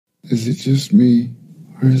Is it just me,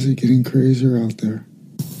 or is it getting crazier out there?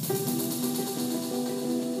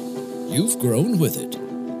 You've grown with it.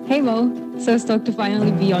 Hey Mo, so stoked to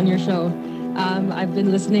finally be on your show. I've been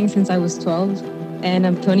listening since I was 12, and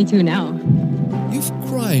I'm 22 now. You've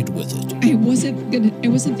cried with it. I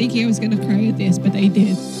wasn't thinking I was gonna cry at this, but I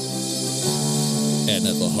did. And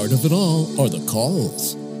at the heart of it all are the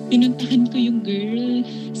calls. Pinuntahan ko yung girl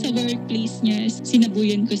sa workplace niya.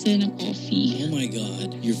 Sinabuyan ko siya ng coffee. Oh my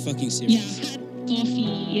God, you're fucking serious? Yeah, hot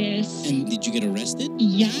coffee, yes. And did you get arrested?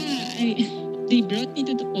 Yeah, they brought me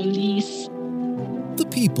to the police. The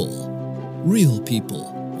people. Real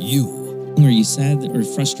people. You. Are you sad or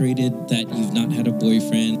frustrated that you've not had a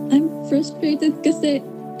boyfriend? I'm frustrated kasi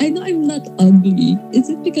I know I'm not ugly.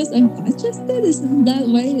 Is it because I'm fat-chested? Isn't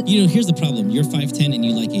that why? You know, here's the problem. You're 5'10" and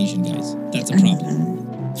you like Asian guys. That's a problem.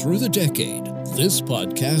 Through the decade, this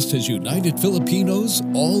podcast has united Filipinos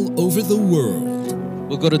all over the world.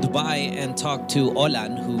 We'll go to Dubai and talk to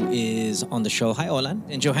Olan, who is on the show. Hi, Olan.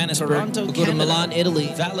 In Johannesburg. Toronto, we'll go to Canada. Milan,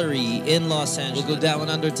 Italy. Valerie in Los Angeles. We'll go down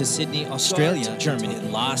under to Sydney, Australia. Germany.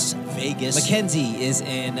 Las Vegas. Mackenzie is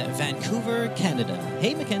in Vancouver, Canada.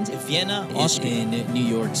 Hey, Mackenzie. Vienna, Austria. In New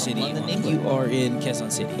York City. London, England. You are in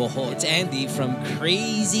Quezon City. Bohol. It's Andy from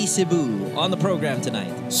Crazy Cebu on the program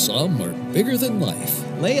tonight. Some are bigger than life.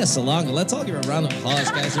 Leia Salonga. Let's all give her a round of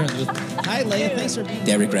applause, guys. Hi, Leia. Thanks for being here.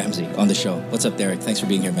 Derek Ramsey on the show. What's up, Derek? Thanks for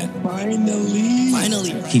being here, man.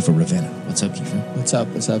 Finally. Kiefer Ravenna. What's up, Kiefer? What's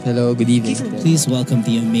up? Hello, good evening. Please welcome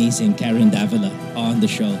the amazing Karen Davila on the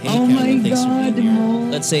show. Hey, Oh Karen, my thanks for God, being here.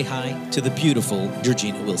 Mo. Let's say hi to the beautiful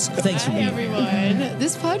Georgina Wilson. Thanks for Hi, being here. everyone.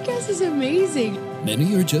 This podcast is amazing.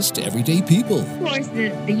 Many are just everyday people. Of course,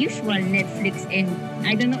 the usual Netflix and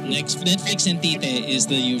I don't know if Netflix and Tite is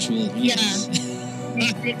the usual. Yes.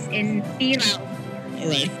 Netflix and Tiraw. All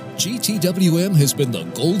right. GTWM has been the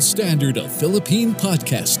gold standard of Philippine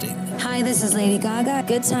podcasting. Hi, this is Lady Gaga.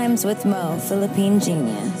 Good Times with Mo, Philippine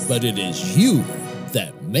genius. But it is you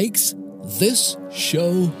that makes this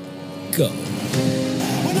show go.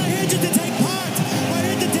 We're not here just to take part. We're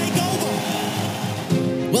here to take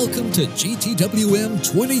over. Welcome to GTWM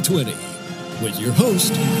 2020 with your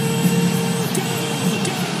host,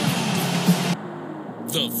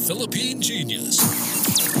 the Philippine genius,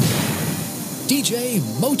 DJ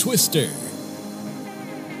Mo Twister.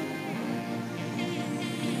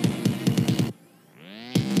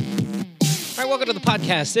 All right, welcome to the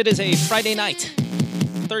podcast. It is a Friday night,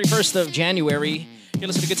 31st of January. You're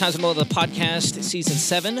listening to Good Times with Mo, the podcast, Season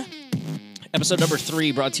 7, Episode number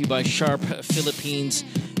 3, brought to you by Sharp Philippines.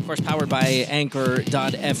 Of course, powered by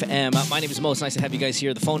Anchor.fm. My name is Mo. It's nice to have you guys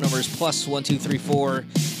here. The phone number is +1234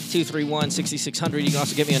 231 6600. You can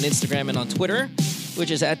also get me on Instagram and on Twitter,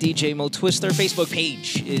 which is at DJ Mo Twister. Facebook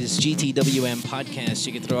page is GTWM Podcast.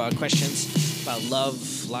 You can throw out questions about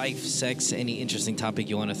love, life, sex, any interesting topic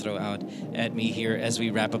you want to throw out at me here as we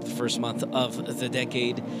wrap up the first month of the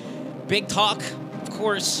decade. Big talk, of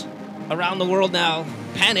course, around the world now.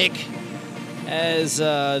 Panic as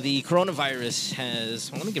the coronavirus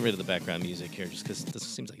has... Well, let me get rid of the background music here just because this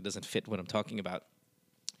seems like it doesn't fit what I'm talking about.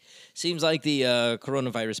 Seems like the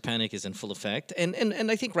coronavirus panic is in full effect, and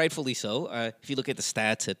I think rightfully so. If you look at the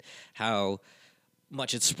stats at how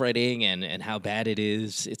much it's spreading and how bad it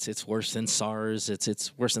is, it's worse than SARS.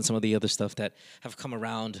 It's worse than some of the other stuff that have come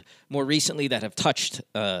around more recently that have touched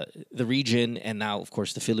the region, and now, of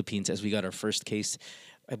course, the Philippines. As we got our first case,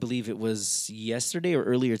 I believe it was yesterday or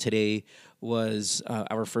earlier today, was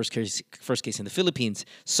our first case in the Philippines.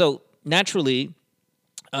 So naturally.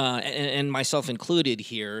 And myself included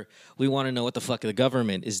here, we want to know what the fuck the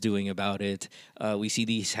government is doing about it. We see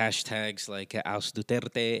these hashtags like Aus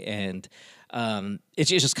Duterte, and it's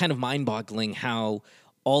just kind of mind-boggling how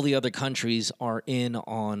all the other countries are in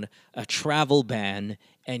on a travel ban,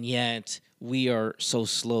 and yet we are so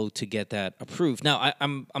slow to get that approved. Now,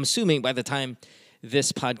 I'm assuming by the time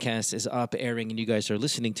this podcast is up, airing, and you guys are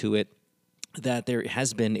listening to it, that there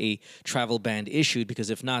has been a travel ban issued, because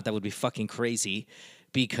if not, that would be fucking crazy,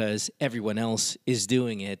 because everyone else is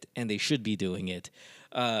doing it, and they should be doing it.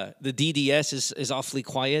 The DDS is awfully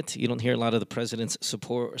quiet. You don't hear a lot of the president's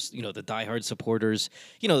support, the diehard supporters,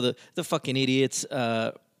 the fucking idiots,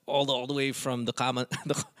 all the way from the common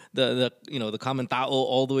tao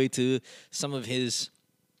all the way to some of his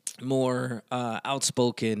more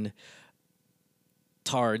outspoken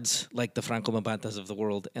tards like the Franco Mabantas of the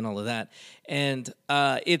world and all of that. And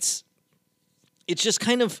it's just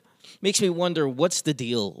kind of makes me wonder, what's the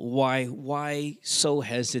deal? Why so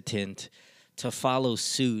hesitant to follow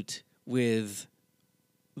suit with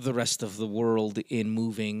the rest of the world in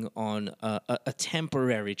moving on a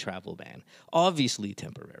temporary travel ban? Obviously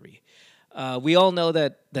temporary. We all know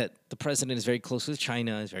that the president is very close with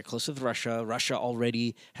China, is very close with Russia. Russia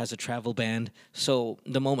already has a travel ban. So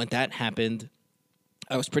the moment that happened,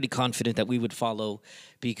 I was pretty confident that we would follow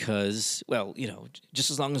because, well,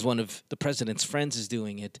 just as long as one of the president's friends is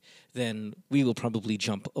doing it, then we will probably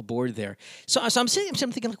jump aboard there. So I'm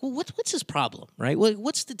thinking, like, well, what's his problem, right?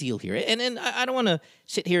 What's the deal here? And I don't want to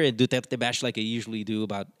sit here and do Duterte bash like I usually do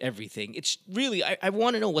about everything. It's really, I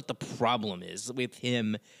want to know what the problem is with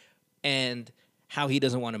him and how he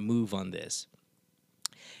doesn't want to move on this.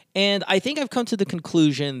 And I think I've come to the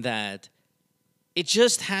conclusion that it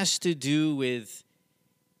just has to do with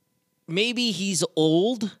maybe he's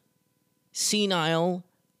old, senile,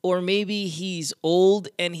 or maybe he's old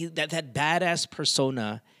and that badass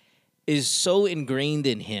persona is so ingrained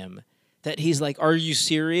in him that he's like, are you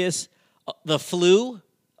serious? The flu?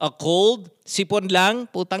 A cold? Sipon lang?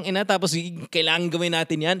 Putang ina, tapos kailangan gawin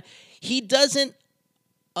natin yan? He doesn't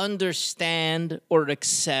understand or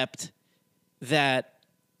accept that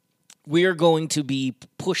we're going to be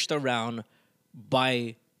pushed around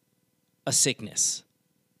by a sickness.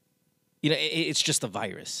 It's just a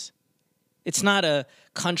virus. It's not a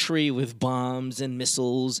country with bombs and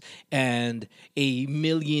missiles and 1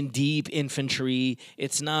 million deep infantry.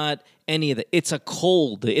 It's not any of that. It's a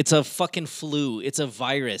cold. It's a fucking flu. It's a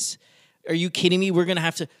virus. Are you kidding me?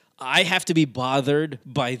 I have to be bothered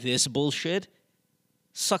by this bullshit?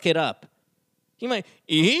 Suck it up. You might,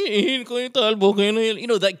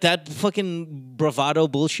 like that fucking bravado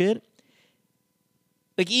bullshit.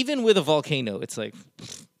 Like even with a volcano, it's like,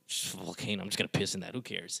 just a volcano. I'm just gonna piss in that. Who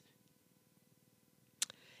cares?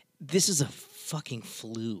 This is a fucking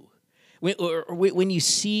flu. When you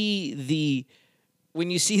see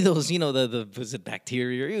those, the was it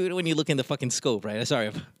bacteria? When you look in the fucking scope, right? Sorry,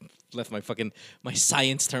 I've left my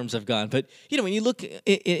science terms have gone. But when you look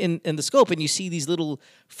in the scope and you see these little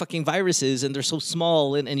fucking viruses and they're so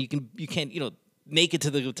small and you can't make it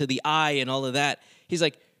to the eye and all of that. He's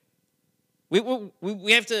like,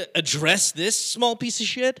 we have to address this small piece of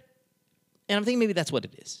shit? And I'm thinking maybe that's what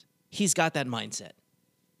it is. He's got that mindset.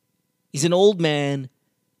 He's an old man,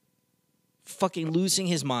 fucking losing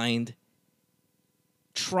his mind,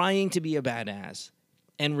 trying to be a badass,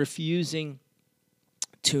 and refusing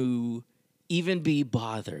to even be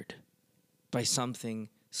bothered by something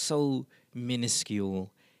so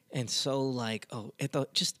minuscule and so like,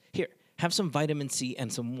 just here, have some vitamin C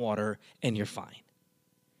and some water and you're fine.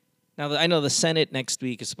 Now, I know the Senate next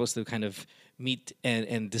week is supposed to kind of meet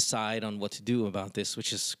and decide on what to do about this,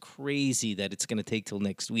 which is crazy that it's going to take till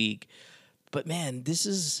next week. But man, this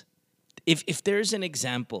is, if there's an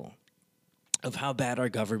example of how bad our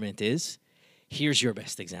government is, here's your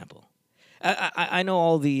best example. I know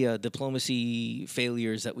all the diplomacy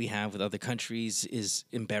failures that we have with other countries is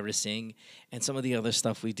embarrassing, and some of the other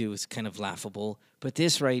stuff we do is kind of laughable, but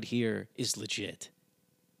this right here is legit.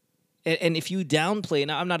 And if you downplay,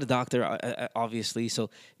 now I'm not a doctor, obviously, so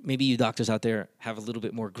maybe you doctors out there have a little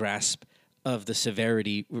bit more grasp of the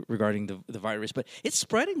severity regarding the virus, but it's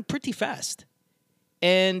spreading pretty fast.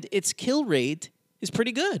 And its kill rate is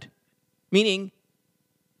pretty good, meaning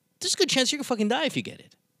there's a good chance you're going to fucking die if you get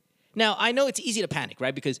it. Now, I know it's easy to panic,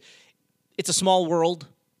 right? Because it's a small world.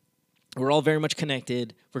 We're all very much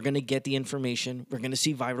connected. We're going to get the information. We're going to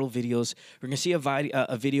see viral videos. We're going to see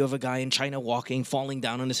a video of a guy in China walking, falling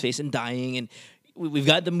down on his face and dying. And we've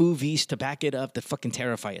got the movies to back it up that fucking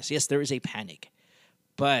terrify us. Yes, there is a panic.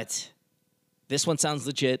 But this one sounds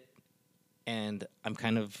legit. And I'm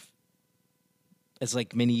kind of, as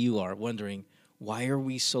like many of you are, wondering, why are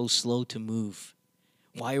we so slow to move?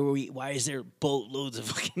 Why is there boatloads of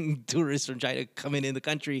fucking tourists from China coming in the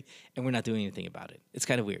country and we're not doing anything about it? It's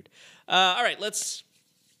kind of weird. All right, let's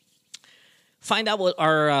find out what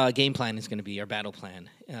our game plan is going to be, our battle plan.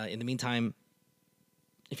 In the meantime,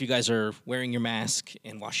 if you guys are wearing your mask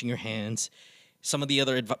and washing your hands, some of the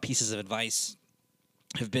other pieces of advice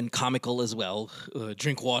have been comical as well.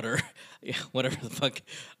 Drink water, whatever the fuck.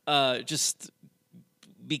 Just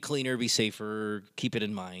be cleaner, be safer, keep it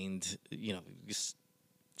in mind. Just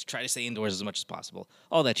try to stay indoors as much as possible.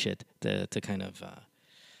 All that shit to kind of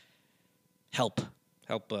help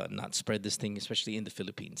not spread this thing, especially in the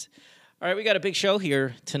Philippines. All right, we got a big show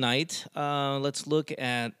here tonight. Let's look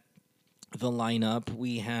at the lineup.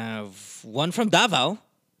 We have one from Davao,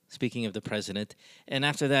 speaking of the president. And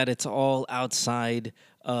after that, it's all outside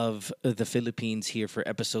of the Philippines here for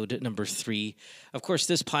episode number 3. Of course,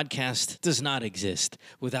 this podcast does not exist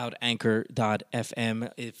without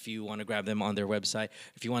Anchor.fm. If you want to grab them on their website,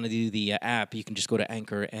 if you want to do the app, you can just go to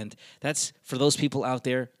Anchor. And that's for those people out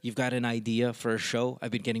there, you've got an idea for a show.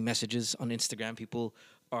 I've been getting messages on Instagram, people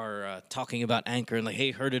are talking about Anchor and like,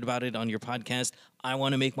 hey, heard about it on your podcast. I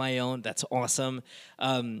want to make my own. That's awesome.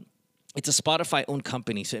 It's a Spotify-owned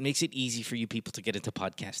company, so it makes it easy for you people to get into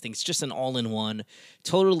podcasting. It's just an all-in-one,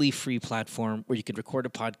 totally free platform where you can record a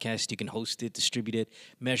podcast, you can host it, distribute it,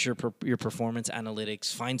 measure your performance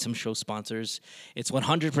analytics, find some show sponsors. It's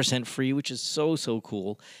 100% free, which is so, so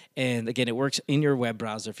cool. And again, it works in your web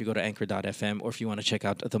browser if you go to anchor.fm or if you want to check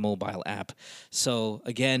out the mobile app. So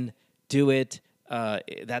again, do it.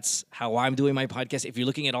 That's how I'm doing my podcast. If you're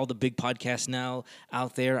looking at all the big podcasts now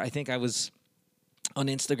out there, I think I was on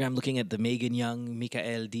Instagram looking at the Megan Young,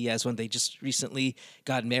 Mikael Diaz one. They just recently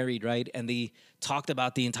got married, right? And they talked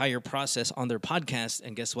about the entire process on their podcast.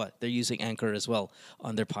 And guess what? They're using Anchor as well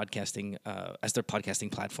on their podcasting, as their podcasting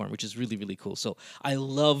platform, which is really, really cool. So I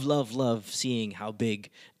love seeing how big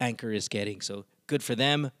Anchor is getting. So good for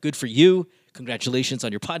them. Good for you. Congratulations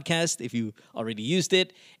on your podcast if you already used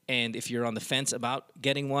it. And if you're on the fence about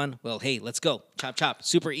getting one, well, hey, let's go. Chop, chop.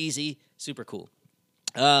 Super easy. Super cool.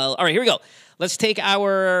 All right, here we go. Let's take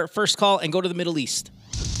our first call and go to the Middle East.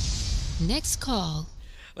 Next call.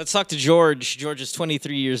 Let's talk to George. George is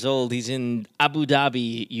 23 years old. He's in Abu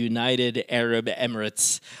Dhabi, United Arab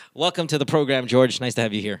Emirates. Welcome to the program, George. Nice to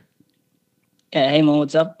have you here. Hey, Mo,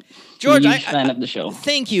 what's up? George, Huge fan of the show.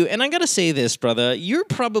 Thank you. And I got to say this, brother. You're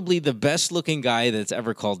probably the best looking guy that's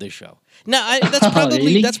ever called this show. Now,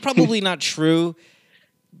 that's probably not true,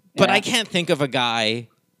 but I can't think of a guy.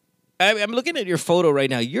 I'm looking at your photo right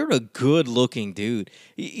now. You're a good-looking dude.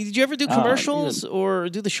 Did you ever do commercials or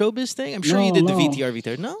do the showbiz thing? I'm sure you did the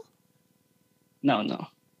VTR. No? No.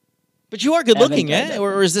 But you are good-looking, eh?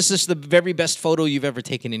 Or is this just the very best photo you've ever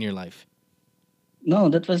taken in your life? No,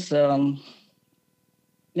 that was... no.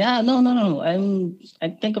 I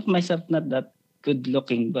think of myself not that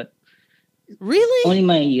good-looking, but... Really? Only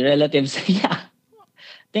my relatives,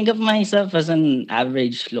 think of myself as an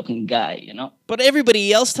average-looking guy, you know? But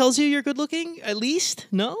everybody else tells you you're good-looking, at least?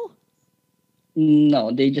 No?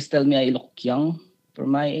 No, they just tell me I look young for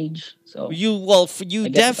my age. So you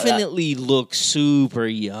definitely look super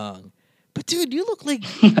young. But dude, you look like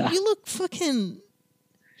you look fucking,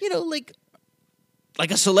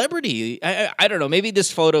 like a celebrity. I don't know. Maybe this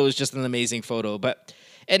photo is just an amazing photo, but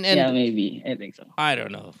yeah, maybe I think so. I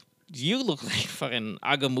don't know. You look like fucking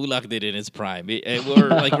Agamulak did in his prime, or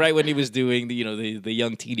like right when he was doing the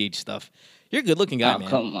young teenage stuff. You're a good-looking guy, man.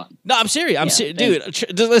 Come on. No, I'm serious. I'm serious,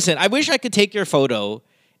 dude. Listen, I wish I could take your photo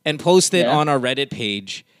and post it on our Reddit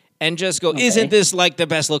page and just go, "Isn't this like the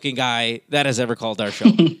best-looking guy that has ever called our show?"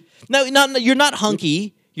 No, you're not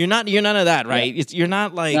hunky. You're none of that, right? Yeah. You're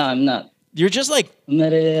not like. No, I'm not. You're just like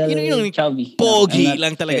chubby. Pogi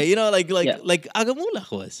lang talaga. Like Agamulak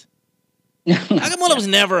was. Agamulak was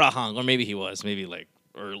never a hunk, or maybe he was,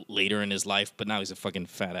 or later in his life, but now he's a fucking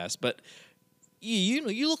fat ass. But you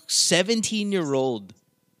look 17-year-old.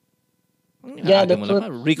 Yeah, that's what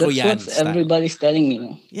everybody's telling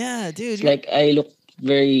me. Yeah, dude. It's like I look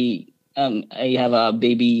very. I have a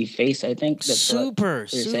baby face. I think that's super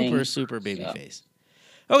baby face.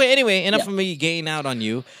 Okay, anyway, enough of me getting out on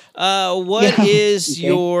you. What is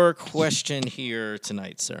your question here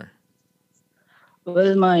tonight, sir?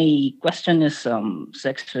 Well, my question is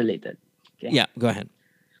sex related. Okay? Yeah, go ahead.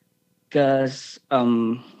 Because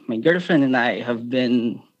my girlfriend and I have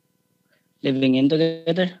been living in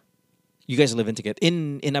together. You guys are living together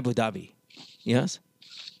in Abu Dhabi, yes?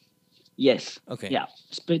 Yes. Okay. Yeah,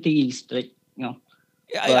 it's pretty strict,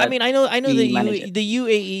 I mean, I know the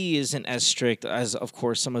UAE isn't as strict as, of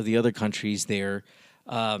course, some of the other countries there.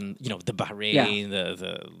 The Bahrain,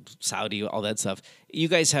 the Saudi, all that stuff. You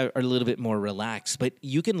guys are a little bit more relaxed, but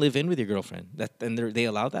you can live in with your girlfriend. And they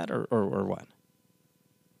allow that, or what?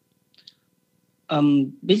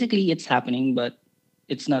 Basically, it's happening, but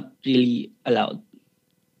it's not really allowed.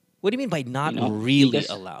 What do you mean by not really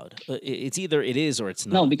allowed? It's either it is or it's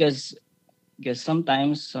not. No, because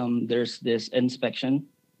sometimes there's this inspection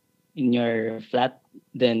in your flat.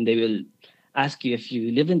 Then they will ask you if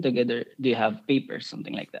you live in together, do you have papers,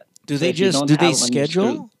 something like that. Do they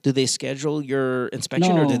schedule your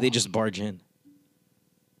inspection, or do they just barge in?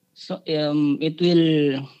 So it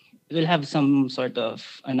will have some sort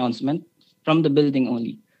of announcement from the building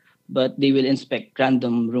only, but they will inspect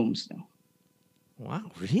random rooms now.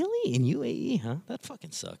 Wow, really? In UAE, huh? That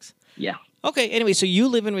fucking sucks. Yeah. Okay, anyway, so you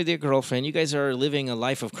live in with your girlfriend. You guys are living a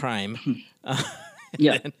life of crime.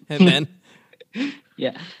 Yeah. And then?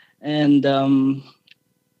 Yeah. And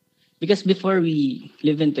because before we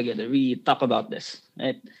live in together, we talk about this,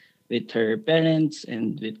 right? With her parents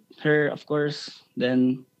and with her, of course.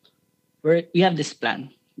 Then we have this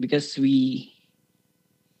plan because we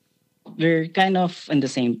we're kind of on the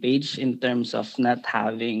same page in terms of not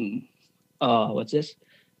having what's this?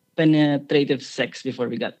 Penetrative sex before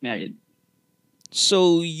we got married.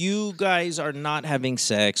 So you guys are not having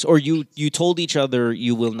sex, or you told each other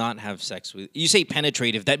you will not have sex with. You say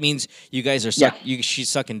penetrative. That means you guys are she's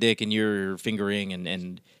sucking dick and you're fingering,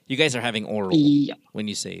 and you guys are having oral when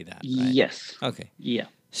you say that. Right? Yes. Okay. Yeah.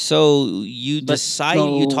 So you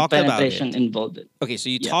you talked about it. Penetration involved. Okay, so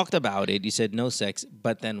you talked about it. You said no sex,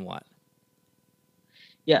 but then what?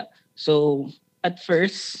 Yeah. So at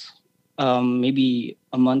first, maybe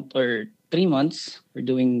a month or 3 months, we're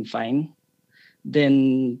doing fine.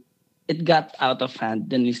 Then it got out of hand.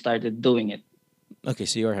 Then we started doing it. Okay,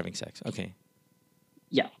 so you are having sex. Okay.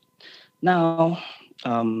 Yeah. Now,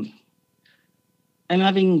 I'm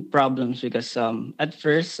having problems because at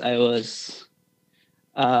first I was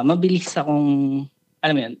mabilis akong,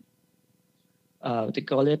 alam mo yun, what do you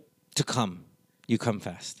call it? To come. You come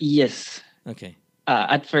fast. Yes. Okay.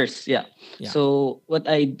 At first, yeah. So what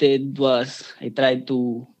I did was I tried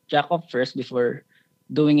to jack off first before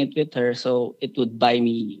doing it with her, so it would buy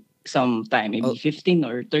me some time, maybe 15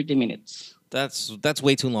 or 30 minutes. That's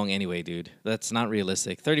way too long anyway, dude. That's not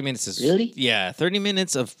realistic. 30 minutes is... Really? Yeah, 30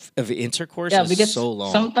 minutes of intercourse is so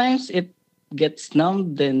long. Sometimes it gets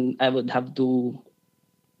numb, then I would have to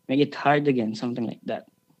make it hard again, something like that.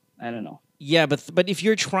 I don't know. Yeah, but if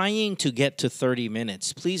you're trying to get to 30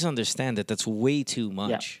 minutes, please understand that that's way too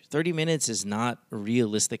much. 30 minutes is not a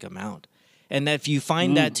realistic amount. And that if you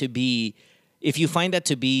find that to be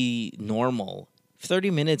normal,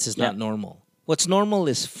 30 minutes is not normal. What's normal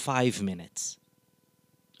is 5 minutes.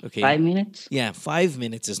 Okay. 5 minutes? Yeah, 5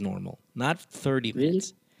 minutes is normal, not 30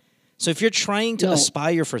 minutes. So if you're trying to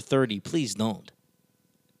aspire for 30, please don't.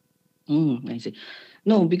 I see.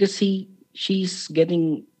 No, because she's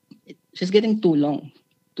getting too long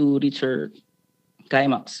to reach her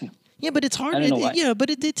climax. Yeah, but it's hard. I don't know why. Yeah, but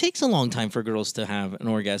it takes a long time for girls to have an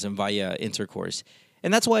orgasm via intercourse.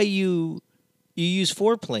 And that's why you use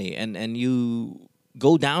foreplay and you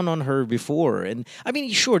go down on her before. And I mean,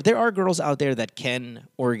 sure, there are girls out there that can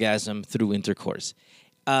orgasm through intercourse.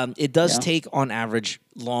 It does take, on average,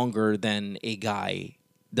 longer than a guy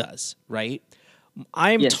does, right?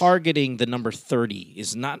 I'm targeting the number 30.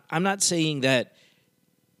 I'm not saying that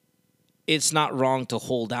it's not wrong to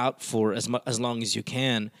hold out for as long as you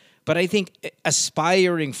can, but I think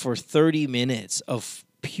aspiring for 30 minutes of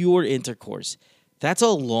pure intercourse, that's a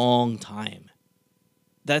long time.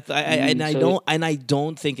 I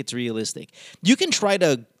don't think it's realistic. You can try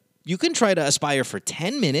to aspire for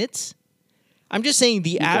 10 minutes. I'm just saying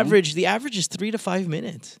the average is 3 to 5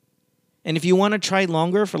 minutes. And if you want to try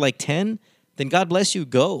longer for like 10, then God bless you,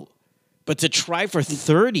 go. But to try for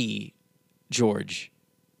 30, George,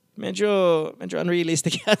 medyo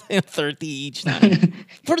unrealistic 30 each time.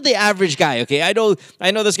 For the average guy, okay? I know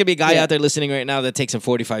there's going to be a guy out there listening right now that takes him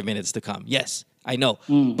 45 minutes to come. Yes, I know.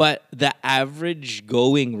 But the average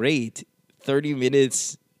going rate, 30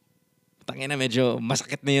 minutes, tangina medyo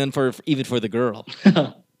masakit na yun even for the girl.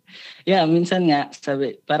 Yeah, minsan nga,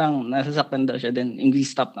 sabi, parang nasasaktan daw siya, then English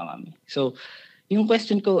stop na kami. So, yung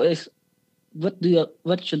question ko is, what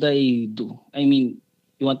should I do? I mean,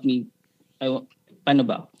 you want me, paano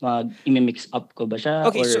ba? I-mix up ko ba siya?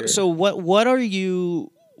 Okay, so what are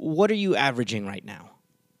you averaging right now?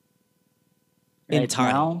 In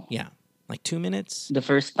time? Now? Yeah. Like 2 minutes? The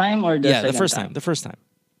first time or the second time? Yeah, the first time. The first time.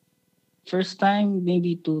 First time,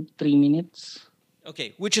 maybe 2-3 minutes.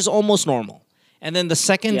 Okay, which is almost normal. And then the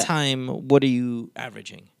second time, what are you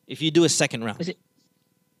averaging? If you do a second round. Kasi,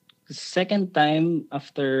 second time,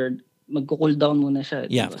 after magko-cool down muna siya.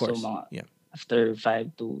 Yeah, diba? of course. So, after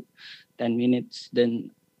 5 to 10 minutes, then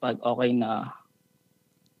pag okay na,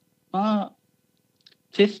 15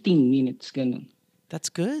 minutes, ganun. That's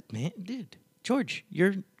good, man. Dude, George,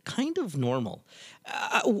 you're kind of normal.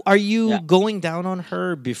 Are you going down on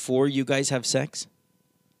her before you guys have sex?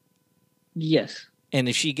 Yes. And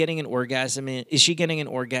is she getting an orgasm? Is she getting an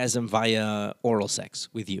orgasm via oral sex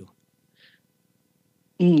with you?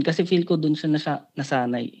 Kasi feel ko dun siya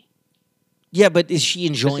nasanay. Yeah, but is she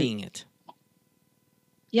enjoying it?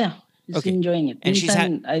 Yeah, she's enjoying it. And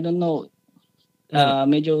minsan, I don't know,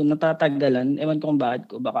 medyo natatagalan. Ewan ko kung bakit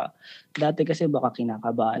ko. Baka, dati kasi baka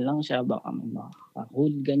kinakabahan lang siya. Baka may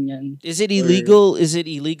makakahood, ganyan. Is it illegal? Is it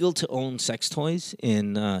illegal to own sex toys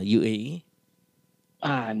in UAE?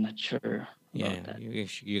 I'm not sure. Yeah,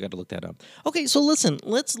 you got to look that up. Okay, so listen,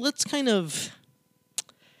 let's kind of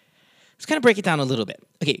break it down a little bit.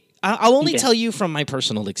 Okay, I'll only tell you from my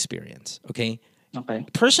personal experience. Okay. Okay.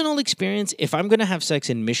 Personal experience. If I'm gonna have sex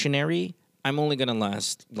in missionary, I'm only gonna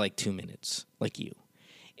last like 2 minutes, like you.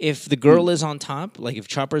 If the girl is on top, like if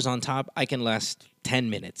Chopper's on top, I can last 10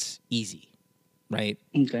 minutes easy, right?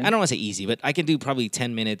 Okay. I don't want to say easy, but I can do probably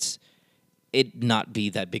 10 minutes, it not be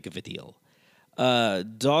that big of a deal.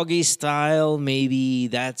 Doggy style, maybe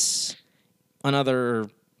that's another,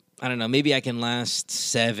 I don't know, maybe I can last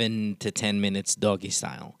 7 to 10 minutes doggy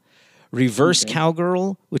style. Reverse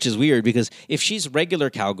cowgirl, which is weird because if she's regular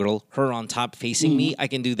cowgirl, her on top facing me, I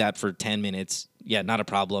can do that for 10 minutes. Yeah, not a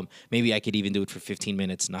problem. Maybe I could even do it for 15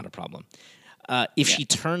 minutes, not a problem. If she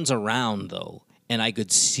turns around, though, and I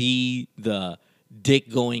could see the dick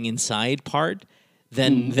going inside part,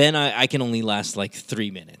 then I can only last like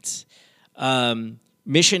 3 minutes.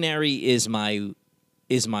 Missionary is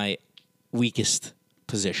my weakest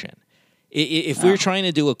position. If we're trying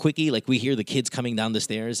to do a quickie, like we hear the kids coming down the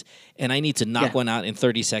stairs, and I need to knock one out in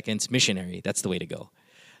 30 seconds, missionary, that's the way to go.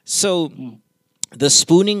 So the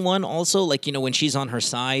spooning one also, like, you know, when she's on her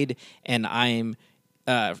side and I'm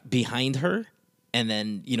behind her, and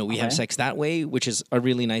then, you know, we have sex that way, which is a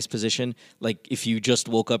really nice position. Like if you just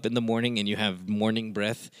woke up in the morning and you have morning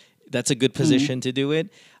breath, that's a good position to do it.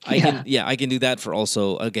 I can do that for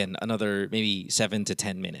also, again, another maybe 7 to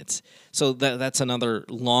 10 minutes. So that's another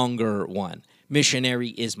longer one. Missionary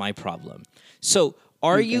is my problem. So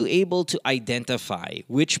are you able to identify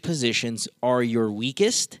which positions are your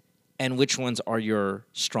weakest and which ones are your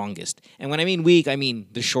strongest? And when I mean weak, I mean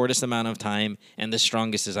the shortest amount of time, and the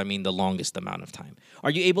strongest is, I mean, the longest amount of time. Are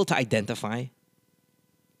you able to identify?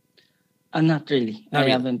 Not really. I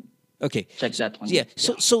haven't. Okay. Check that one. Yeah.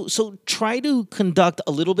 So try to conduct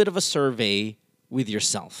a little bit of a survey with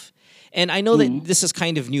yourself. And I know that this is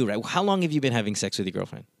kind of new, right? How long have you been having sex with your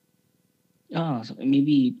girlfriend? So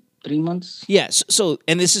maybe 3 months. Yes. Yeah, so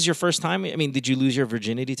and this is your first time? I mean, did you lose your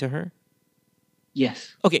virginity to her?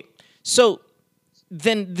 Yes. Okay. So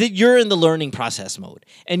then you're in the learning process mode.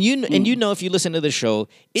 And you know, if you listen to the show,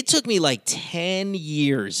 it took me like 10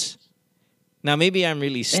 years. Now, maybe I'm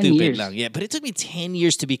really stupid now. Yeah, but it took me 10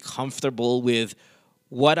 years to be comfortable with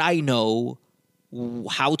what I know,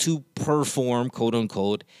 how to perform, quote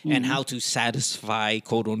unquote, and how to satisfy,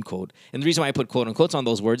 quote unquote. And the reason why I put quote unquotes on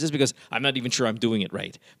those words is because I'm not even sure I'm doing it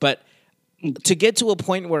right. But to get to a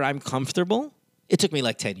point where I'm comfortable, it took me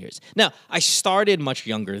like 10 years. Now, I started much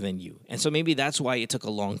younger than you. And so maybe that's why it took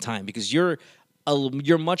a long time, because you're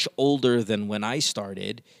much older than when I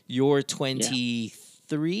started. You're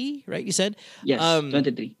 23, right? You said? Yes,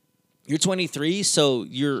 23. You're 23, so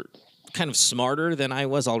you're kind of smarter than I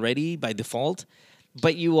was already by default,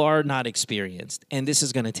 but you are not experienced, and this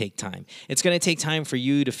is going to take time. It's going to take time for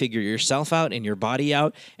you to figure yourself out and your body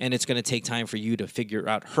out, and it's going to take time for you to figure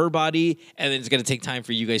out her body, and then it's going to take time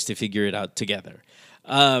for you guys to figure it out together.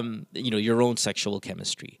 You know, your own sexual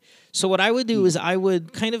chemistry. So what I would do is I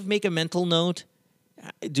would kind of make a mental note.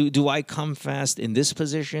 Do I come fast in this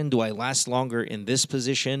position? Do I last longer in this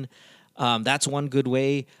position? That's one good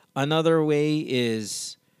way. Another way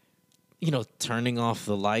is, you know, turning off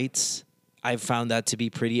the lights. I've found that to be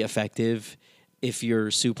pretty effective if you're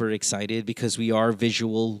super excited, because we are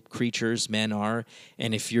visual creatures, men are.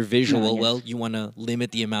 And if you're visual, well, you want to limit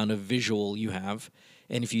the amount of visual you have.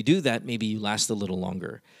 And if you do that, maybe you last a little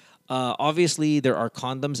longer. Obviously, there are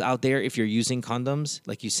condoms out there. If you're using condoms,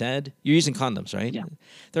 like you said, you're using condoms, right? Yeah.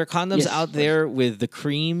 There are condoms out there with the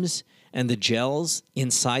creams and the gels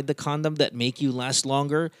inside the condom that make you last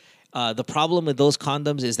longer. The problem with those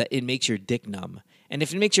condoms is that it makes your dick numb. And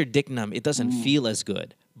if it makes your dick numb, it doesn't feel as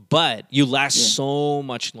good. But you last so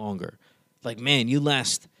much longer. Like, man, you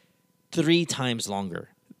last 3 times longer.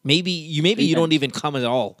 Maybe you don't even come at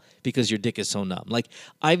all because your dick is so numb. Like,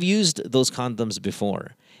 I've used those condoms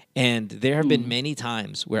before, and there have been many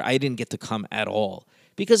times where I didn't get to come at all,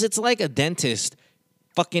 because it's like a dentist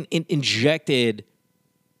fucking injected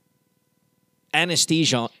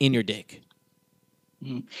anesthesia in your dick.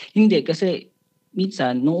 Hindi, kasi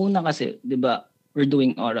minsan, noong una kasi, di ba, we're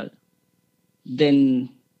doing oral. Then,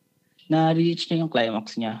 na-reach niya yung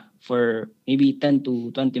climax niya for maybe 10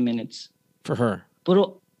 to 20 minutes. For her?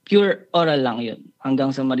 Puro pure oral lang yun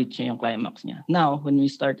hanggang sa ma-reach niya yung climax niya. Now, when we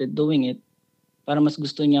started doing it, para mas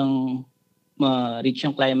gusto niyang ma-reach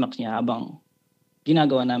yung climax niya habang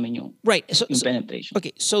ginagawa namin yung, yung penetration.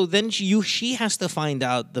 Okay, so then she has to find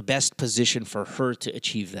out the best position for her to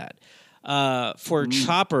achieve that. For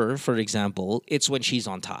Chopper, for example, it's when she's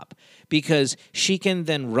on top, because she can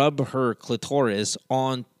then rub her clitoris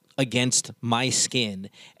on against my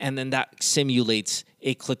skin, and then that simulates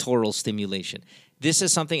a clitoral stimulation. This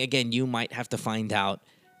is something, again, you might have to find out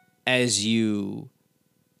as you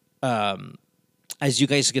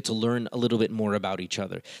guys get to learn a little bit more about each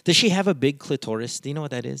other. Does she have a big clitoris? Do you know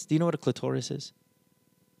what that is? Do you know what a clitoris is?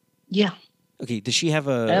 Yeah. Okay, does she have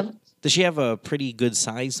a pretty good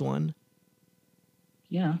sized one?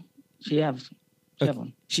 Yeah, she have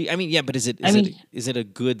one. But is it a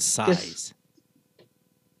good size?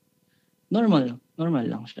 Normal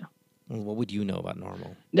lang siya. Well, what would you know about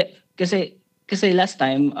normal? Kasi last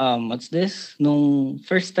time, what's this? Nung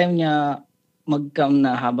first time niya mag-come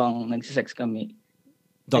na habang nagsisex kami,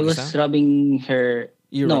 I was rubbing her.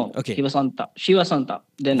 Okay. He was on top. She was on top.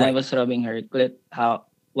 Then I was rubbing her clit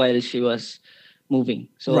while she was moving.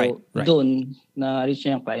 So doon na reach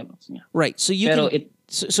niya yung climax niya. Right.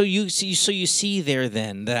 So you see there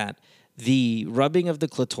then that the rubbing of the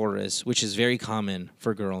clitoris, which is very common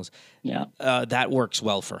for girls, that works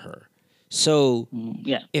well for her. So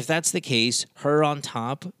if that's the case, her on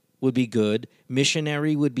top would be good.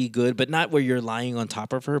 Missionary would be good, but not where you're lying on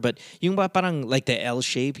top of her. But yung ba parang like the L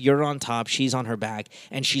shape, you're on top, she's on her back,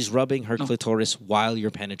 and she's rubbing her clitoris while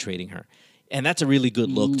you're penetrating her. And that's a really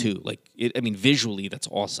good look too. Visually, that's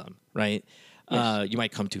awesome, right? Yes. You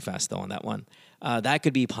might come too fast though on that one. That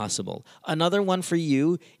could be possible. Another one for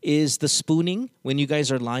you is the spooning when you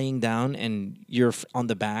guys are lying down and you're on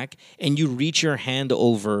the back and you reach your hand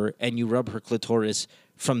over and you rub her clitoris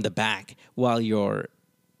from the back while you're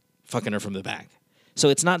fucking her from the back. So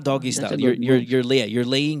it's not doggy style. You're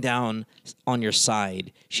laying down on your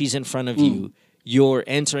side. She's in front of you. You're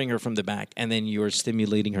entering her from the back, and then you're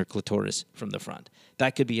stimulating her clitoris from the front.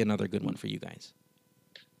 That could be another good one for you guys.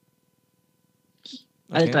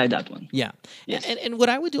 Okay. I'll try that one. Yeah. Yes. And what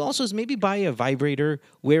I would do also is maybe buy a vibrator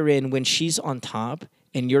wherein when she's on top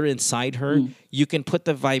and you're inside her, you can put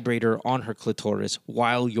the vibrator on her clitoris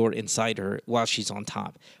while you're inside her, while she's on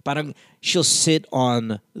top. But she'll sit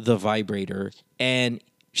on the vibrator and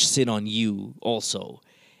sit on you also.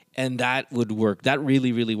 And that would work. That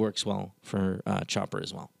really, really works well for Chopper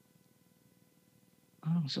as well.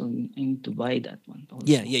 Oh, so I need to buy that one. Also.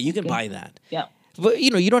 Yeah, you can buy that. Yeah. But,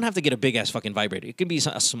 you don't have to get a big-ass fucking vibrator. It can be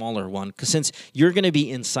a smaller one. Because since you're going to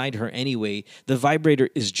be inside her anyway, the vibrator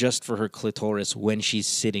is just for her clitoris when she's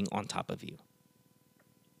sitting on top of you.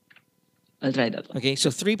 I'll try that one. Okay,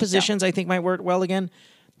 so 3 positions I think might work well again.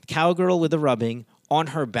 Cowgirl with the rubbing, on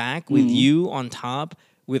her back with you on top,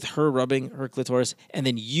 with her rubbing her clitoris, and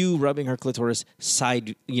then you rubbing her clitoris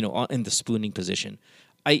side, in the spooning position.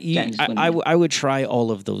 I would try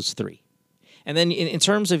all of those 3. And then in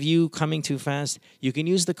terms of you coming too fast, you can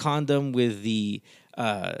use the condom with the,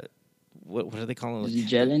 what do they call it? Is the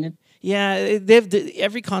gel in it? Yeah,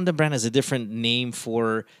 every condom brand has a different name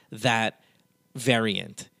for that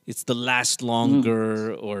variant. It's the last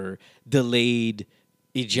longer or delayed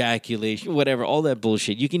ejaculation, whatever, all that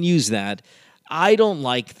bullshit. You can use that. I don't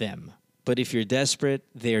like them, but if you're desperate,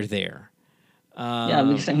 they're there.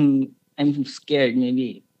 Because I'm scared.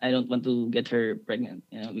 Maybe I don't want to get her pregnant,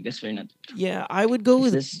 because we're not. Yeah, I would go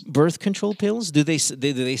with birth control pills. Do they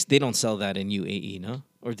don't sell that in UAE, no?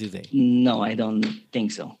 Or do they? No, I don't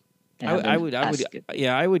think so. I would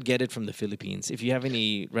get it from the Philippines. If you have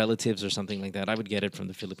any relatives or something like that, I would get it from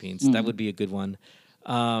the Philippines. That would be a good one.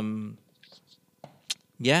 That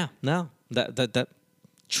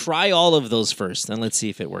try all of those first, and let's see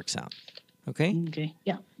if it works out. Okay? Okay.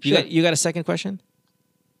 Yeah. Sure. You got a second question?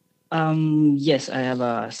 Yes, I have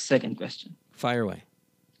a second question. Fire away.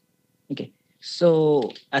 Okay.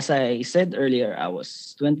 So, as I said earlier, I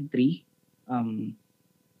was 23.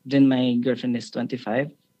 Then my girlfriend is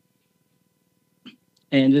 25.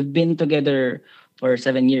 And we've been together for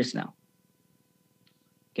 7 years now.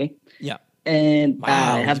 Okay? Yeah. And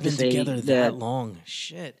wow, I have you've been to say together that long.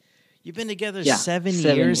 Shit. You've been together 7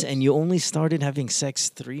 7 years, and you only started having sex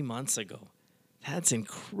 3 months ago. That's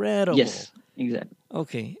incredible. Yes, exactly.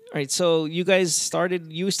 Okay. All right. So you guys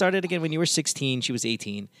started again when you were 16, she was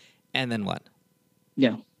 18. And then what?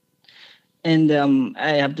 Yeah. And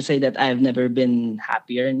I have to say that I've never been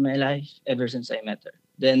happier in my life ever since I met her.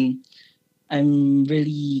 Then I'm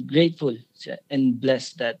really grateful and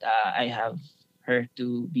blessed that I have her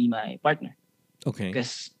to be my partner. Okay.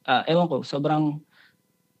 Because, ewan ko, sobrang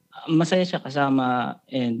masaya siya kasama,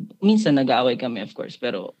 and minsan nag-aaway kami, of course,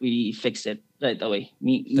 pero we fix it right away.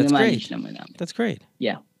 That's great. Naman namin. That's great.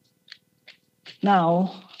 Yeah.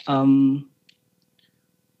 Now,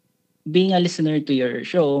 being a listener to your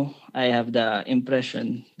show, I have the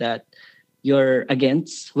impression that you're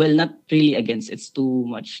against. Well, not really against. It's too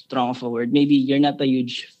much strong of a word. Maybe you're not a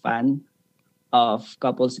huge fan of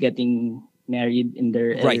couples getting married in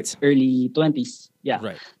their early 20s. Yeah.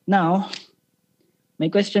 Right. Now, my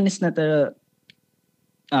question is not hindi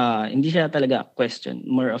siya talaga question.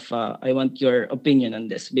 More of I want your opinion on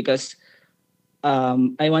this, because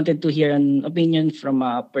I wanted to hear an opinion from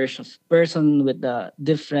a person with a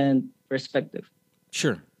different perspective.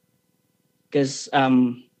 Sure. Because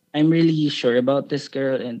I'm really sure about this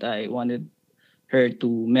girl and I wanted her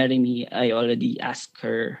to marry me. I already asked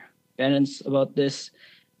her parents about this.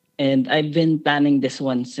 And I've been planning this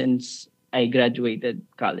one since I graduated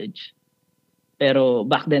college. Pero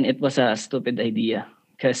back then, it was a stupid idea.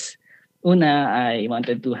 Because una, I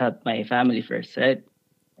wanted to help my family first, right?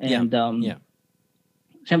 And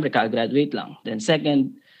syempre, ka-graduate lang. Then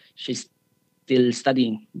second, she's still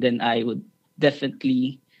studying. Then I would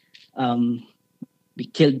definitely be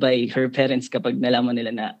killed by her parents kapag nalaman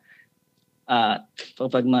nila na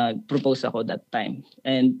kapag mag-propose ako that time.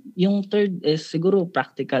 And yung third is siguro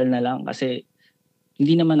practical na lang kasi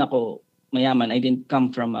hindi naman ako mayaman. I didn't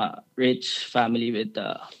come from a rich family with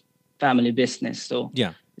a family business. So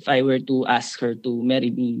if I were to ask her to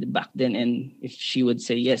marry me back then and if she would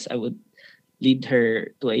say yes, I would lead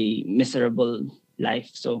her to a miserable life.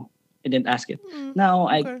 So I didn't ask it. Now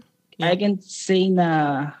I can say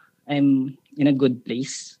na I'm in a good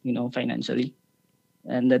place, financially.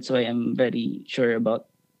 And that's why I'm very sure about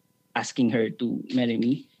asking her to marry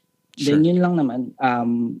me. Sure. Then yun lang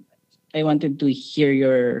naman. I wanted to hear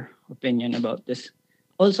your opinion about this.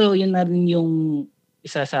 Also, yun na rin yung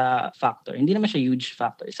isa sa factor. Hindi naman siya huge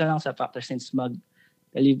factor. Isa lang sa factor since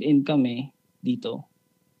mag-live-in kami dito.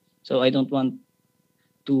 So I don't want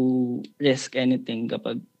to risk anything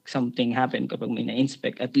kapag something happen, kapag may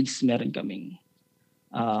na-inspect. At least meron kaming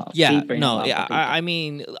paper. I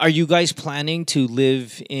mean, are you guys planning to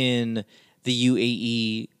live in the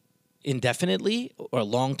UAE indefinitely or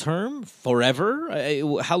long term, forever?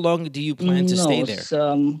 How long do you plan to stay there?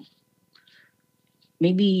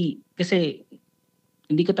 Maybe kasi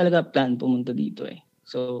hindi ko talaga plan pumunta dito eh.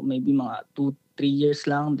 So maybe mga 2-3 years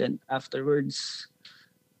lang, then afterwards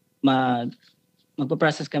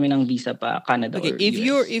magpa-process kami ng visa pa Canada or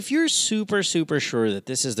US. If you're super sure that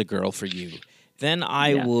this is the girl for you, then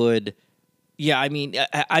I would, I mean,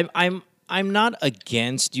 I'm not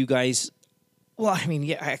against you guys. Well, I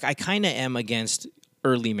mean, I kind of am against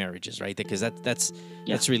early marriages, right? Because that's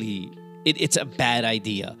really, it's a bad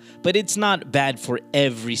idea. But it's not bad for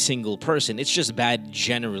every single person. It's just bad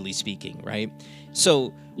generally speaking, right?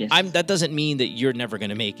 So that doesn't mean that you're never going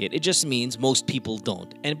to make it. It just means most people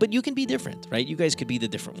don't. But you can be different, right? You guys could be the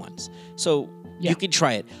different ones. So you could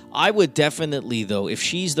try it. I would definitely, though, if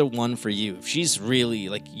she's the one for you, if she's really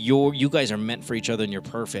like you guys are meant for each other and you're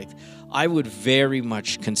perfect, I would very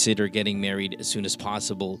much consider getting married as soon as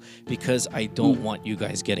possible because I don't want you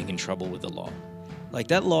guys getting in trouble with the law. Like,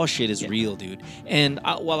 that law shit is real, dude. And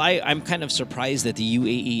while I'm kind of surprised that the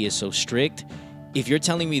UAE is so strict, if you're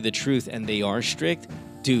telling me the truth and they are strict,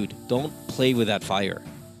 dude, don't play with that fire.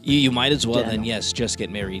 You might as well then, just get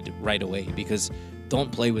married right away because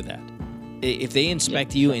don't play with that. If they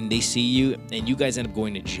inspect you and they see you and you guys end up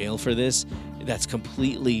going to jail for this, it was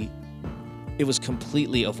completely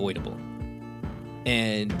avoidable.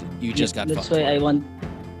 And you just got fucked. That's why I want,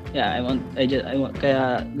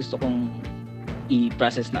 kaya gusto kong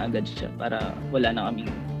i-process na agad siya para wala na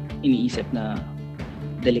kaming iniisip na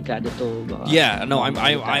delikado to.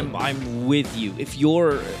 I'm with you. If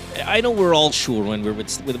I know we're all sure when we're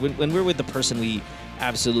with the person we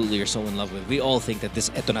absolutely are so in love with. We all think that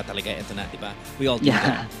eto na talaga, diba? We all do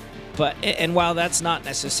that. But and while that's not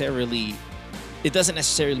necessarily, it doesn't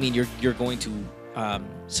necessarily mean you're going to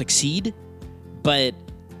succeed. But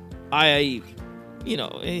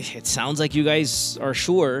it sounds like you guys are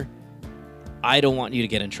sure. I don't want you to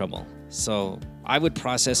get in trouble. So I would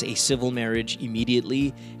process a civil marriage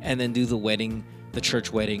immediately and then do the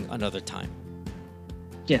church wedding another time.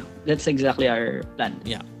 Yeah, that's exactly our plan.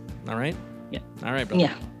 Yeah. All right? Yeah. All right, brother.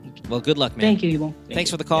 Yeah. Well, good luck, man. Thank you, Ibo.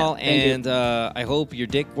 Thanks for the call, and I hope your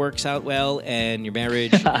dick works out well and your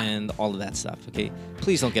marriage and all of that stuff, okay?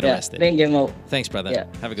 Please don't get arrested. Thank you, Mo. Thanks, brother. Yeah,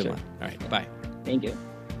 have a good one. All right, bye. Thank you.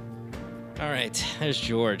 All right, there's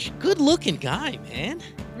George. Good-looking guy, man.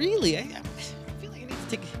 Really, I feel like I need to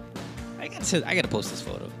take... I gotta post this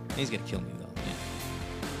photo. He's gonna kill me, though. Yeah.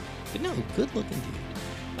 But no, good-looking dude.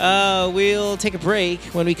 We'll take a break.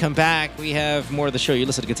 When we come back, we have more of the show. You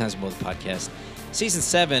listen to Good Times with Mo, the podcast. Season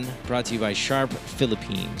 7, brought to you by Sharp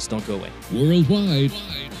Philippines. Don't go away. Worldwide,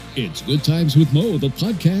 it's Good Times with Mo, the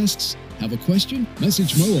podcasts. Have a question?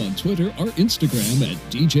 Message Mo on Twitter or Instagram at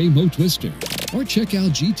DJ Mo Twister. Or check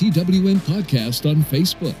out GTWM Podcast on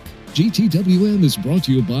Facebook. GTWM is brought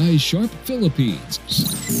to you by Sharp Philippines.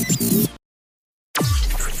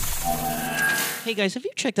 Hey guys, have you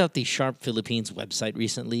checked out the Sharp Philippines website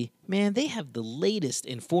recently? Man, they have the latest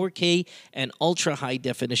in 4K and ultra high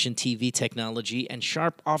definition TV technology, and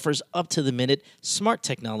Sharp offers up to the minute smart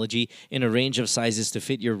technology in a range of sizes to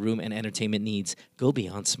fit your room and entertainment needs. Go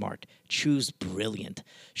beyond smart. Choose brilliant.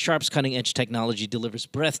 Sharp's cutting edge technology delivers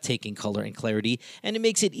breathtaking color and clarity, and it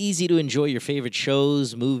makes it easy to enjoy your favorite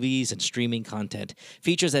shows, movies, and streaming content.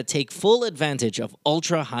 Features that take full advantage of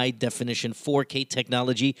ultra high definition 4K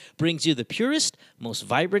technology brings you the purest, most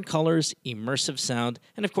vibrant colors, immersive sound,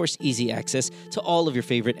 and of course, easy access to all of your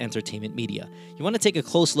favorite entertainment media. You want to take a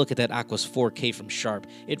close look at that Aquos 4K from Sharp.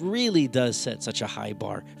 It really does set such a high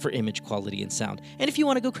bar for image quality and sound. And if you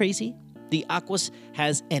want to go crazy, the Aquos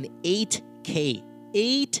has an 8K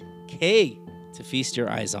to feast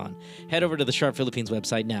your eyes on. Head over to the Sharp Philippines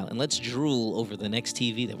website now and let's drool over the next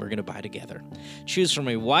TV that we're going to buy together. Choose from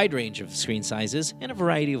a wide range of screen sizes and a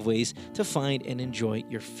variety of ways to find and enjoy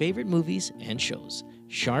your favorite movies and shows.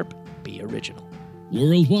 Sharp, be original.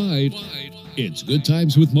 Worldwide, it's Good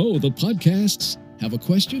Times with Mo, the podcasts. Have a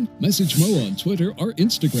question? Message Mo on Twitter or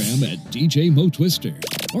Instagram at DJ Mo Twister.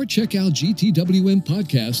 Or check out GTWM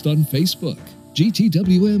Podcast on Facebook.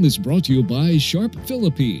 GTWM is brought to you by Sharp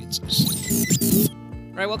Philippines.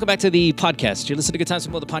 All right, welcome back to the podcast. You're listening to Good Times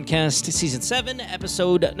with Mo, the podcast, Season 7,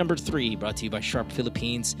 Episode number 3, brought to you by Sharp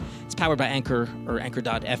Philippines. It's powered by Anchor, or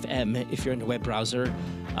Anchor.fm if you're in the web browser.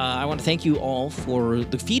 I want to thank you all for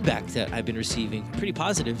the feedback that I've been receiving. Pretty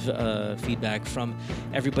positive feedback from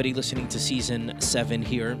everybody listening to Season 7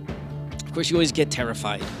 here. Of course, you always get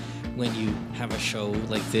terrified when you have a show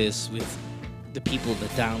like this with the people that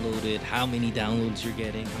download it, how many downloads you're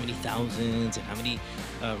getting, how many thousands, and how many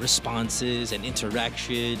responses and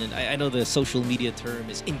interaction. And I know the social media term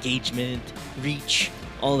is engagement, reach,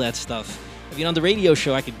 all that stuff. I mean, on the radio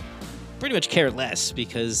show, I could pretty much care less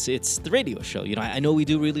because it's the radio show. You know, I know we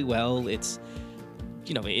do really well. It's,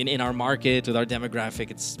 you know, in our market, with our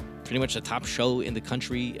demographic, it's pretty much the top show in the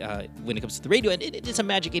country when it comes to the radio. And it's a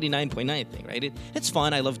magic 89.9 thing, right? It's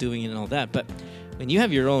fun. I love doing it and all that. But when you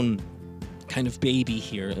have your own kind of baby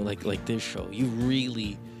here, like this show, you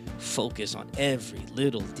really focus on every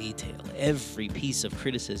little detail, every piece of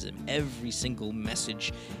criticism, every single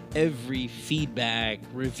message, every feedback,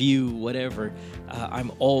 review, whatever.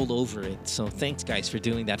 I'm all over it. So thanks, guys, for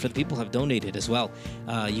doing that. For the people who have donated as well,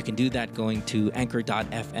 you can do that going to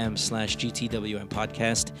anchor.fm/GTWM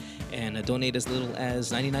podcast and donate as little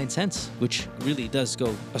as 99 cents, which really does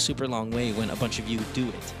go a super long way when a bunch of you do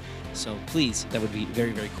it. So please, that would be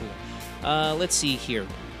very, very cool. Let's see here.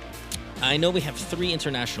 I know we have 3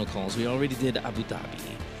 international calls. We already did Abu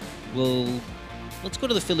Dhabi. Let's go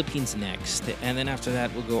to the Philippines next. And then after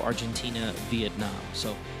that, we'll go Argentina, Vietnam.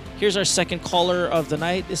 So here's our second caller of the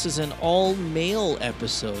night. This is an all-male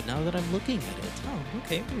episode, now that I'm looking at it. Oh,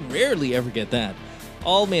 okay. We rarely ever get that.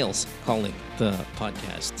 All males calling the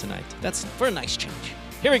podcast tonight. That's for a nice change.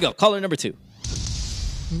 Here we go. Caller number 2.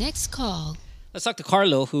 Next call. Let's talk to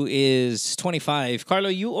Carlo, who is 25. Carlo,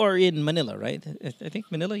 you are in Manila, right? I think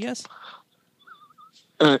Manila, yes?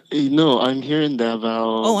 No, I'm here in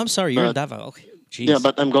Davao. Oh, I'm sorry. You're in Davao. Okay. Jeez. Yeah,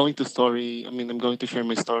 but I'm going to share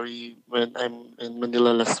my story when I'm in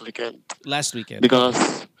Manila last weekend. Last weekend?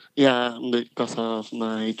 Because of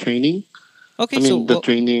my training. Okay,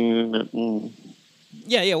 training.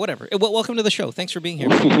 Yeah, whatever. Welcome to the show. Thanks for being here.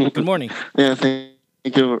 Good morning. Yeah, thank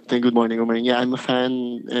you. Good morning. Yeah, I'm a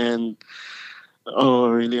fan and... Oh,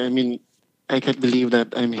 really? I mean, I can't believe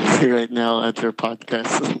that I'm here right now at your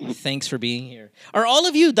podcast. Thanks for being here. Are all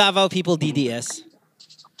of you Davao people DDS?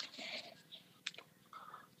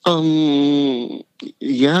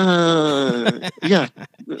 Yeah.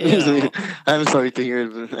 I'm sorry to hear.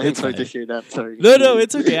 I'm sorry to hear that. Sorry. No,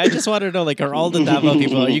 it's okay. I just want to know, are all the Davao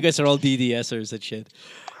people? You guys are all DDSers and shit.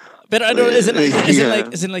 But I don't. Is it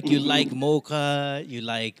like you like Mocha, you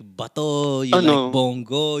like Bato, you like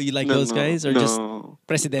Bongo, you like those guys, or just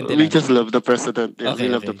Presidente? We just love the president. Yeah, okay, we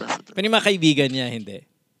love the president. Pero yung mga kaibigan niya, hindi.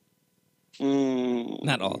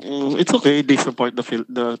 Not all. It's okay. They support the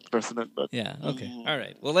president, but yeah. Okay. All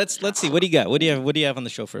right. Well, let's see. What do you got? What do you have on the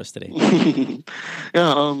show for us today?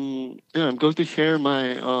 I'm going to share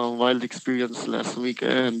my wild experience last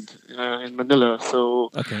weekend in Manila. So,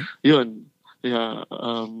 yun. Yeah,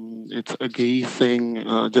 it's a gay thing.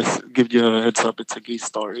 Just give you a heads up, it's a gay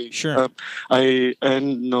story. Sure. I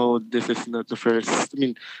know this is not the first. I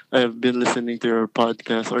mean, I've been listening to your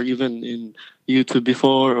podcast or even in YouTube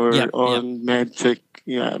before or on Magic.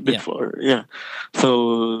 Yeah, before. Yeah.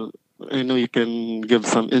 So I know you can give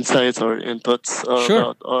some insights or inputs Sure.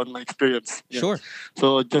 about on my experience. Yeah. Sure.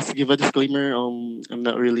 So just to give a disclaimer, I'm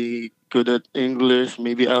not really good at English.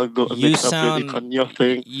 Maybe I'll go mix up with the Kanya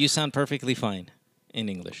thing. You sound perfectly fine in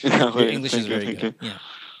English. Yeah, Your okay, English is very thank good. you. Yeah.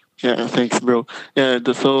 Yeah, thanks, bro. Yeah,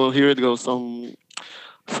 so here it goes.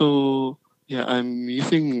 So yeah, I'm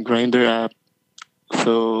using Grinder app.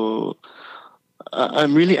 So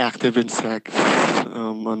I'm really active in sex.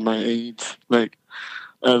 On my age, like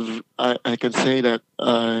I can say that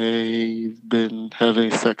I've been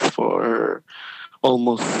having sex for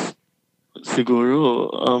almost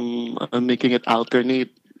siguro. I'm making it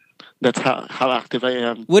alternate. That's how active I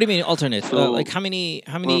am. What do you mean alternate? So, Like how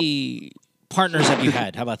many partners have you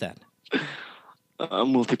had? How about that?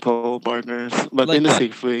 Multiple partners, but Like in a what?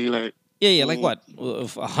 safe way. Like Yeah, like what?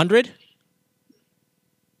 100?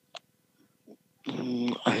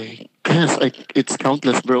 I guess it's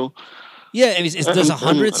countless, bro. Yeah, I mean, does 100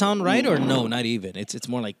 I'm- sound right or no? Not even. It's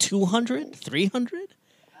more like 200, 300.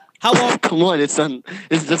 How often? Come on, it's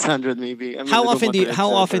just 100 maybe. I mean, I How don't often want do you? to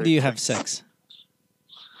How often do you exaggerate. have sex?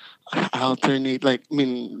 Alternate, like I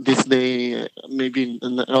mean, this day maybe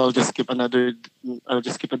I'll just skip another. I'll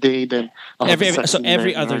just skip a day, then I'll have sex So in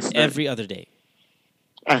every the other next day. every other day.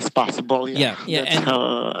 As possible. Yeah, Yeah, That's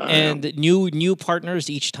how. and new partners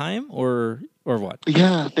each time or what?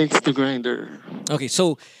 Yeah, thanks to Grinder. Okay,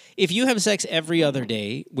 so if you have sex every other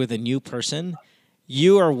day with a new person,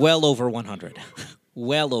 you are well over 100.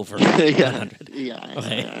 Well over Yeah, 100. yeah.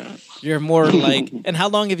 Okay. You're more like, and how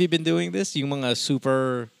long have you been doing this? Yung mga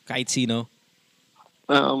super kahit sino?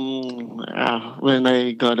 When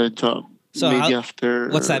I got a job, So maybe how, after.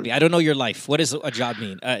 what's that mean? I don't know your life. What does a job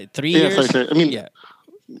mean? 3 Yeah, years? sorry. I mean, yeah.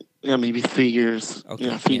 Yeah, maybe 3 years. Okay.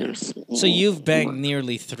 Yeah, 3 yeah. years. So you've banged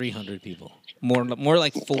nearly 300 people. More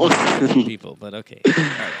like 400 people, but okay. All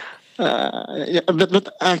right. Yeah, but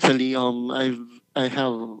actually, I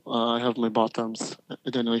have my bottoms. I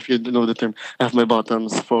don't know if you know the term. I have my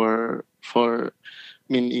bottoms for. I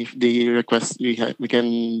mean, if they request, we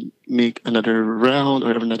can make another round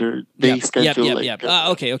or another day schedule.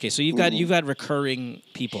 Okay. So you've got recurring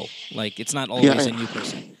people. Like it's not always Yeah, a new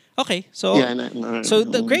person. Okay, so yeah,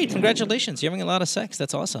 great. Congratulations, you're having a lot of sex.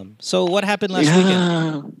 That's awesome. So what happened last yeah.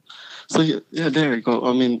 weekend? So yeah, there you go.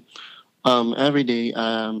 I mean, every day,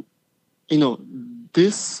 you know,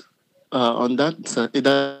 this on that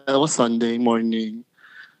was Sunday morning.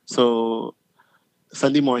 So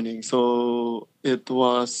Sunday morning. So it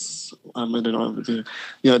was I don't know.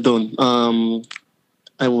 Yeah, don't. I'm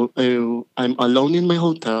alone in my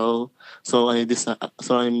hotel. So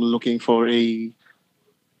So I'm looking for a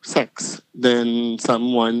sex. Then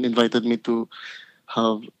someone invited me to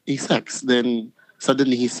have a sex. Then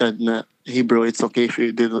suddenly he said, na, "Hey bro, it's okay if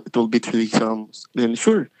it will be threesomes." Then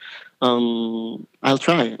sure, I'll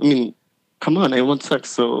try. I mean, come on, I want sex.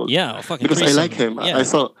 So Yeah, fucking because threesome. I like him. Yeah. I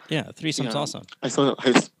saw. Threesome's awesome. I saw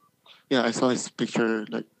his picture.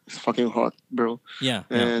 Like it's fucking hot, bro. Yeah.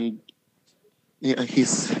 And yeah,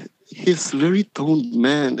 he's very toned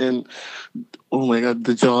man, and oh my god,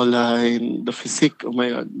 the jawline, the physique. Oh my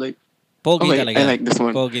god, like Pogi okay, talaga. I like this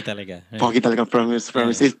one. Pogi talaga. Yeah. Pogi talaga, promise.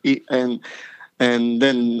 And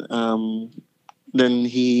then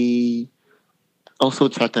he also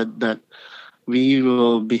chatted that we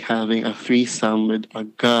will be having a threesome with a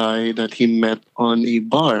guy that he met on a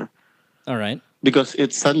bar. All right. Because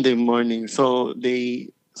it's Sunday morning, so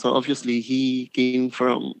obviously he came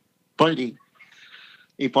from a party,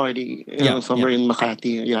 somewhere in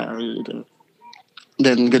Makati. Yeah.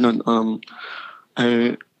 Then ganun,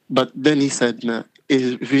 but then he said na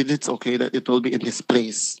if it's okay that it will be in his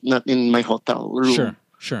place, not in my hotel room.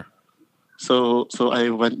 Sure. So I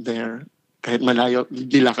went there. Kahit malayo,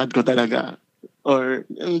 dilakad ko talaga. Or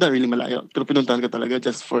hindi really malayo. Pero pinuntahan ko talaga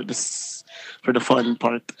just for the fun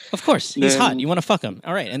part. Of course, he's hot. You want to fuck him.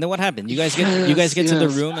 All right. And then what happened? You guys get to the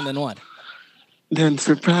room, and then what? Then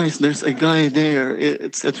surprise, there's a guy there.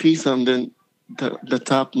 It's a threesome. Then the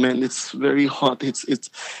top man, it's very hot.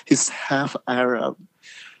 He's half Arab.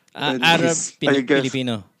 Arab,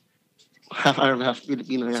 Filipino. Half Arab, half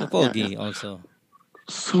Filipino. Yeah. So pogi also.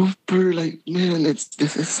 Super man,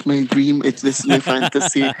 this is my dream. This is my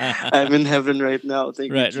fantasy. I'm in heaven right now.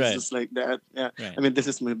 Thank you, Jesus, like that. Yeah. Right. I mean, this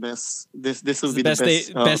is my best. This will be best the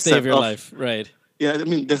best best day of your life, right? Yeah, I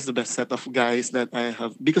mean, this is the best set of guys that I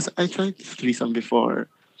have because I tried threesome before,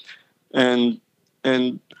 and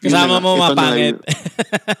kasama mo mapangit.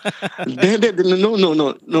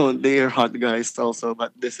 No, they are hot guys also,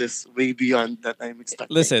 but this is way beyond that I'm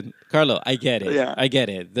expecting. Listen, Carlo, I get it. Yeah. I get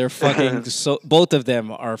it. They're fucking both of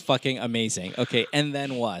them are fucking amazing. Okay, and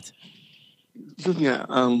then what? Yun nga,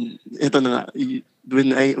 ito na nga.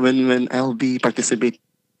 when I'll be participating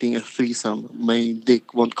a threesome, my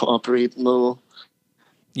dick won't cooperate. No,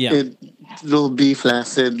 Yeah. it will be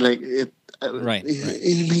flaccid. Like it. Right.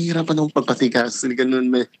 Nahihirapan akong pagpatigas. Ganun,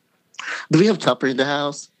 may. Do we have chopper in the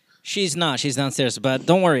house? She's not. She's downstairs. But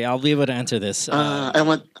don't worry, I'll be able to answer this. I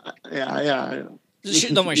want. Yeah.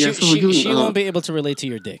 Don't worry. Yeah, she won't be able to relate to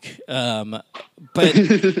your dick. But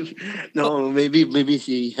no, maybe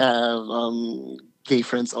she have gay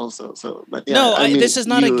friends also. So, but yeah, no, I mean, this is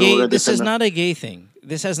not a gay. This is defend not a gay thing.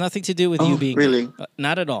 This has nothing to do with you being really gay.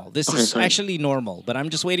 Not at all. This Okay, is sorry. actually normal. But I'm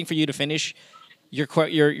just waiting for you to finish your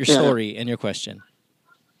story and your question.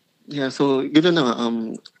 Yeah, so gano'n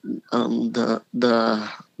na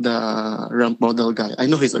the ramp model guy. I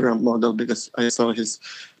know he's a ramp model because I saw his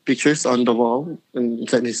pictures on the wall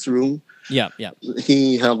inside his room. Yeah.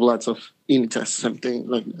 He have lots of images, something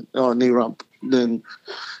like that, on the ramp. Then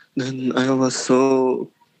I was so.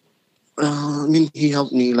 I mean, he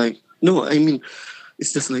helped me. Like, no, I mean,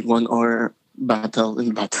 it's just like 1 hour battle. I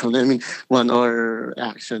mean, 1 hour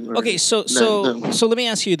action. Okay, so let me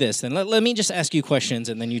ask you this then. Let me just ask you questions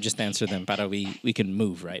and then you just answer them. Para we can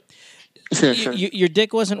move, right? Sure. Your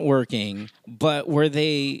dick wasn't working, but were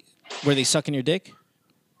they sucking your dick?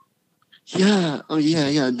 Yeah. Oh,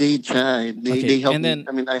 yeah. They tried. They helped and then, me.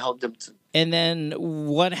 I mean, I helped them too. And then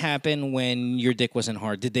what happened when your dick wasn't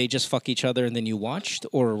hard? Did they just fuck each other and then you watched?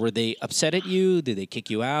 Or were they upset at you? Did they kick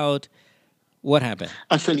you out? What happened?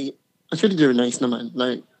 Actually, they're nice naman.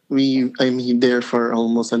 Like, I'm there for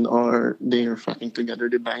almost an hour. They're fucking together.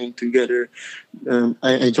 They're banging together.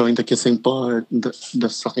 I joined the kissing part, the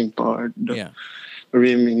sucking part, the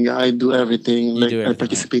rimming. I do everything. I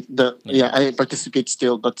participate. I participate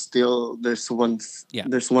still, but still, there's one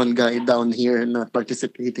guy down here not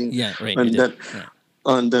participating. Yeah, right. And that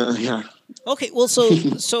on the Okay, well,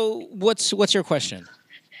 so what's your question?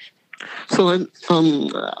 So,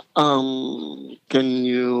 can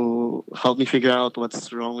you help me figure out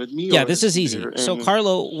what's wrong with me? Yeah, this is easy. So,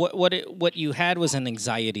 Carlo, what you had was an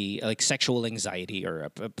anxiety, like sexual anxiety or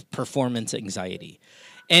a performance anxiety,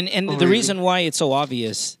 and the reason why it's so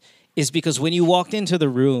obvious is because when you walked into the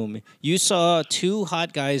room, you saw 2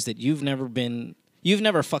 hot guys that you've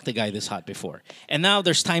never fucked a guy this hot before, and now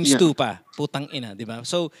there's times 2 pa, putang ina, diba?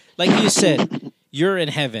 So, like you said. You're in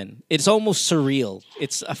heaven. It's almost surreal.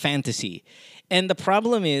 It's a fantasy. And the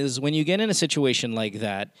problem is when you get in a situation like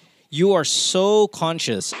that, you are so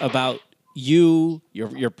conscious about your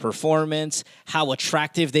performance, how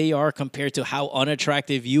attractive they are compared to how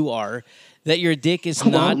unattractive you are, that your dick is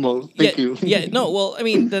not... Thank you. Yeah, no, well, I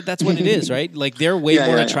mean, that's what it is, right? Like, they're way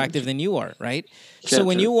more attractive than you are, right? So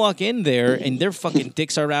when you walk in there and their fucking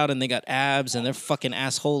dicks are out and they got abs and their fucking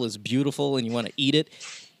asshole is beautiful and you want to eat it,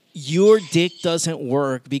 your dick doesn't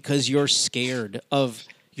work because you're scared of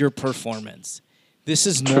your performance. This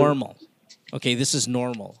is normal. Okay, this is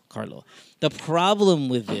normal, Carlo. The problem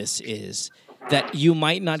with this is that you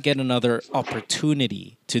might not get another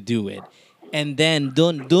opportunity to do it. And then,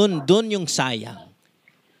 dun yung sayang.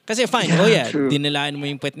 Kasi fine, dinilaan mo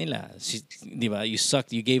yung puwet nila. Di ba? You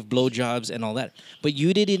sucked, you gave blowjobs and all that. But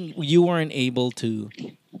you weren't able to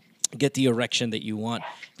get the erection that you want.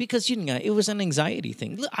 Because it was an anxiety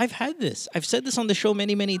thing. Look, I've had this. I've said this on the show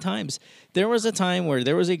many, many times. There was a time where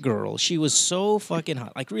there was a girl. She was so fucking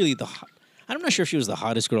hot. Like really I'm not sure if she was the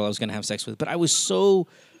hottest girl I was going to have sex with, but I was so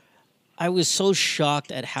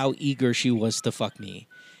shocked at how eager she was to fuck me.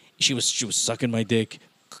 She was sucking my dick.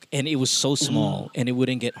 And it was so small and it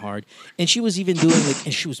wouldn't get hard. And she was even doing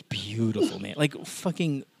and she was beautiful, man. Like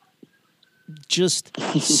fucking just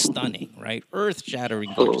stunning, right?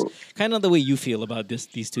 Earth-shattering gorgeous. Kind of the way you feel about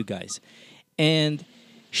these 2 guys. And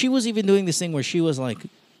she was even doing this thing where she was like,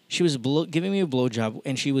 giving me a blowjob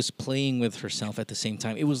and she was playing with herself at the same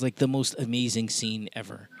time. It was like the most amazing scene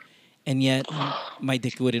ever. And yet, my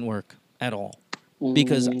dick wouldn't work at all.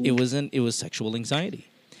 Because it was sexual anxiety.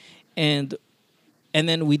 And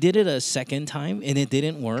then we did it a second time and it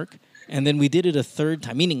didn't work. And then we did it a third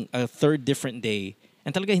time, meaning a third different day.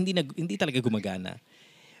 And talaga hindi talaga gumagana.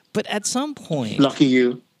 But at some point... Lucky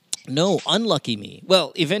you. No, unlucky me.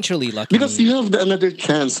 Well, eventually lucky because me. You have another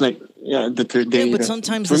chance, the third day. Yeah, but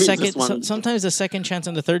sometimes sometimes the second chance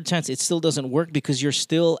and the third chance, it still doesn't work because you're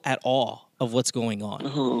still at awe of what's going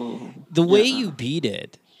on. The way you beat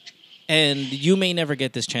it, and you may never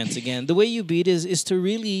get this chance again, the way you beat it is to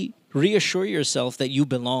really reassure yourself that you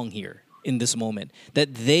belong here. In this moment,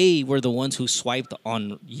 that they were the ones who swiped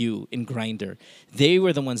on you in Grindr. They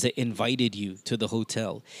were the ones that invited you to the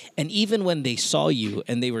hotel. And even when they saw you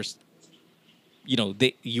and they were...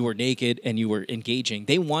 you were naked and you were engaging.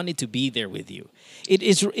 They wanted to be there with you.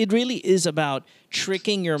 It really is about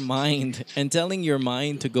tricking your mind and telling your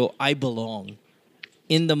mind to go, I belong,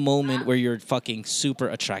 in the moment where you're fucking super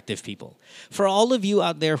attractive people. For all of you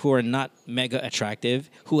out there who are not mega attractive,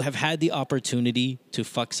 who have had the opportunity to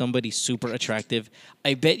fuck somebody super attractive,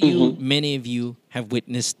 I bet you many of you have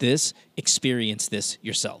witnessed this, experienced this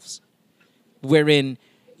yourselves, wherein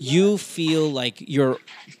you feel like you're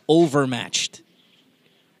overmatched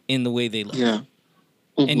in the way they look. Yeah.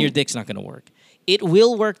 And your dick's not going to work. It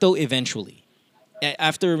will work, though, eventually.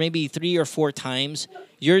 After maybe 3 or 4 times,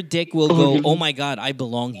 your dick will go, oh my God, I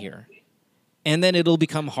belong here. And then it'll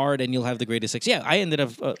become hard and you'll have the greatest sex. Yeah, I ended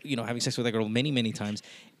up having sex with that girl many, many times.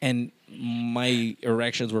 And my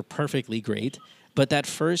erections were perfectly great. But that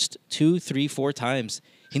first 2, 3, 4 times,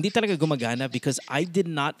 hindi talaga gumagana because I did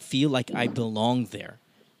not feel like I belonged there.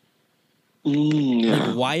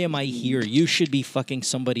 Like, why am I here? You should be fucking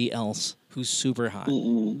somebody else who's super hot.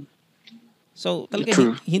 So,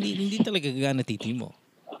 talaga, hindi talaga gagana titi mo.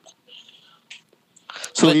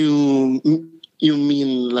 So you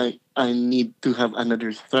mean like I need to have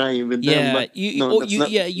another try with them? But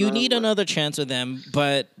you need another chance with them,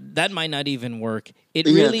 but that might not even work. It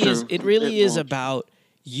really is about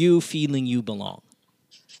you feeling you belong.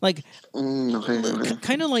 Like,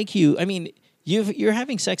 kind of like you. I mean, you're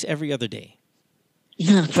having sex every other day.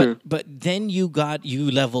 Yeah, true. But then you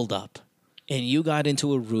leveled up, and you got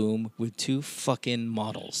into a room with 2 fucking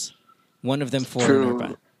models. One of them foreigner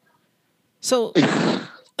pa. So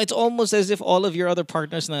it's almost as if all of your other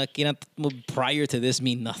partners na kinat mo prior to this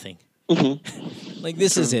mean nothing. Like,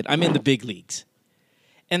 this is it. I'm in the big leagues.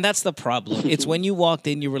 And that's the problem. It's when you walked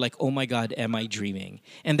in, you were like, oh my God, am I dreaming?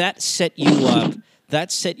 And that set you up.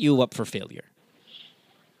 That set you up for failure.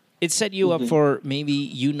 It set you up for maybe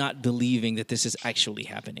you not believing that this is actually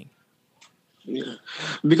happening. Yeah,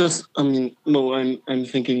 because I mean, no, I'm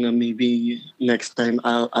thinking that maybe next time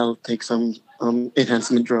I'll take some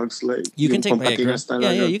enhancement drugs like you can take Viagra.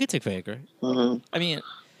 Yeah, you can take Viagra. I mean,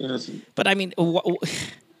 yes. But I mean,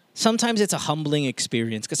 sometimes it's a humbling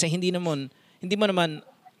experience kasi hindi mo naman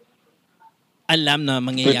alam na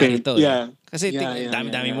mangyayari ito. Yeah. Kasi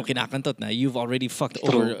dami-dami mo kinakantot na. You've already fucked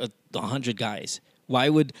over 100 guys. Why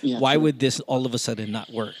would this all of a sudden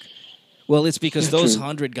not work? Well, it's because those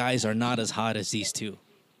 100 guys are not as hot as these 2.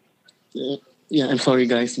 Yeah, I'm sorry,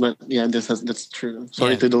 guys, but yeah, that's true.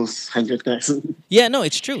 Sorry to those 100 guys. Yeah, no,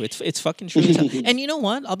 it's true. It's fucking true. And you know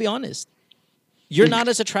what? I'll be honest. You're not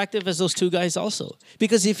as attractive as those 2 guys also.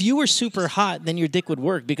 Because if you were super hot, then your dick would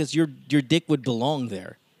work because your dick would belong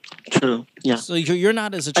there. True. Yeah. So you're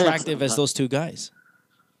not as attractive as those 2 guys.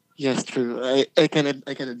 Yes, true. I can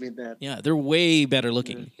admit that. Yeah, they're way better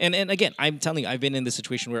looking. And again, I'm telling you, I've been in this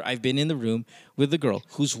situation where I've been in the room with the girl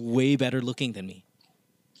who's way better looking than me.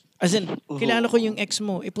 As in, kilala ko yung ex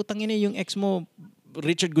mo. Putang ina yung ex mo,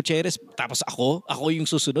 Richard Gutierrez, tapos ako yung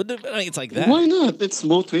susunod. It's like that. Why not? It's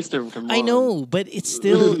Mo Twister. I know, but it's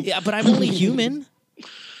still... but I'm only human.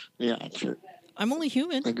 Yeah, true. I'm only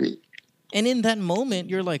human. Agree. And in that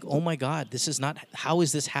moment, you're like, oh my God, this is not... How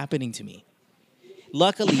is this happening to me?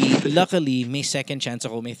 Luckily, may second chance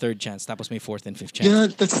ako, may third chance, tapos may fourth and fifth chance. Yeah,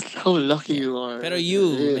 that's how lucky you are. Pero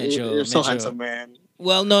you're so handsome, man.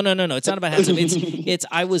 Well, no. It's not about handsome. It's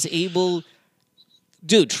I was able...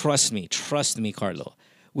 Dude, trust me, Carlo.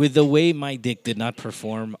 With the way my dick did not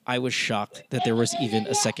perform, I was shocked that there was even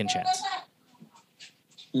a second chance.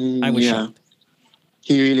 I was shocked.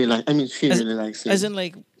 She really likes it. As in,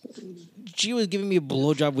 like, she was giving me a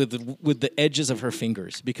blowjob with the edges of her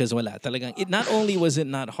fingers because wala talagang. It not only was it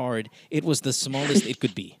not hard, it was the smallest it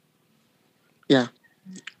could be. Yeah,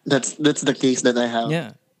 that's the case that I have.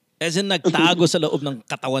 Yeah, as in nagtago sa loob ng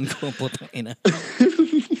katawan ko, putang ina.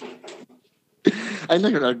 I know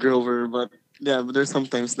you're a grower, but there's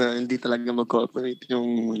sometimes na hindi talaga mag-cooperate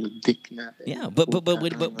yung dick natin. Yeah, but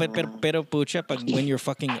pero pucha, pag when you're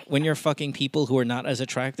fucking people who are not as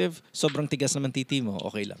attractive, sobrang tigas naman titi mo,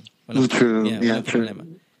 okay lang. True. Walang True. problema.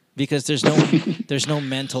 Because there's no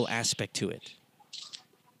mental aspect to it.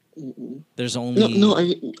 There's only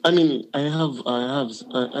I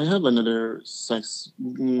have another sex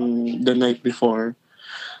the night before,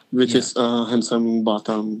 which is handsome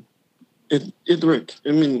bottom. It worked.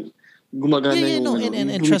 I mean,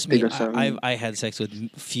 gumagana and trust me, I had sex with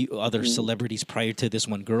a few other celebrities prior to this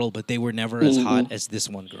one girl, but they were never as hot as this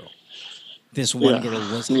one girl. This one girl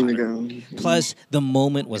was hotter. Plus, the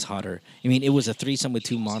moment was hotter. I mean, it was a threesome with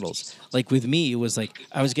 2 models. Like with me, it was like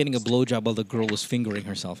I was getting a blowjob while the girl was fingering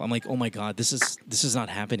herself. I'm like, oh my God, this is not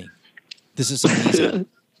happening. This is amazing.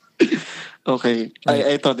 Okay. Right.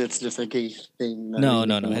 I thought it's just a gay thing. No.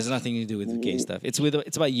 It has nothing to do with the gay stuff. It's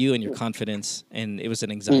about you and your confidence, and it was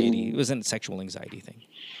an anxiety. It wasn't a sexual anxiety thing.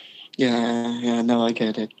 Yeah. No, I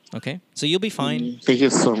get it. Okay, so you'll be fine. Thank you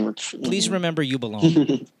so much. Please remember you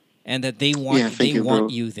belong, and that they want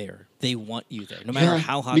you there. They want you there, no matter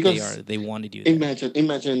how hot they are. They wanted you there.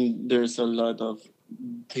 Imagine there's a lot of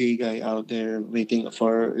gay guy out there waiting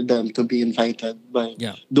for them to be invited by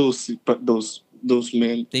those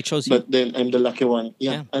men. They chose you. But then I'm the lucky one.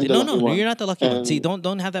 Yeah. I'm the lucky one. You're not the lucky one. See,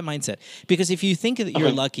 don't have that mindset. Because if you think that you're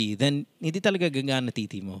lucky, then hindi talaga gagana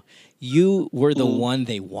titi mo. You were the one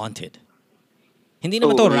they wanted. Hindi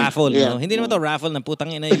naman to raffle, no? Hindi naman to raffle na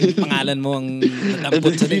putang ina yung pangalan mo ang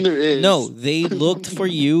namput sa No, they looked for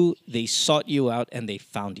you, they sought you out, and they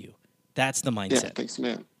found you. That's the mindset. Yeah, thanks,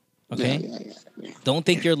 man. Okay? Yeah. Don't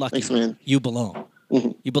think you're lucky. Thanks, man. You belong.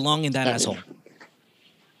 You belong in that asshole.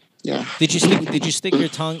 Yeah. Did you stick your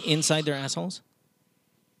tongue inside their assholes?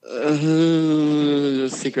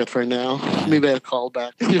 Secret for now. Maybe I'll call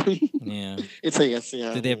back. Yeah. It's a yes,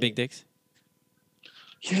 yeah. Did they have big dicks?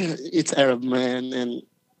 Yeah, it's Arab, man, and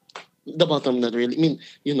the bottom not really. I mean,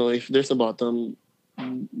 if there's a bottom,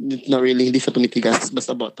 it's not really, hindi siya tumitigas,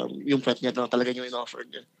 basta bottom. Yung fat niya talaga yung in-offer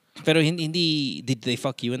niya. Pero hindi, did they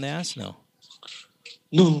fuck you in the ass? No.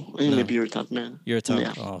 No, maybe you're top, man. You're a top.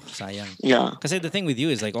 Yeah. Oh, sayang. Yeah. Kasi the thing with you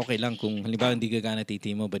is like, okay lang kung halimbawa hindi gagana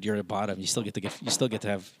titi mo, but you're a bottom, you still get to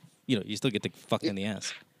fuck in the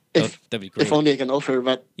ass. That'd be great. If only I can offer,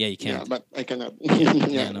 but yeah, you can't. Yeah, but I cannot.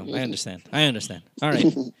 Yeah, no, I understand. All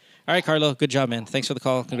right, Carlo. Good job, man. Thanks for the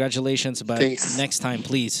call. Congratulations. But next time,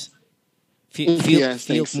 please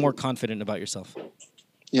feel more confident about yourself.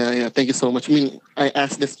 Yeah. Thank you so much. I mean, I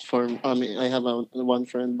asked this for. I have one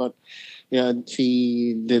friend, but yeah,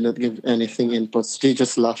 she did not give anything input. She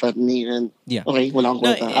just laughed at me and okay, wala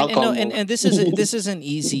akong kwenta. And this is an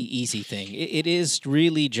easy thing. It is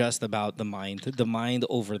really just about the mind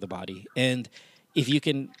over the body. And if you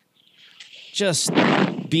can just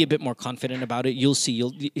be a bit more confident about it, you'll see.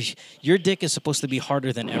 Your dick is supposed to be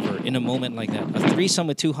harder than ever in a moment like that. A threesome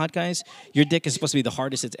with two hot guys, your dick is supposed to be the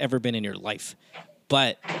hardest it's ever been in your life.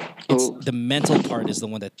 But the mental part is the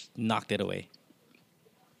one that knocked it away.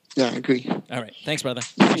 Yeah, I agree. All right. Thanks, brother.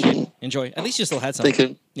 Appreciate it. Enjoy. At least you still had something. Thank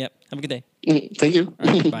you. Yep. Have a good day. Thank you.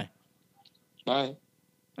 All right, bye. Bye.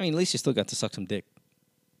 I mean, at least you still got to suck some dick.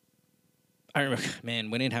 I remember,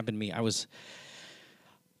 man, when it happened to me, I was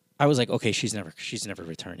like, okay, she's never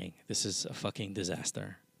returning. This is a fucking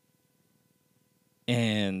disaster.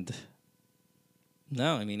 And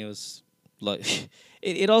no, I mean, it was like,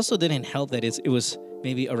 it also didn't help that it was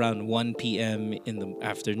maybe around 1 p.m. in the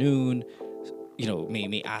afternoon.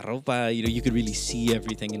 May araw pa, you could really see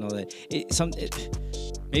everything and all that.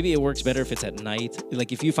 Maybe it works better if it's at night.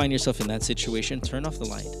 Like if you find yourself in that situation, turn off the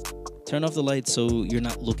light. Turn off the light so you're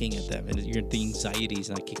not looking at them and the anxiety is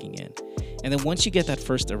not kicking in. And then once you get that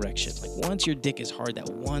first erection, like once your dick is hard that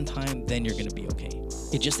one time, then you're going to be okay.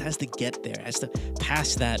 It just has to get there. It has to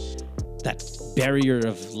pass that barrier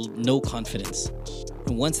of no confidence.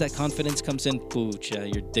 And once that confidence comes in,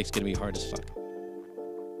 poocha, your dick's going to be hard as fuck.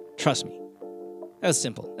 Trust me. That's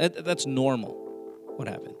simple. That's normal. What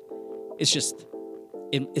happened? It's just,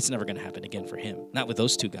 it's never going to happen again for him. Not with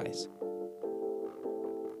those two guys.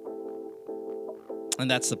 And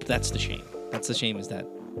that's the shame. That's the shame is that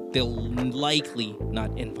they'll likely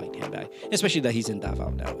not invite him back, especially that he's in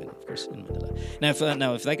Davao now, and of course in Manila.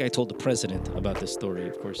 Now, if that guy told the president about this story,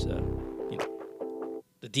 of course, the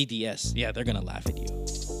DDS, yeah, they're gonna laugh at you,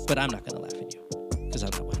 but I'm not gonna laugh at you because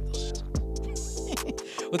I'm not one of those assholes.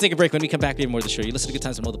 We'll take a break. When we come back, we have more of the show. You listen to Good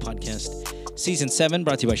Times with Mo, the podcast, Season 7,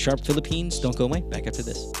 brought to you by Sharp Philippines. Don't go away. Back after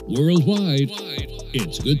this. Worldwide,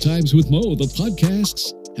 it's Good Times with Mo, the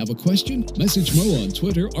podcasts. Have a question? Message Mo on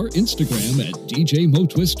Twitter or Instagram at DJ Mo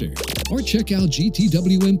Twister. Or check out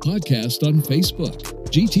GTWM Podcast on Facebook.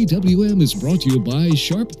 GTWM is brought to you by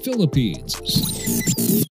Sharp Philippines.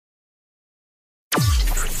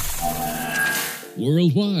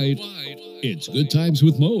 Worldwide, it's Good Times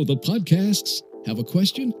with Mo, the podcasts. Have a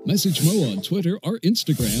question? Message Mo on Twitter or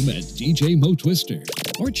Instagram at DJ Mo Twister.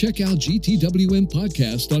 Or check out GTWM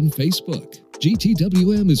Podcast on Facebook.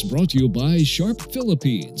 GTWM is brought to you by Sharp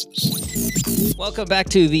Philippines. Welcome back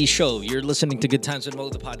to the show. You're listening to Good Times with Mo,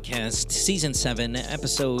 the podcast, Season 7,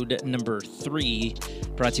 Episode number 3,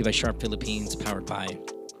 brought to you by Sharp Philippines, powered by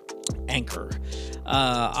Anchor.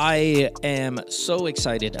 I am so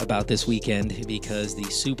excited about this weekend because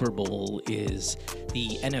the Super Bowl is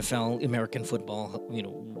the NFL, American football,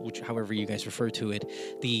 which however you guys refer to it,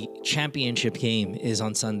 the championship game is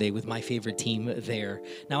on Sunday with my favorite team there.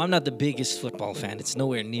 Now, I'm not the biggest football fan. It's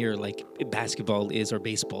nowhere near like basketball is or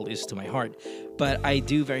baseball is to my heart. But I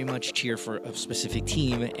do very much cheer for a specific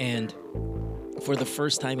team. And for the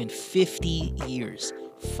first time in 50 years,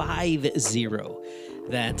 5-0,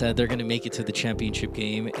 that they're going to make it to the championship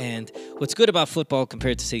game. And what's good about football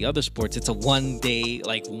compared to, say, other sports, it's a one-day,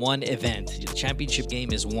 like one event. The championship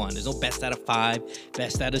game is one. There's no best out of 5,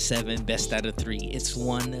 best out of 7, best out of 3. It's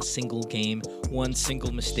one single game. One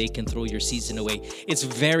single mistake can throw your season away. It's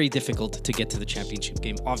very difficult to get to the championship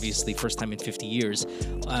game. Obviously, first time in 50 years.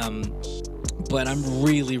 But I'm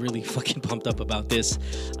really, really fucking pumped up about this.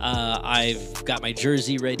 I've got my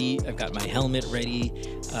jersey ready. I've got my helmet ready.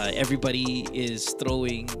 Everybody is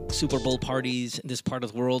throwing Super Bowl parties in this part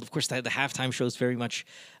of the world. Of course, the halftime show is very much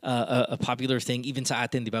a popular thing. Even sa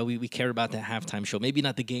atin, di ba? We care about the halftime show. Maybe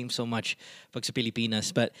not the game so much pag sa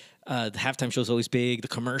Pilipinas, but the halftime show is always big. The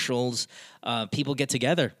commercials, people get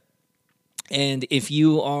together. And if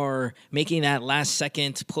you are making that last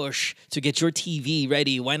second push to get your TV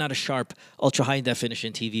ready, why not a Sharp ultra high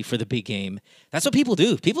definition TV for the big game? That's what people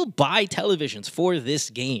do. People buy televisions for this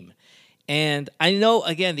game. And I know,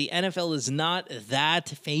 again, the NFL is not that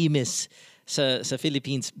famous sa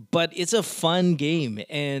Philippines, but it's a fun game.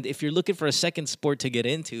 And if you're looking for a second sport to get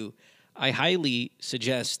into, I highly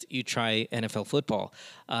suggest you try NFL football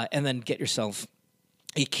and then get yourself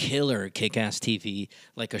a killer kick-ass TV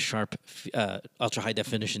like a Sharp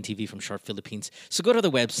ultra-high-definition TV from Sharp Philippines. So go to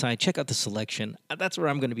the website, check out the selection. That's where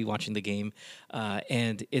I'm going to be watching the game,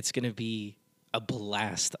 and it's going to be a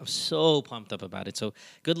blast. I'm so pumped up about it. So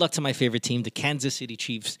good luck to my favorite team, the Kansas City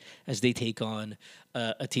Chiefs, as they take on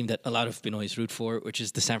a team that a lot of Pinoys root for, which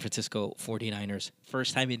is the San Francisco 49ers.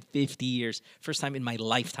 First time in 50 years, first time in my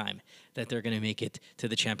lifetime that they're going to make it to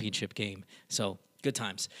the championship game. So good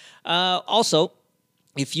times. Also,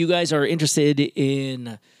 if you guys are interested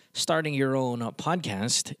in starting your own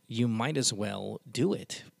podcast, you might as well do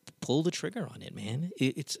it. Pull the trigger on it, man.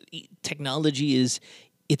 Technology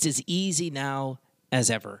it's as easy now as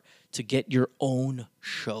ever to get your own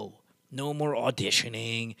show. No more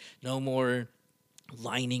auditioning, no more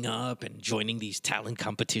lining up and joining these talent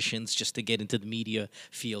competitions just to get into the media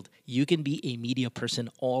field. You can be a media person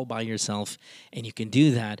all by yourself, and you can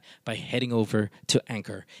do that by heading over to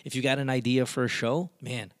Anchor. If you got an idea for a show,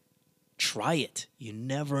 man, try it. You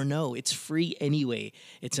never know. It's free anyway.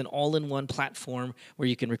 It's an all-in-one platform where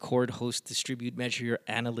you can record, host, distribute, measure your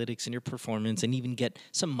analytics and your performance, and even get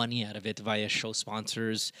some money out of it via show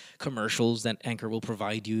sponsors, commercials that Anchor will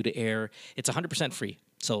provide you to air. It's 100% free.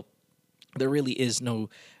 So there really is no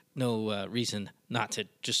reason not to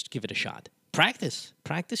just give it a shot. Practice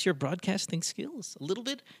your broadcasting skills a little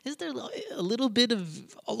bit. Is there a little bit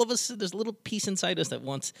of all of us? There's a little piece inside us that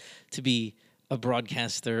wants to be a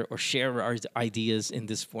broadcaster or share our ideas in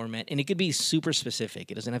this format, and it could be super specific.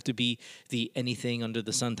 It doesn't have to be the anything under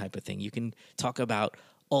the sun type of thing. You can talk about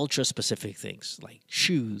ultra specific things like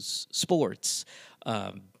shoes, sports,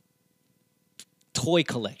 toy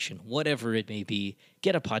collection, whatever it may be.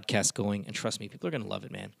 Get a podcast going, and trust me, people are going to love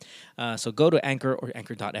it, man. So go to Anchor or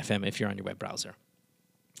Anchor.fm if you're on your web browser.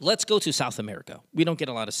 Let's go to South America. We don't get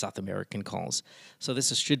a lot of South American calls, so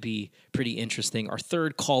this should be pretty interesting. Our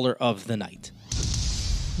third caller of the night.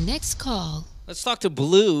 Next call. Let's talk to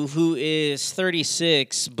Blue, who is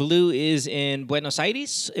 36. Blue is in Buenos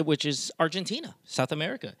Aires, which is Argentina, South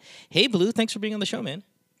America. Hey, Blue, thanks for being on the show, man.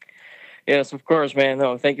 Yes, of course, man.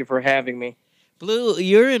 No, thank you for having me. Blue,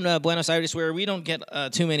 you're in Buenos Aires, where we don't get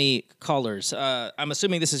too many callers. I'm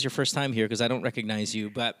assuming this is your first time here because I don't recognize you.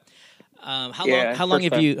 But how long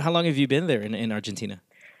have you been there in Argentina?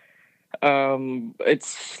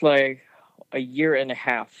 It's like a year and a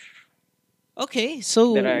half. Okay,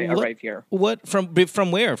 so that I arrived here. What from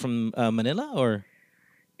where? From Manila or?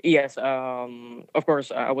 Yes, of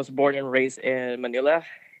course. I was born and raised in Manila,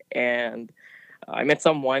 and I met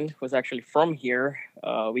someone who was actually from here.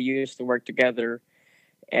 We used to work together,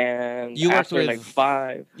 and you worked with like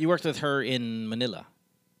 5. You worked with her in Manila.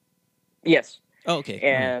 Yes. Oh, okay.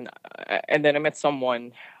 And then I met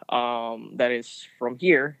someone that is from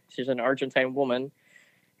here. She's an Argentine woman,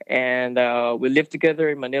 and we lived together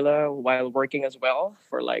in Manila while working as well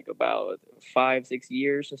for like about 5-6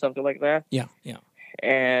 years or something like that. Yeah.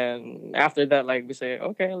 And after that, like we say,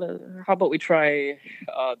 okay, how about we try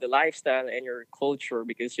the lifestyle and your culture,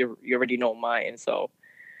 because you already know mine. So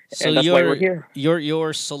So and that's why we're here.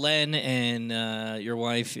 Your Solen and your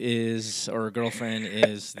wife is, or girlfriend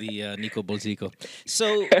is the Nico Bolzico.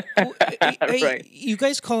 So Right. you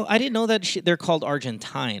guys call, I didn't know that they're called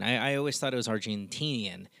Argentine. I always thought it was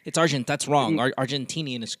Argentinian. It's Argent, that's wrong.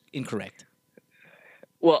 Argentinian is incorrect.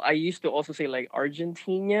 Well, I used to also say like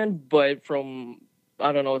Argentinian, but from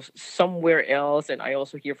I don't know somewhere else, and I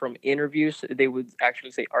also hear from interviews they would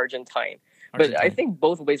actually say Argentine. But I think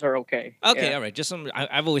both ways are okay. Okay, Yeah. all right. Just some.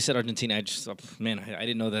 I've always said Argentina. I just man, I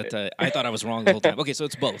didn't know that. I thought I was wrong the whole time. Okay, so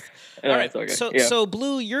it's both. No, All right. it's okay. So Yeah. so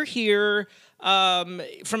Blue, you're here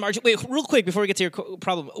from Argentina. Wait, real quick before we get to your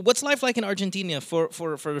problem. What's life like in Argentina for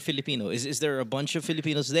a Filipino? Is there a bunch of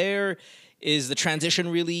Filipinos there? Is the transition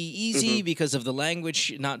really easy because of the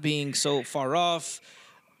language not being so far off?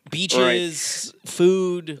 Beaches,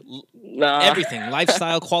 food, everything,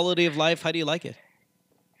 lifestyle, quality of life. How do you like it?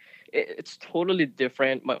 It's totally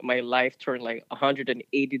different. My life turned like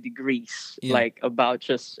 180 degrees, Yeah. like about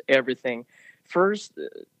just everything. First,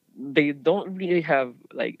 they don't really have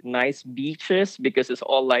like nice beaches because it's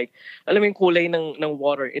all like, alam mo yung kulay ng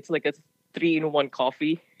water. It's like a 3-in-1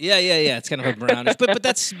 coffee. Yeah. It's kind of a brownish, but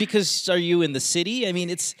that's because are you in the city? I mean,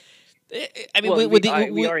 it's. I mean, Well,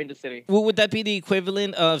 we are in the city. Would that be the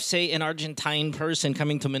equivalent of, say, an Argentine person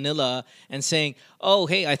coming to Manila and saying, "Oh,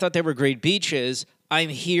 hey, I thought there were great beaches. I'm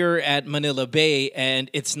here at Manila Bay, and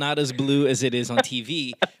it's not as blue as it is on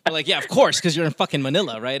TV." We're like, yeah, of course, because you're in fucking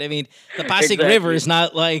Manila, right? I mean, the Pasig River is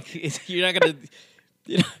not like you're not gonna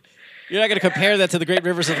compare that to the great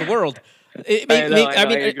rivers of the world. I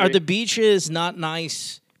mean, are the beaches not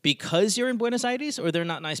nice because you're in Buenos Aires, or they're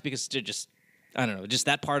not nice because they're just, I don't know, just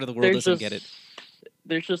that part of the world doesn't get it?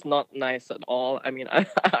 They're just not nice at all. I mean,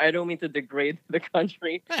 I don't mean to degrade the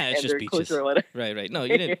country It's and just their beaches. culture or whatever. Right. No,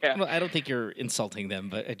 you didn't. Yeah. Well, I don't think you're insulting them,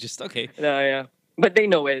 but I just okay. No, yeah. But they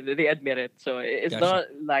know it. They admit it. So it's Gotcha. not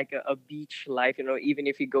like a beach life. Even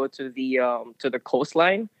if you go to the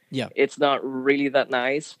coastline, Yeah. it's not really that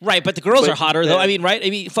nice. Right, but the girls are hotter though. I mean, right? I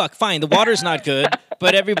mean, fuck, fine. The water's not good,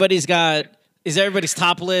 but everybody's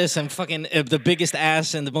topless and fucking the biggest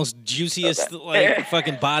ass and the most juiciest like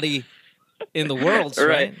fucking body in the world,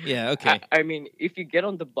 right? Yeah, okay. I mean, if you get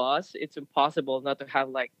on the bus, it's impossible not to have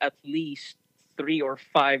like at least 3 or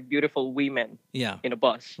 5 beautiful women in a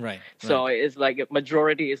bus. Right. So it's like a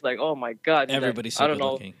majority is like, oh my god, Everybody's I so don't good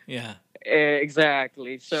know. looking. Yeah.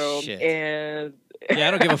 Exactly. So Shit. and Yeah,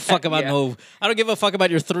 I don't give a fuck about Yeah. I don't give a fuck about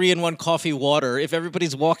your 3-in-1 coffee water. If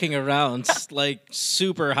everybody's walking around like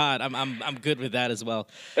super hot, I'm good with that as well.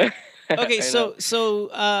 Okay, so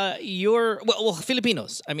you're well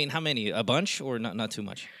Filipinos. I mean, how many? A bunch or not too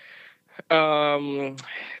much?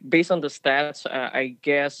 Based on the stats, I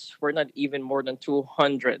guess we're not even more than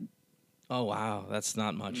 200. Oh wow, that's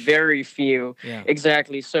not much. Very few. Yeah.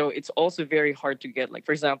 Exactly. So it's also very hard to get. Like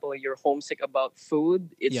for example, you're homesick about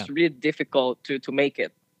food. It's really difficult to make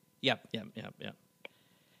it. Yep.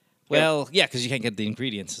 Well, yeah, because you can't get the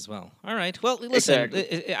ingredients as well. All right. Well, listen,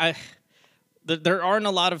 there aren't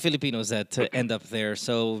a lot of Filipinos that end up there,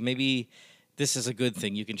 so maybe this is a good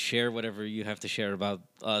thing. You can share whatever you have to share about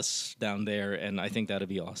us down there, and I think that'd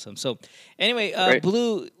be awesome. So, anyway,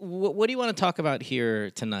 Blue, what do you want to talk about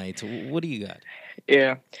here tonight? What do you got?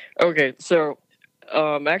 Yeah. Okay. So,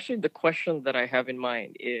 actually, the question that I have in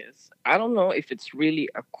mind is, I don't know if it's really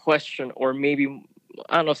a question or maybe,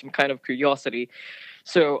 I don't know, some kind of curiosity.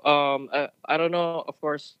 So, I don't know, of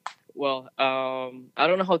course, well, I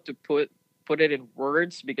don't know how to put it in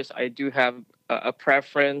words because I do have a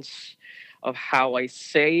preference of how I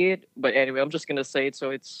say it. But anyway, I'm just going to say it so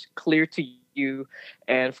it's clear to you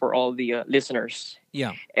and for all the listeners.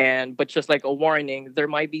 Yeah. But just like a warning, there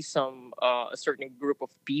might be some a certain group of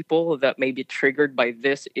people that may be triggered by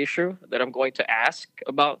this issue that I'm going to ask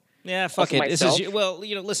about. Yeah, fuck it. Myself.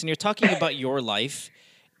 Listen, you're talking about your life,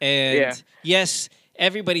 and yes,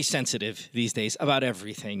 everybody's sensitive these days about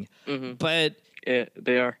everything. Mm-hmm. But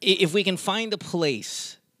they are. If we can find a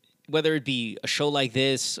place, whether it be a show like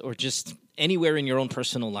this or just anywhere in your own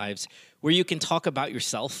personal lives, where you can talk about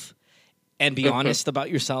yourself and be honest about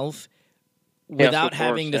yourself without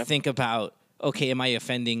having to think about, okay, am I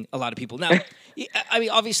offending a lot of people? Now, I mean,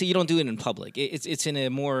 obviously, you don't do it in public. It's in a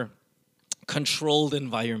more controlled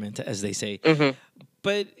environment, as they say. Mm-hmm.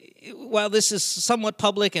 But while this is somewhat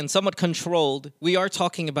public and somewhat controlled, we are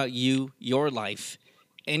talking about you, your life,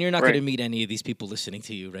 and you're not going to meet any of these people listening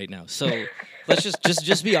to you right now. So let's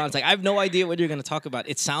just be honest. Like, I have no idea what you're going to talk about.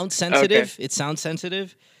 It sounds sensitive. Okay. It sounds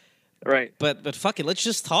sensitive. Right. But fuck it. Let's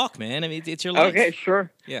just talk, man. I mean, it's your life. Okay,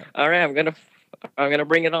 sure. Yeah. All right, I'm gonna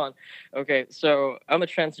bring it on. Okay, so I'm a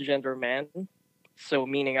transgender man. So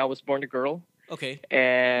meaning I was born a girl. Okay.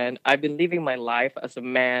 And I've been living my life as a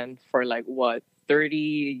man for like what 30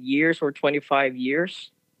 years or 25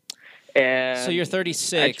 years. And So you're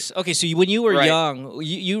 36. Okay, so when you were Right. young,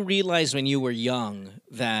 you realized when you were young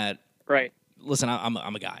that Right. listen, I'm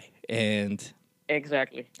a guy, and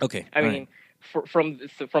Exactly. okay, I all mean,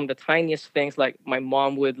 from the tiniest things, like my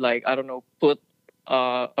mom would like I don't know put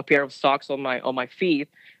a pair of socks on my feet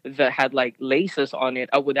that had like laces on it.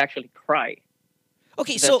 I would actually cry.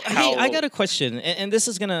 Okay, That's so hey, I how- got a question, and this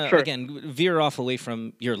is gonna Sure. again veer off away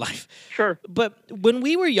from your life. Sure. But when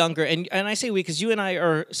we were younger, and I say we because you and I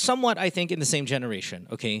are somewhat, I think, in the same generation.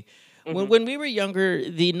 Okay, when we were younger,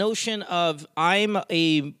 the notion of I'm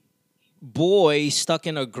a boy stuck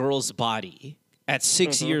in a girl's body at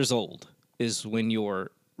 6 years old is when the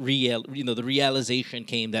realization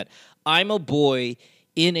came that I'm a boy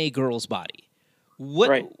in a girl's body.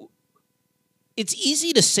 What? It's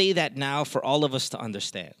easy to say that now for all of us to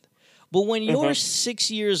understand. But when you're 6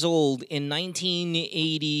 years old in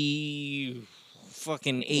 1980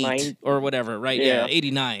 fucking 8 or whatever, right? Yeah,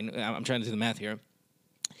 89. I'm trying to do the math here.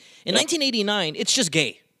 In 1989, it's just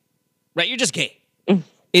gay. Right? You're just gay.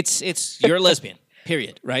 It's you're a lesbian.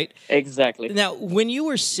 Period, right? Exactly. Now, when you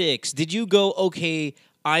were 6, did you go, "Okay,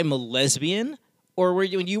 I'm a lesbian?" Or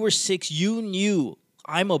when you were 6, you knew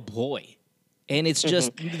I'm a boy? And it's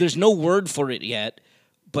just there's no word for it yet,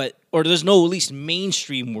 or there's no at least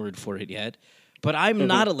mainstream word for it yet. But I'm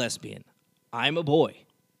not a lesbian. I'm a boy.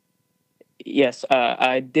 Yes,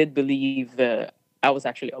 I did believe that I was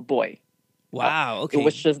actually a boy. Wow. Okay. It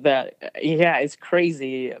was just that. Yeah, it's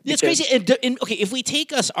crazy. It's crazy. And okay, if we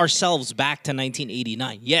take ourselves back to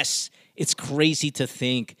 1989, yes, it's crazy to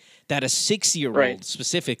think that a 6-year-old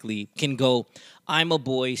specifically can go, "I'm a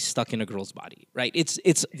boy stuck in a girl's body." Right?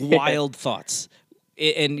 It's wild thoughts,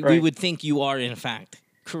 and we would think you are in fact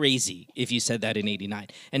crazy if you said that in '89.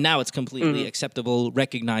 And now it's completely acceptable,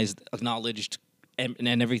 recognized, acknowledged,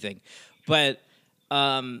 and everything. But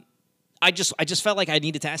I just felt like I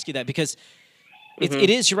needed to ask you that because.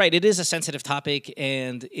 It is, you're right, it is a sensitive topic,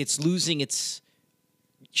 and it's losing its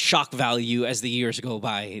shock value as the years go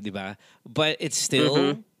by, diba? But it's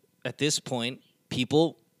still, at this point,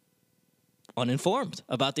 people uninformed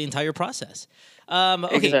about the entire process.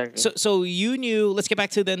 Okay, Exactly. so you knew, let's get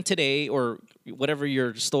back to then today, or whatever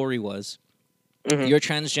your story was. You're a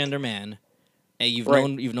transgender man, and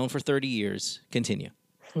you've known for 30 years. Continue.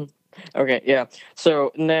 Okay, yeah.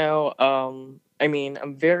 So now, I mean,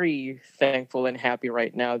 I'm very thankful and happy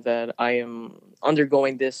right now that I am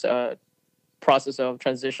undergoing this process of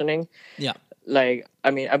transitioning. Yeah. Like, I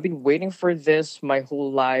mean, I've been waiting for this my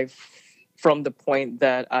whole life from the point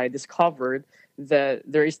that I discovered that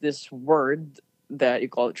there is this word that you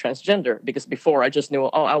call it transgender. Because before I just knew,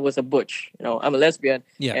 I was a butch, I'm a lesbian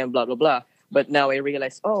and blah, blah, blah. But now I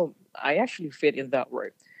realized, I actually fit in that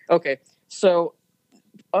word. Okay, so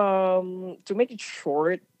to make it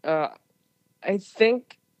short, I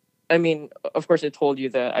think, I mean, of course, I told you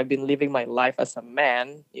that I've been living my life as a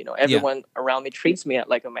man. Everyone around me treats me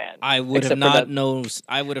like a man. I would have not noticed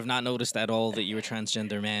at all that you were a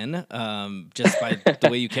transgender man, just by the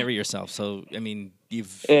way you carry yourself. So, I mean,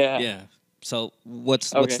 So,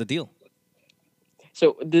 what's the deal?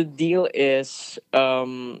 So the deal is,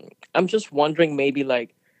 I'm just wondering, maybe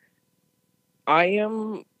like, I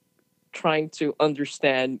am trying to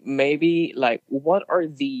understand maybe like what are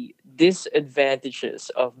the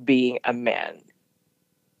disadvantages of being a man.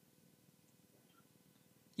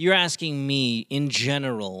 You're asking me in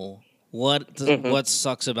general what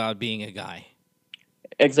sucks about being a guy.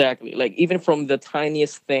 Exactly, like even from the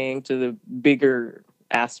tiniest thing to the bigger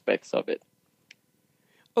aspects of it.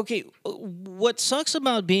 Okay, what sucks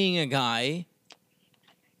about being a guy,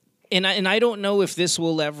 and I don't know if this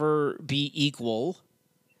will ever be equal.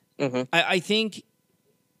 I think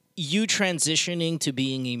you transitioning to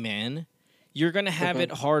being a man, you're going to have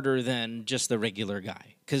it harder than just the regular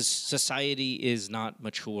guy because society is not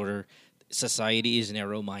mature. Society is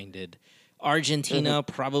narrow-minded. Argentina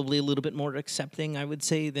probably a little bit more accepting, I would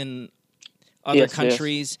say, than other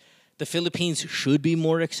countries. The Philippines should be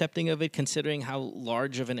more accepting of it considering how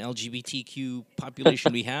large of an LGBTQ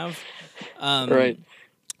population we have. Right.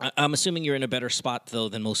 I'm assuming you're in a better spot, though,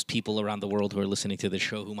 than most people around the world who are listening to this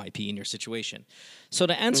show who might be in your situation. So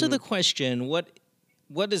to answer the question,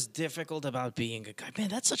 what is difficult about being a guy? Man,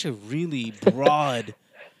 that's such a really broad,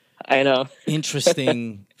 I know,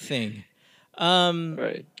 interesting thing.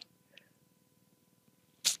 Right.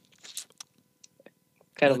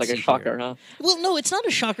 Kind of like a shocker, huh? Well, no, it's not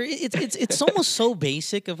a shocker. It's almost so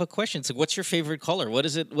basic of a question. It's like, what's your favorite color?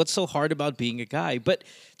 What's so hard about being a guy? But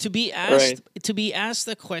to be asked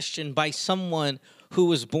the question by someone who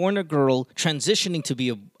was born a girl, transitioning to be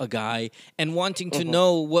a guy, and wanting to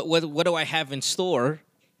know what do I have in store.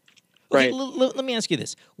 Okay, Right. let me ask you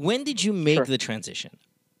this: when did you make the transition?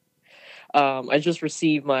 I just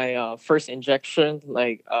received my first injection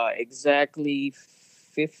exactly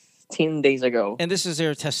 15 days ago. And this is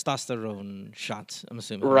their testosterone shot, I'm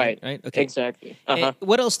assuming. Right. Right? Okay. Exactly.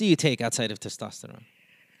 What else do you take outside of testosterone?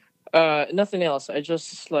 Nothing else. I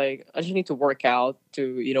just need to work out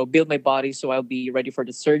to build my body so I'll be ready for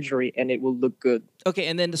the surgery and it will look good. Okay,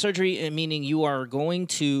 and then the surgery, meaning you are going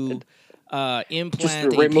to implant Just a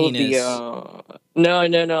remove penis.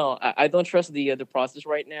 No. I don't trust the process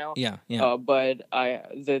right now. Yeah. But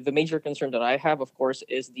the major concern that I have, of course,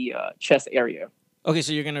 is the chest area. Okay,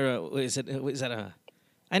 so you're gonna is that a?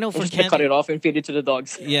 I know I'm for just gonna cut it off and feed it to the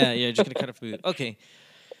dogs. Yeah, you're just gonna cut it food. Okay.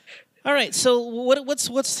 All right. So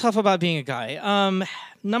what's tough about being a guy?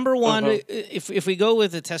 Number one, if we go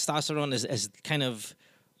with the testosterone as kind of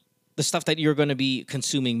the stuff that you're going to be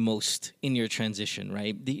consuming most in your transition,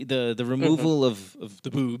 right? The removal of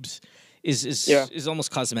the boobs is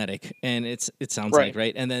almost cosmetic, and it sounds like,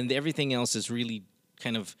 right? And then everything else is really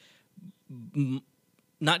kind of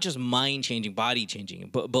not just mind changing, body changing,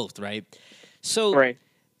 but both, right? So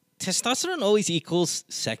testosterone always equals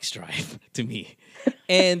sex drive to me.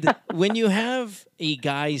 And when you have a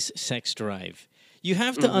guy's sex drive, you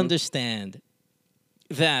have to understand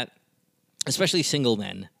that, especially single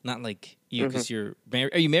men, not like you, because you're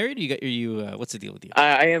married. Are you married? What's the deal with you?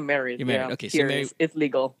 I am married. You're married. Yeah. Okay, Here so it's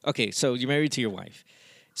legal. Okay, so you're married to your wife.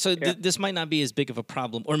 So this might not be as big of a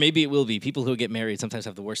problem, or maybe it will be. People who get married sometimes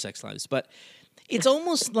have the worst sex lives, but it's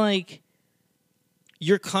almost like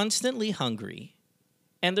you're constantly hungry,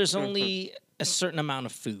 and there's only a certain amount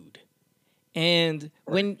of food. And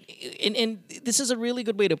and this is a really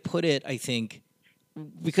good way to put it, I think,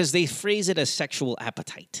 because they phrase it as sexual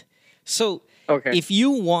appetite. So if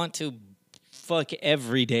you want to fuck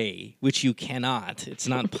every day, which you cannot, it's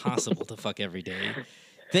not possible to fuck every day,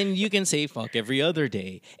 then you can say fuck every other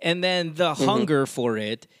day. And then the hunger for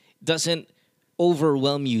it doesn't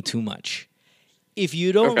overwhelm you too much. If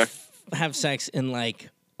you don't have sex in like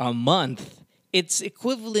a month, it's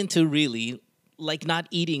equivalent to really like not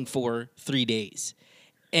eating for 3 days.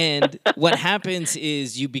 And what happens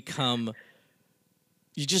is you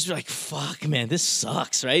just like, fuck, man, this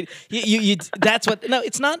sucks, right? That's what. No,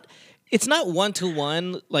 it's not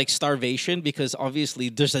 1-to-1 like starvation, because obviously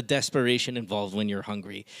there's a desperation involved when you're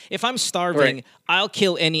hungry. If I'm starving, I'll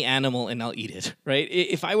kill any animal and I'll eat it, right?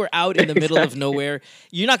 If I were out in the middle of nowhere,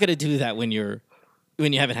 you're not gonna do that when you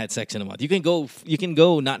haven't had sex in a month. You can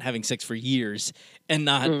go not having sex for years and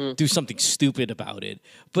not do something stupid about it.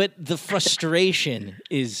 But the frustration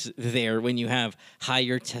is there when you have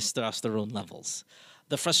higher testosterone levels.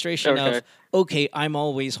 The frustration of, okay, I'm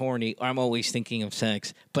always horny, I'm always thinking of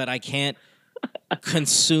sex, but I can't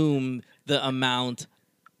consume the amount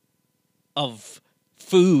of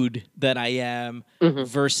food that I am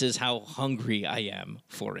versus how hungry I am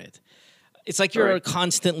for it. It's like you're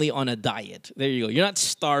constantly on a diet. There you go. You're not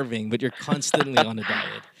starving, but you're constantly on a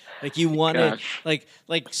diet. Like you want it,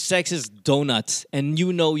 like sex is donuts, and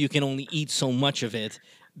you can only eat so much of it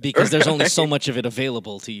because there's only so much of it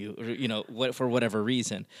available to you, for whatever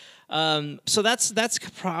reason. So that's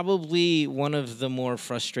probably one of the more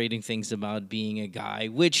frustrating things about being a guy,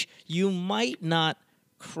 which you might not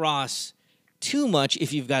cross too much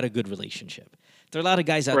if you've got a good relationship. There are a lot of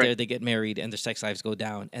guys out there, they get married and their sex lives go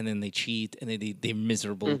down, and then they cheat, and they're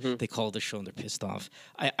miserable. They call the show and they're pissed off.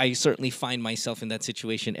 I certainly find myself in that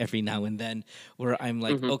situation every now and then where I'm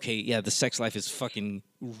like, okay, yeah, the sex life is fucking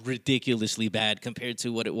ridiculously bad compared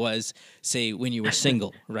to what it was, say, when you were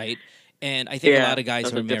single, right? And I think a lot of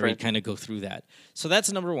guys who are married kind of go through that. So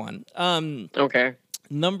that's number one.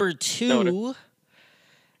 Number two,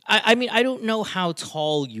 I mean, I don't know how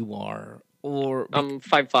tall you are. I'm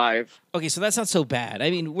 5'5". Okay, so that's not so bad. I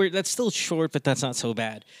mean, that's still short, but that's not so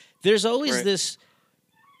bad. There's always this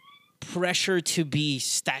pressure to be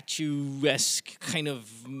statuesque, kind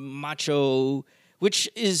of macho, which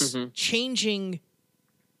is changing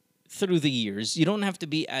through the years. You don't have to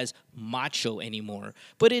be as macho anymore,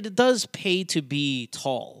 but it does pay to be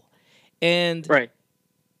tall. And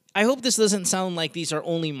I hope this doesn't sound like these are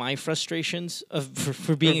only my frustrations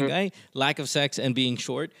for being a guy, lack of sex and being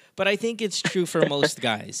short, but I think it's true for most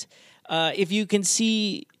guys. If you can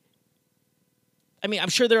see, I mean, I'm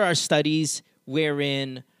sure there are studies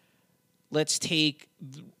wherein, let's take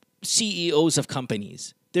CEOs of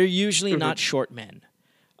companies. They're usually not short men.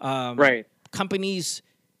 Companies,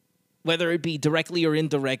 whether it be directly or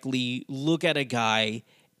indirectly, look at a guy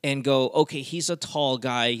and go, okay, he's a tall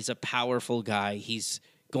guy, he's a powerful guy, he's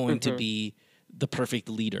going to be the perfect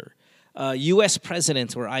leader. U.S.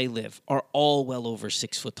 presidents where I live are all well over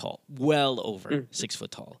 6 foot tall. Well over 6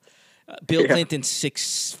 foot tall. Bill Clinton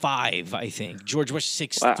 6'5", I think. George Bush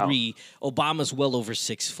 6'3". Obama's well over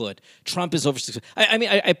 6 foot. Trump is over 6 foot. I mean,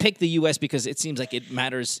 I picked the U.S. because it seems like it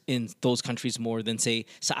matters in those countries more than, say,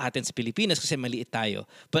 sa atin sa Pilipinas kasi maliit tayo.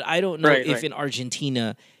 But I don't know if in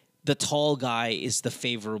Argentina, the tall guy is the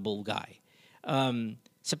favorable guy.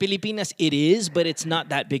 Sa Pilipinas, it is, but it's not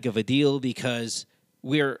that big of a deal because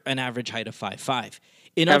we're an average height of 5'5".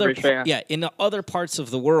 In other parts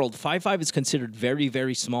of the world, 5'5" is considered very,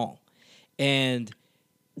 very small. And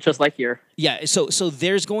just like here. Yeah, so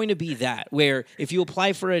there's going to be that where if you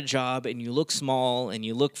apply for a job and you look small and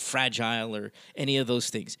you look fragile or any of those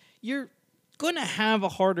things, you're going to have a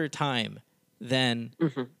harder time than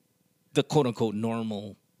the quote-unquote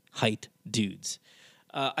normal height dudes.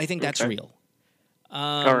 I think that's real.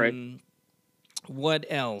 All right. What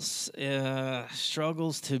else?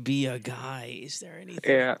 Struggles to be a guy. Is there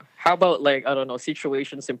anything? Yeah. How about, like, I don't know,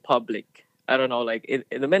 situations in public? I don't know, like in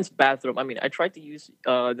the men's bathroom. I mean, I tried to use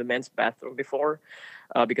the men's bathroom before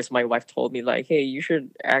because my wife told me, like, hey, you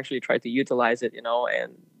should actually try to utilize it, and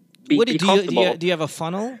be comfortable. Do you have a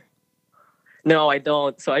funnel? No, I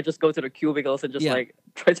don't. So I just go to the cubicles and just like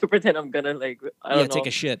try to pretend I'm gonna I don't know. Take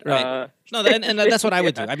a shit. Right. No, and that's what I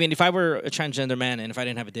would do. I mean, if I were a transgender man and if I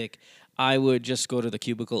didn't have a dick, I would just go to the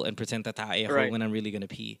cubicle and pretend that when I'm really gonna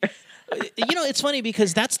pee. It's funny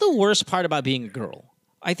because that's the worst part about being a girl.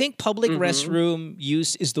 I think public restroom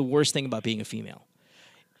use is the worst thing about being a female.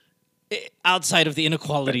 Outside of the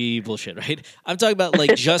inequality bullshit, right? I'm talking about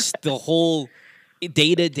like just the whole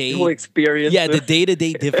day-to-day whole experience. Yeah, the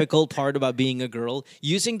day-to-day difficult part about being a girl.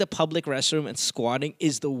 Using the public restroom and squatting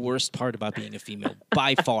is the worst part about being a female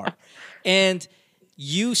by far. And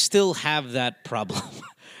you still have that problem.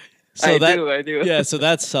 I do. Yeah, so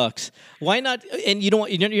that sucks. Why not? And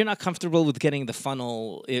you're not comfortable with getting the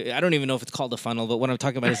funnel. I don't even know if it's called a funnel, but what I'm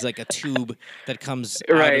talking about is like a tube that comes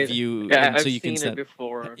out of you, yeah, so you seen can it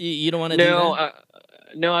before. You don't want to do that?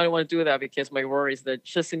 No, I don't want to do that because my worry is that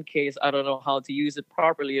just in case I don't know how to use it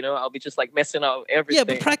properly, I'll be just like messing up everything. Yeah,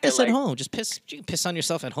 but practice at home. Just you can piss on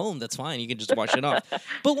yourself at home. That's fine. You can just wash it off.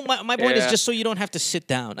 But my point is just so you don't have to sit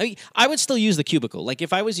down. I mean, I would still use the cubicle. Like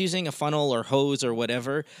if I was using a funnel or hose or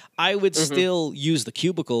whatever, I would still use the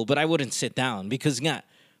cubicle, but I wouldn't sit down because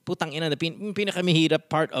putang ina, the pinakamahirap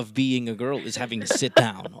part of being a girl is having to sit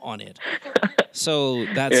down on it. So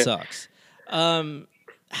that sucks.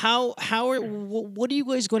 What are you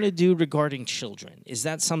guys going to do regarding children? Is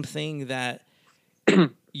that something that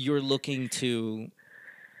you're looking to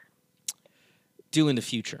do in the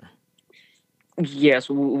future? Yes,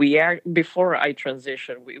 we are. Before I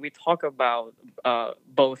transition, we talk about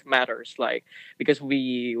both matters, like because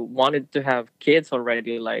we wanted to have kids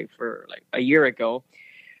already, like for like a year ago.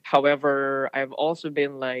 However, I've also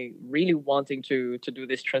been like really wanting to do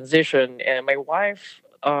this transition, and my wife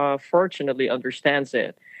fortunately understands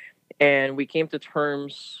it. And we came to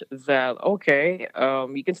terms that, okay,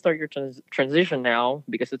 you can start your transition now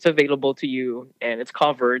because it's available to you and it's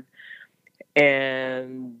covered.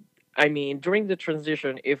 And I mean, during the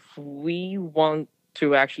transition, if we want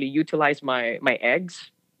to actually utilize my eggs,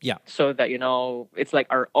 so that, it's like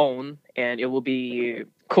our own and it will be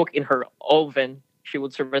cooked in her oven. She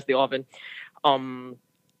would serve as the oven.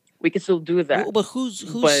 We can still do that. But whose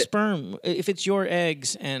sperm? If it's your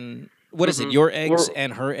eggs and what is it? Your eggs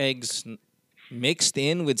and her eggs mixed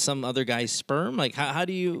in with some other guy's sperm? Like how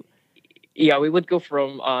do you? Yeah, we would go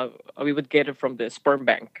from we would get it from the sperm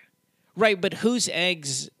bank. Right, but whose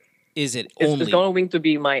eggs is it? It's going to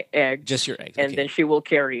be my egg, just your eggs, and then she will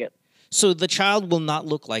carry it. So the child will not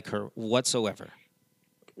look like her whatsoever.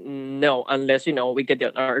 No, unless we get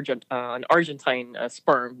an Argentine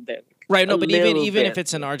sperm. Then right, no, but even if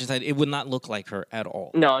it's an Argentine, it would not look like her at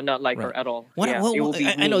all. No, not like her at all.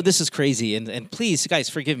 I know this is crazy, and please, guys,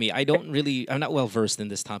 forgive me. I'm not well versed in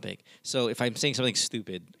this topic, so if I'm saying something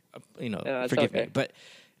stupid, forgive me. But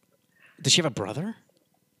does she have a brother?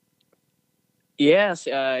 Yes,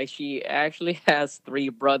 she actually has 3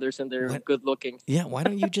 brothers, and they're good looking. Yeah, why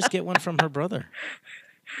don't you just get one from her brother?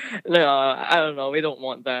 No, I don't know. We don't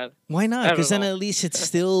want that. Why not? Because then at least it's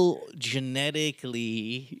still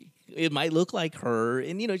genetically, it might look like her.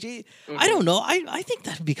 And, I don't know. I think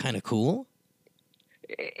that would be kind of cool.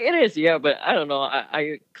 It is, yeah. But I don't know.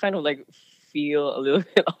 I kind of like feel a little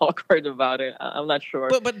bit awkward about it. I'm not sure.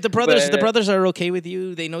 But the brothers are okay with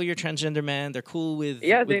you. They know you're transgender man. They're cool with.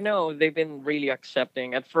 Yeah, they know. They've been really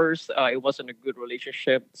accepting. At first, it wasn't a good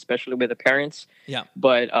relationship, especially with the parents. Yeah.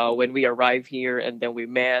 But when we arrived here and then we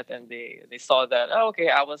met, and they saw that, okay,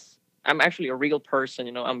 I'm actually a real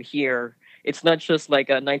person. I'm here, It's not just like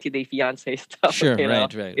a 90-day fiance stuff. Sure, you know?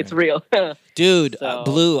 right. It's real. Dude, So-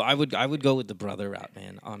 Blue, I would go with the brother route,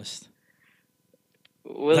 man. Honest.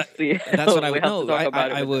 We'll see. That's what I We would. have to No, talk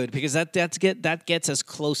about it I with would, because that gets us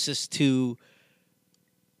closest to,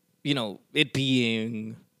 it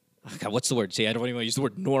being. Oh God, what's the word? See, I don't even want to use the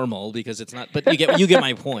word normal because it's not. But you get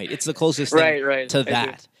my point. It's the closest thing right to I do.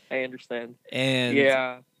 that. I understand. And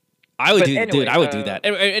Yeah. I would But do, anyway, dude. I would do that.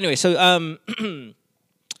 Anyway, so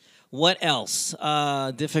what else?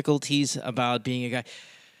 Difficulties about being a guy.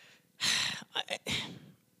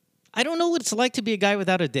 I don't know what it's like to be a guy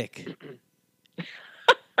without a dick.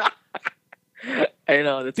 I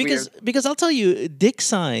know that's Because I'll tell you, dick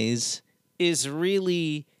size is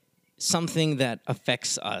really something that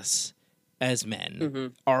affects us as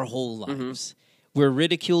men our whole lives. We're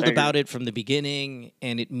ridiculed about it from the beginning,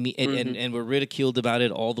 and and we're ridiculed about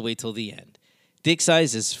it all the way till the end. Dick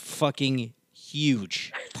size is fucking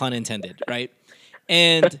huge, pun intended, right?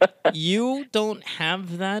 And you don't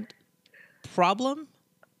have that problem.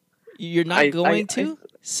 You're not going to.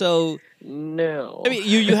 So no. I mean,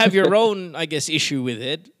 you have your own, I guess, issue with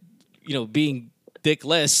it. Being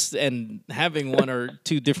dickless and having one or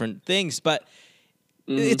two different things, but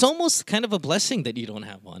it's almost kind of a blessing that you don't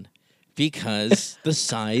have one, because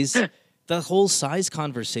the whole size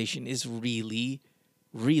conversation is really,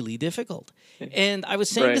 really difficult. And I was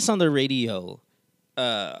saying this on the radio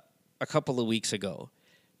a couple of weeks ago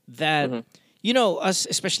that us,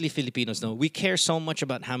 especially Filipinos, we care so much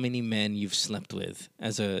about how many men you've slept with.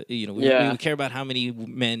 We care about how many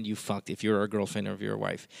men you fucked if you're a girlfriend or if you're a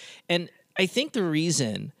wife. And I think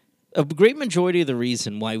a great majority of the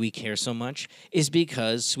reason why we care so much is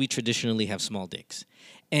because we traditionally have small dicks.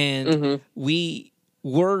 And we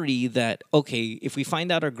worry that, okay, if we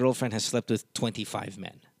find out our girlfriend has slept with 25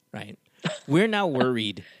 men, right? We're now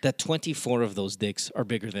worried that 24 of those dicks are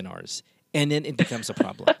bigger than ours. And then it becomes a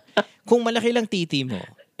problem. Kung malaki lang titi mo,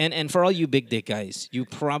 and for all you big dick guys, you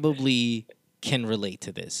probably can relate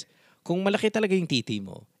to this. Kung malaki talaga yung titi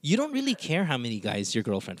mo, you don't really care how many guys your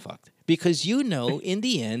girlfriend fucked. Because in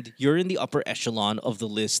the end, you're in the upper echelon of the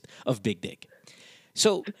list of big dick.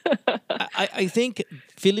 So I think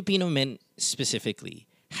Filipino men specifically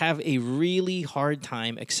have a really hard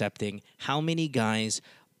time accepting how many guys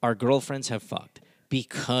our girlfriends have fucked,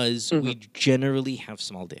 because we generally have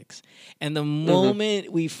small dicks. And the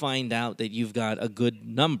moment we find out that you've got a good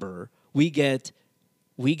number, we get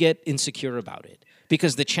insecure about it.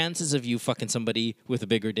 Because the chances of you fucking somebody with a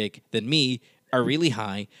bigger dick than me are really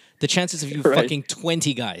high. The chances of you fucking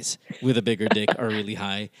 20 guys with a bigger dick are really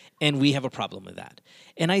high. And we have a problem with that.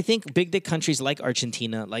 And I think big dick countries like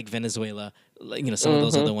Argentina, like Venezuela, some of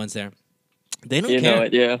those other ones there, they don't care.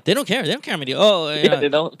 They don't care. They don't care how many. They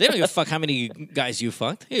don't give a fuck how many guys you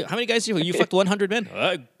fucked. Hey, how many guys you fucked? 100 men.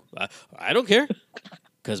 I don't care,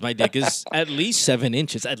 because my dick is at least 7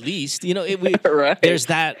 inches. At least there's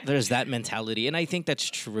that mentality, and I think that's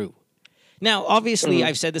true. Now, obviously,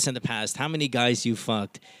 I've said this in the past. How many guys you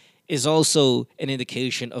fucked is also an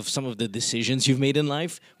indication of some of the decisions you've made in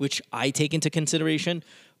life, which I take into consideration.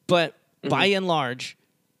 But by and large,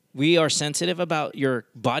 we are sensitive about your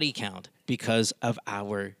body count because of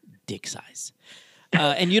our dick size.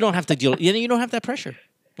 And you don't have to deal, you don't have that pressure.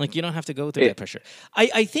 Like, you don't have to go through that pressure.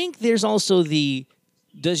 I think there's also will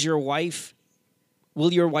your wife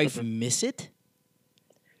miss it?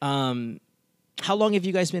 How long have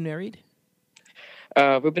you guys been married?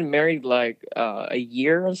 We've been married like a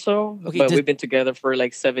year or so, but we've been together for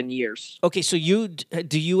like 7 years. Okay, so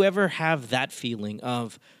do you ever have that feeling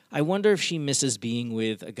of, I wonder if she misses being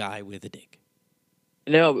with a guy with a dick?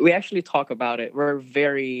 No, we actually talk about it. We're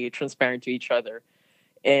very transparent to each other.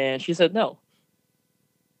 And she said no.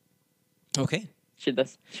 Okay. She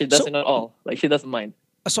doesn't at all. Like, she doesn't mind.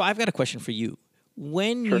 So I've got a question for you.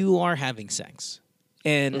 When you are having sex,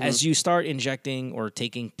 and as you start injecting or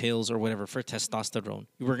taking pills or whatever for testosterone,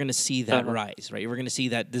 we're going to see that rise, right? We're going to see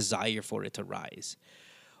that desire for it to rise.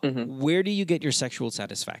 Where do you get your sexual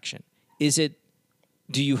satisfaction?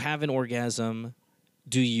 Do you have an orgasm?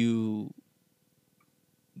 Do you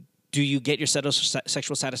get your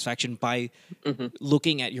sexual satisfaction by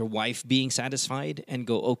looking at your wife being satisfied and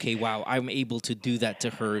go, okay, wow, I'm able to do that to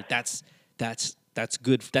her. That's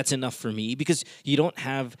good. That's enough for me, because you don't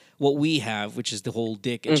have what we have, which is the whole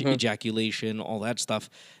dick ejaculation, all that stuff.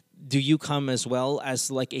 Do you come as well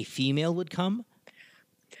as like a female would come?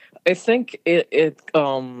 I think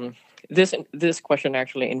this question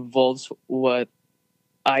actually involves what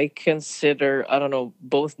I consider, I don't know,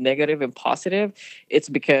 both negative and positive. It's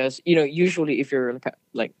because, usually if you're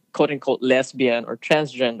like quote unquote lesbian or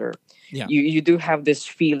transgender, you do have this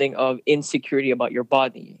feeling of insecurity about your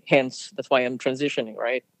body. Hence, that's why I'm transitioning,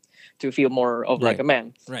 right? To feel more of like a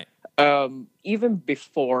man. Right. Even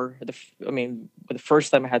before the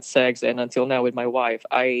first time I had sex and until now with my wife,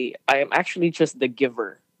 I am actually just the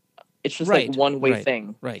giver. It's just like one-way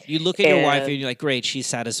thing. Right. You look at your wife and you're like, great, she's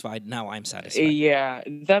satisfied. Now I'm satisfied. Yeah,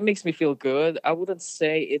 that makes me feel good. I wouldn't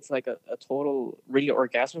say it's like a total really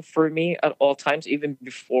orgasm for me at all times, even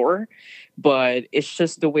before. But it's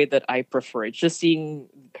just the way that I prefer it. Just seeing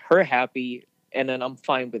her happy, and then I'm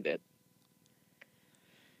fine with it.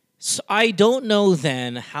 So I don't know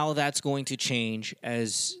then how that's going to change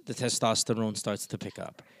as the testosterone starts to pick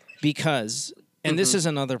up. Because, and this is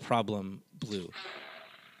another problem, Blue.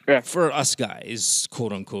 For us guys,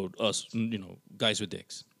 quote unquote, us, guys with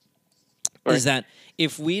dicks, is that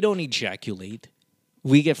if we don't ejaculate,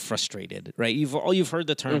 we get frustrated, right? You've heard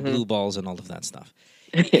the term blue balls and all of that stuff.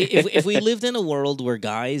 if we lived in a world where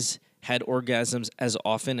guys had orgasms as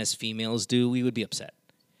often as females do, we would be upset.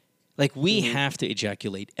 Like, we have to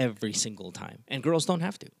ejaculate every single time, and girls don't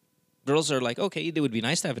have to. Girls are like, okay, it would be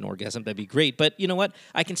nice to have an orgasm. That'd be great. But you know what?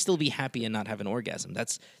 I can still be happy and not have an orgasm.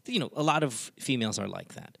 That's, a lot of females are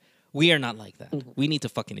like that. We are not like that. We need to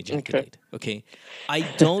fucking ejaculate, okay? I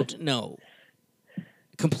don't know,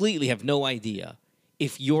 completely have no idea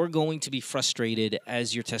if you're going to be frustrated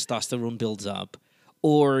as your testosterone builds up,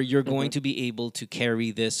 or you're going to be able to carry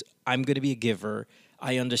this, I'm going to be a giver.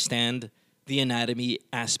 I understand the anatomy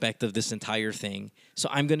aspect of this entire thing, so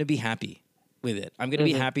I'm going to be happy with it. I'm going to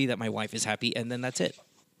be happy that my wife is happy, and then that's it.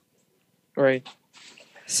 Right.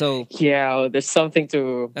 So yeah, there's something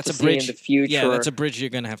to that's a see bridge in the future. Yeah, that's a bridge you're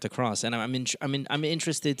going to have to cross, and I'm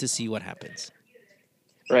interested to see what happens.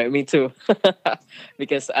 Right, me too.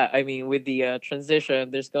 Because with the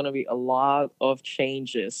transition, there's going to be a lot of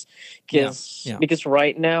changes. Because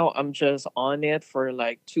right now I'm just on it for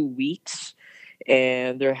like 2 weeks.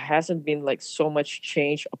 And there hasn't been like so much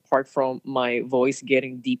change apart from my voice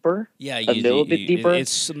getting deeper. Yeah, a little bit deeper.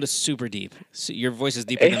 It's super deep. So your voice is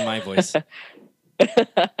deeper than my voice.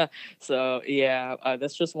 So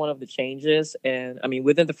that's just one of the changes. And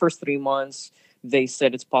within the first 3 months, they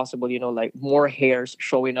said it's possible, like more hairs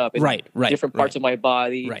showing up in different parts of my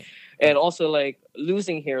body. Right. And also like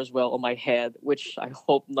losing hair as well on my head, which I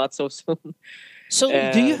hope not so soon.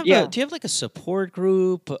 So do you have like a support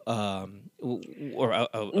group or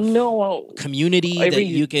a community that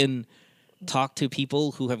you can talk to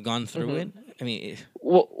people who have gone through it?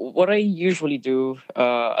 What I usually do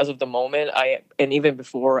as of the moment, and even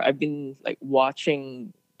before, I've been like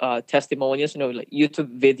watching testimonials, like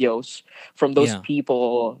YouTube videos from those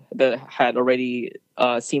people that had already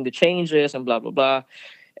seen the changes and blah blah blah.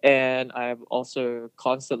 And I'm also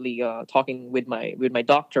constantly talking with my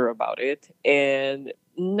doctor about it. And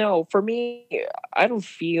no, for me, I don't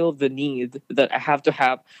feel the need that I have to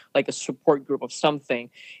have like a support group of something.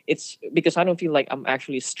 It's because I don't feel like I'm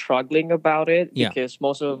actually struggling about it. Yeah. Because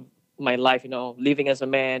most of my life, living as a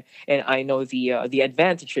man, and I know the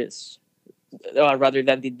advantages rather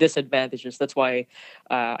than the disadvantages. That's why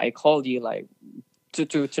I called you, like, to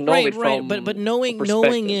know it from but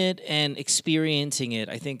knowing it and experiencing it,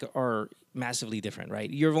 I think, are massively different, right?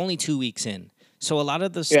 You're only 2 weeks in, so a lot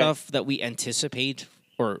of the stuff that we anticipate,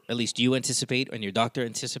 or at least you anticipate and your doctor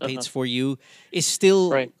anticipates for you, is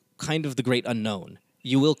still kind of the great unknown.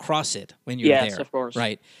 You will cross it when you're there. Yes, of course.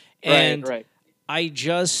 Right. And I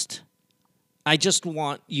just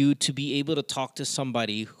want you to be able to talk to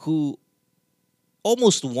somebody who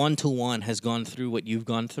almost one-to-one has gone through what you've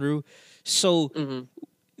gone through. So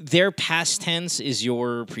their past tense is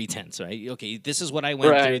your pretense, right? Okay, this is what I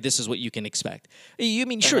went through. This is what you can expect.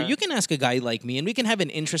 Sure, you can ask a guy like me, and we can have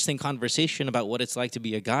an interesting conversation about what it's like to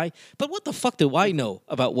be a guy. But what the fuck do I know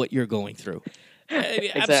about what you're going through?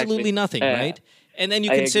 Absolutely nothing, right? And then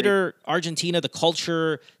you consider Argentina, the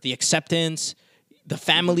culture, the acceptance, the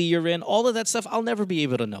family you're in, all of that stuff, I'll never be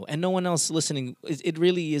able to know. And no one else listening, it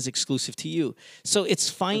really is exclusive to you. So it's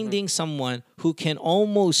finding someone who can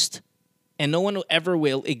almost, and no one ever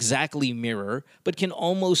will exactly mirror, but can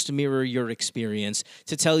almost mirror your experience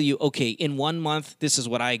to tell you, okay, in 1 month, this is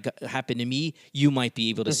what happened to me. You might be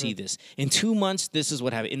able to see this. In 2 months, this is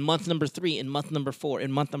what happened. In month number 3, in month number 4,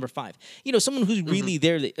 in month number 5. Someone who's really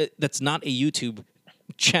there, that's not a YouTube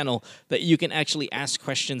channel, that you can actually ask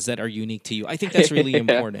questions that are unique to you. I think that's really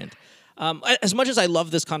important. As much as I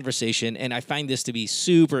love this conversation, and I find this to be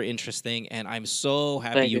super interesting, and I'm so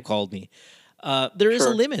happy you called me, there is a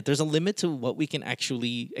limit. There's a limit to what we can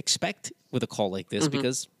actually expect with a call like this,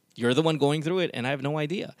 because You're the one going through it, and I have no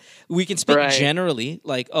idea. We can speak generally,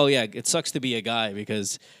 like, oh yeah, it sucks to be a guy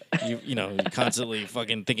because you're constantly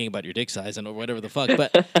fucking thinking about your dick size and or whatever the fuck.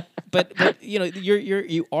 But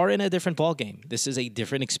you are in a different ball game. This is a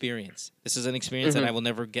different experience. This is an experience that I will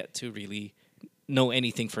never get to really know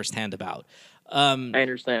anything firsthand about. I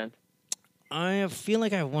understand. I feel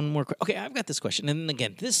like I have one more. Okay, I've got this question, and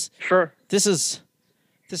again, this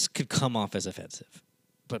could come off as offensive.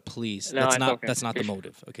 But please, that's not the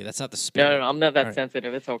motive. Okay, that's not the spirit. No, I'm not that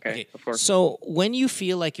sensitive. It's okay, of course. So when you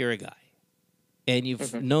feel like you're a guy, and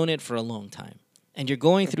you've known it for a long time, and you're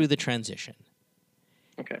going through the transition,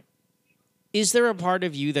 is there a part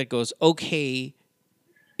of you that goes, okay,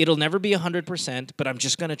 it'll never be 100%, but I'm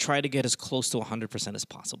just going to try to get as close to 100% as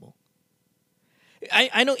possible?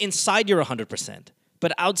 I know inside you're 100%,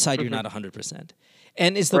 but outside you're not 100%.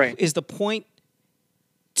 And is the point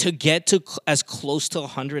to get to as close to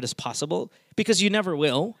 100 as possible? Because you never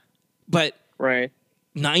will, but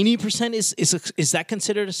 90% is that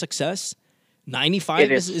considered a success?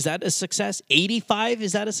 95 is that a success? 85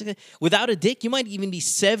 is that a success? Without a dick, you might even be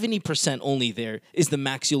 70% only. There is the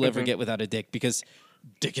max you'll ever get without a dick, because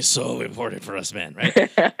dick is so important for us men, right?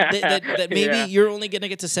 that maybe you're only going to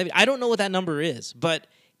get to 70. I don't know what that number is, but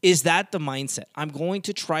is that the mindset? I'm going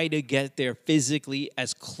to try to get there physically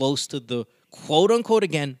as close to the quote-unquote,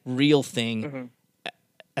 again, real thing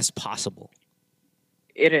as possible.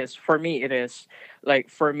 It is. For me, it is. Like,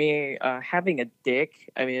 for me, having a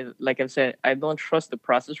dick, I mean, like I've said, I don't trust the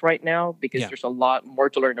process right now because there's a lot more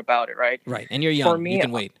to learn about it, right? Right, and you're young. For me, you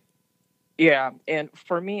can wait. Yeah, and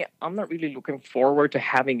for me, I'm not really looking forward to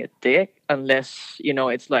having a dick unless,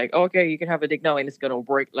 it's like, okay, you can have a dick now and it's going to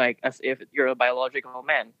work like as if you're a biological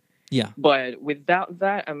man. Yeah. But without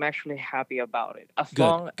that, I'm actually happy about it. As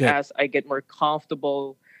long as I get more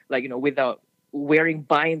comfortable, like, without wearing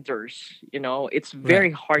binders, it's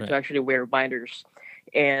very hard to actually wear binders.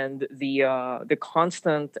 And the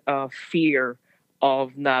constant fear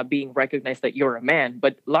of not being recognized that you're a man.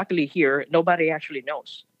 But luckily here, nobody actually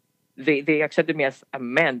knows. They accepted me as a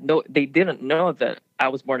man. No, they didn't know that I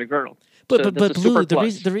was born a girl. But Blue,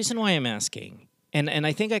 the reason why I'm asking, and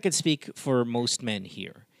I think I could speak for most men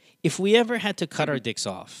here, if we ever had to cut our dicks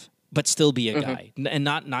off, but still be a guy, and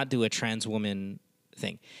not do a trans woman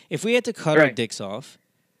thing, if we had to cut our dicks off,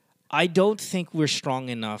 I don't think we're strong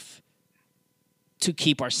enough to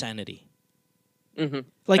keep our sanity.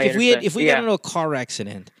 Like if we got into a car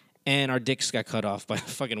accident and our dicks got cut off by a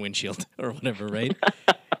fucking windshield or whatever, right?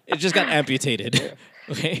 It just got amputated,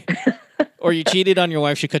 okay? Or you cheated on your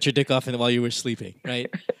wife, she cut your dick off while you were sleeping,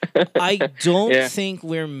 right? I don't think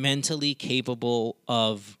we're mentally capable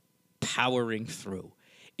of powering through.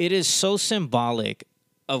 It is so symbolic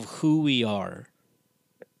of who we are,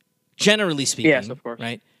 generally speaking, yes, of course.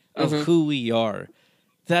 Right? Of who we are,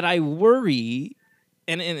 that I worry,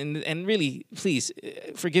 and really, please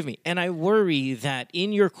forgive me, and I worry that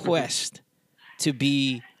in your quest to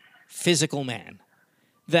be physical man,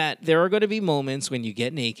 that there are going to be moments when you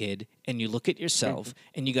get naked and you look at yourself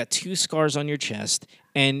and you got 2 scars on your chest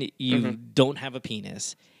and you don't have a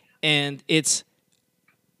penis, and it's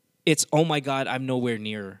oh my God, I'm nowhere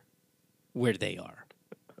near where they are.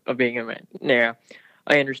 Of being a man. Yeah,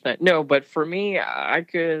 I understand. No, but for me, I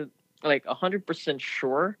could, 100%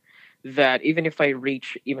 sure that even if I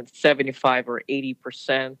reach even 75 or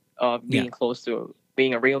 80% of being close to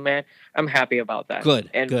being a real man, I'm happy about that. Good.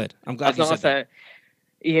 I'm glad you said that.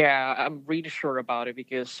 I'm really sure about it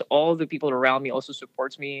because all the people around me also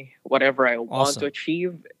supports me, whatever I want to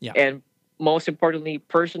achieve. Yeah. And most importantly,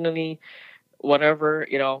 personally, whatever,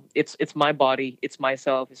 it's my body, it's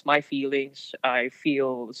myself, it's my feelings. I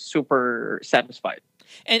feel super satisfied.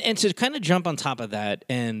 And to kind of jump on top of that,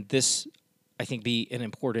 and this, I think, be an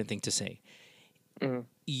important thing to say.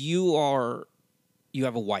 You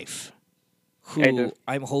have a wife who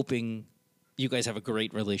I'm hoping you guys have a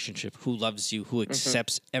great relationship, who loves you, who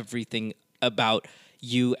accepts everything about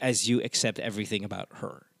you as you accept everything about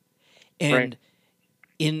her. And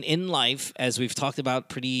in life, as we've talked about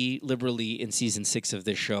pretty liberally in season 6 of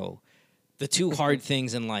this show, the 2 hard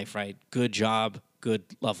things in life, right? Good job, good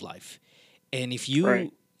love life. And if you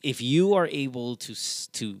are able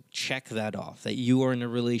to check that off, that you are in a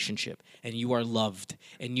relationship and you are loved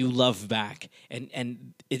and you love back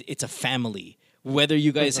and it's a family. Whether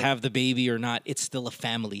you guys have the baby or not, it's still a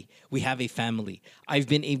family. We have a family. I've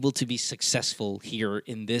been able to be successful here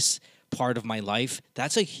in this part of my life.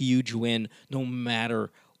 That's a huge win, no matter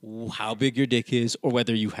how big your dick is or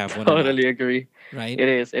whether you have one Totally or not. agree. Right? It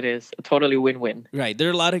is. It is a totally win-win. Right. There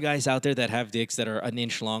are a lot of guys out there that have dicks that are an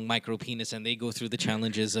inch long, micro penis, and they go through the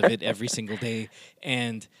challenges of it every single day.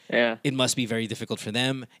 And it must be very difficult for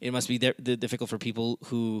them. It must be difficult for people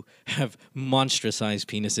who have monstrous-sized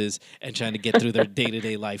penises and trying to get through their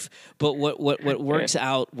day-to-day life. But what works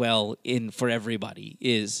out well for everybody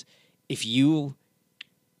is if you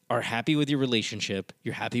are happy with your relationship,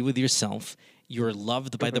 you're happy with yourself, you're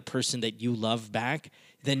loved by the person that you love back,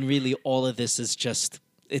 then really all of this is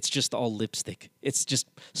it's just all lipstick. It's just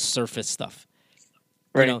surface stuff.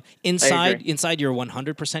 Right. You know, inside you're a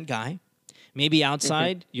 100% guy. Maybe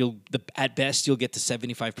outside at best you'll get to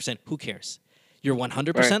 75%. Who cares? You're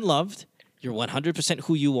 100% loved. You're 100%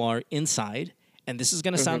 who you are inside. And this is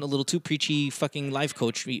going to sound a little too preachy, fucking life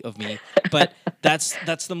coach of me, but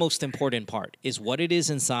that's the most important part, is what it is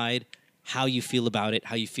inside, how you feel about it,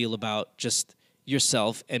 how you feel about just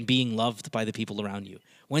yourself and being loved by the people around you.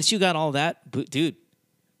 Once you got all that, dude,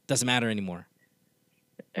 doesn't matter anymore.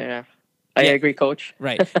 Yeah. I agree, Coach.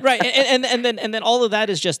 Right. And then all of that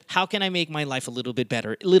is just, how can I make my life a little bit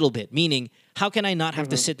better? A little bit, meaning, how can I not have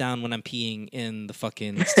to sit down when I'm peeing in the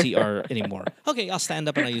fucking CR anymore? Okay, I'll stand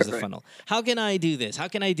up and I use the funnel. How can I do this? How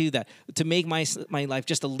can I do that to make my life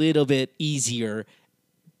just a little bit easier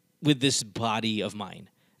with this body of mine?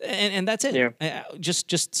 And that's it. Yeah.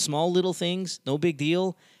 Just small little things, no big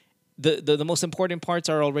deal. The most important parts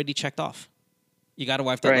are already checked off. You got a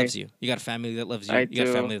wife that loves you. You got a family that loves you. You got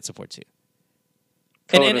a family that supports you.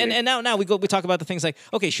 Totally. And now we talk about the things like,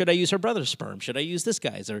 okay, should I use her brother's sperm? Should I use this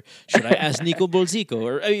guy's? Or should I ask Nico Bolzico?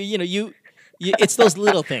 Or it's those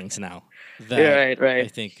little things now that I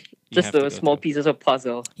think just those small pieces of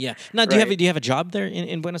puzzle. Yeah. Now, do you have a job there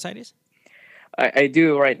in Buenos Aires? I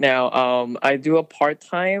do right now. I do a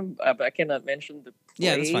part-time, but I cannot mention the place.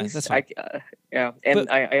 Yeah, that's fine. That's fine. And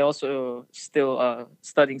I also still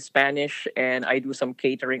studying Spanish, and I do some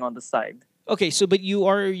catering on the side. Okay, so but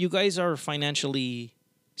you guys are financially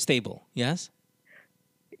stable, yes?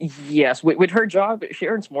 Yes, with her job, she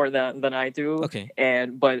earns more than I do. Okay.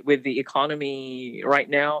 But with the economy right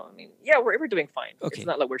now, I mean, we're doing fine. Okay. It's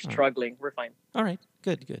not like we're struggling. We're fine. All right,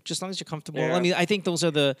 good. Just as long as you're comfortable. Yeah. I mean, I think those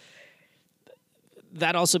are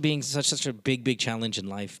that also being such a big challenge in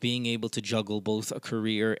life, being able to juggle both a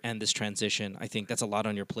career and this transition. I think that's a lot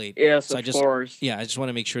on your plate. Yes, so of course. Yeah, I just want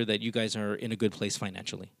to make sure that you guys are in a good place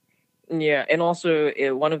financially. Yeah, and also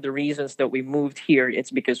one of the reasons that we moved here,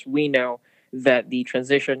 it's because we know that the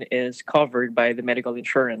transition is covered by the medical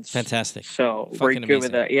insurance. Fantastic. So Fucking we're good amazing.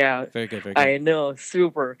 with that. Yeah. Very good, very good. I know,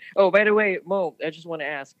 super. Oh, by the way, Mo, I just want to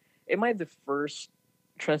ask, am I the first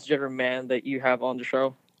transgender man that you have on the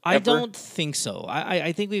show? I don't think so.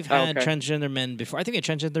 I think we've had transgender men before. I think we had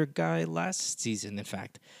a transgender guy last season, in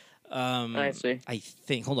fact. I see. I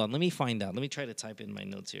think. Hold on. Let me find out. Let me try to type in my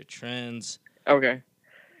notes here. Trans. Okay.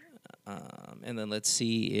 And then let's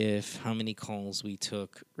see how many calls we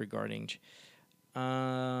took regarding.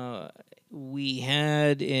 We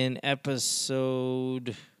had an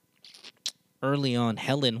episode early on.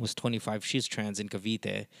 Helen was 25. She's trans in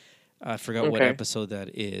Cavite. I forgot what episode that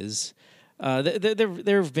is.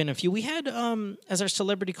 There have been a few. We had as our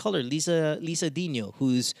celebrity caller Lisa Dino,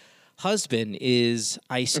 whose husband is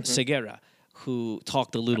Ice Segura, who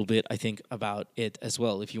talked a little bit, I think, about it as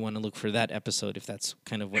well. If you want to look for that episode, if that's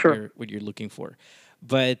kind of what you're looking for,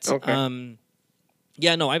 but I'm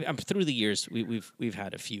through the years we've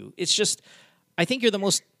had a few. It's just I think you're the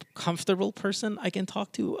most comfortable person I can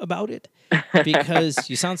talk to about it because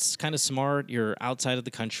you sound kind of smart. You're outside of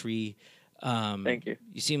the country. Thank you.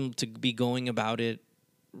 You seem to be going about it.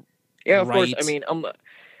 Yeah, of course.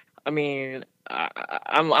 I'm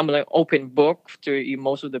an open book to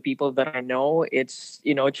most of the people that I know. It's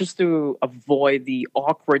just to avoid the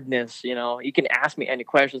awkwardness. You can ask me any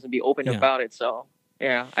questions and be open about it. So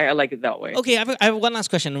yeah, I like it that way. Okay, I have one last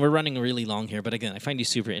question. We're running really long here, but again, I find you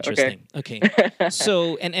super interesting. Okay.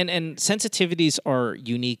 So and sensitivities are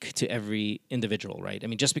unique to every individual, right? I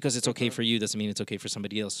mean, just because it's okay for you doesn't mean it's okay for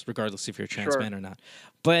somebody else, regardless if you're a trans man or not.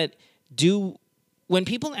 But when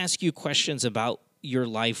people ask you questions about your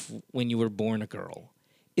life when you were born a girl,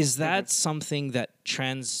 is that something that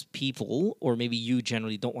trans people or maybe you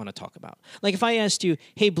generally don't want to talk about? Like if I asked you,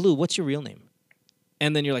 "Hey Blue, what's your real name?"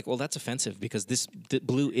 And then you're like, well, that's offensive because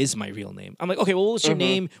Blue is my real name. I'm like, okay, well, what was your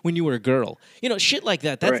name when you were a girl? Shit like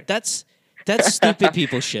that. That's stupid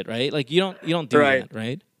people shit, right? Like you don't do that,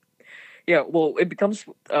 right? Yeah, well, it becomes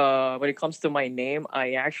when it comes to my name,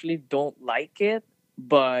 I actually don't like it,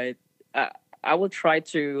 but I will try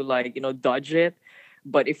to dodge it.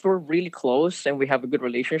 But if we're really close and we have a good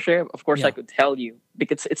relationship, of course Yeah. I could tell you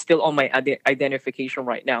because it's still on my identification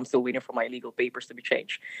right now. I'm still waiting for my legal papers to be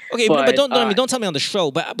changed. Okay, but don't I mean, don't tell me on the show.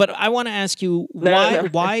 But I want to ask you No.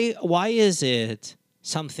 why is it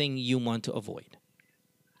something you want to avoid?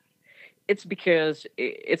 It's because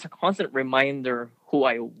it's a constant reminder who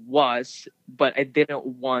I was, but I didn't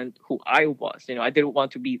want who I was. I didn't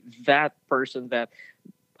want to be that person that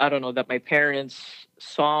I don't know that my parents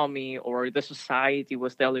saw me or the society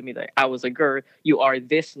was telling me that I was a girl. You are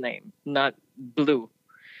this name, not Blue.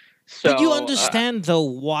 So But you understand though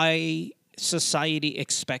why society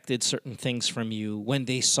expected certain things from you when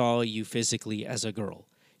they saw you physically as a girl.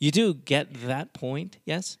 You do get that point,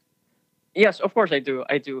 yes? Yes, of course I do.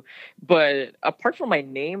 I do. But apart from my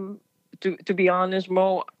name, to be honest,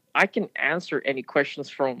 Mo, I can answer any questions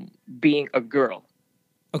from being a girl.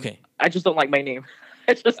 Okay. I just don't like my name.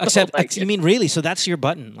 I just Except, don't like you mean really? So that's your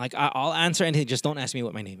button. Like I'll answer anything. Just don't ask me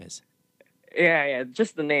what my name is. Yeah,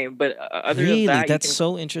 just the name. But other Really, than that, that's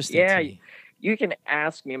so interesting. Yeah, to me. you can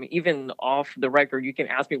ask me. I mean, even off the record, you can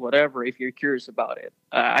ask me whatever if you're curious about it.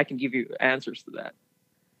 I can give you answers to that.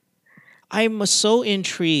 I'm so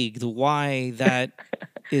intrigued why that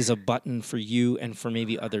is a button for you and for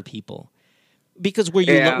maybe other people. Because were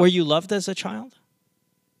you loved as a child?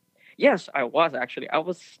 Yes, I was actually.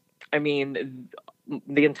 I mean,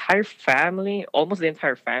 the entire family, almost the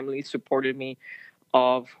entire family, supported me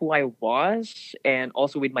of who I was, and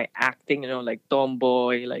also with my acting. Like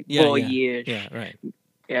tomboy, like boyish. Yeah, right.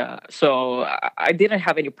 Yeah. So I didn't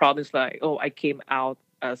have any problems. Like, oh, I came out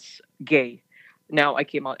as gay. Now I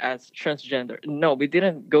came out as transgender. No, we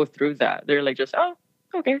didn't go through that. They're like just, oh,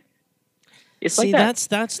 okay. It's See, like that.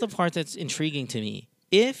 that's the part that's intriguing to me.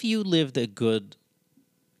 If you lived a good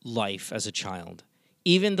life as a child,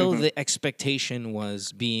 even though the expectation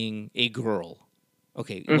was being a girl,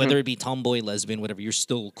 okay, whether it be tomboy, lesbian, whatever, you're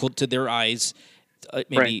still cool to their eyes,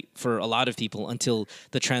 maybe for a lot of people, until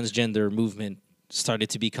the transgender movement started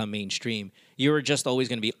to become mainstream. You were just always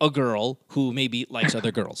going to be a girl who maybe likes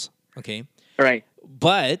other girls, okay? Right.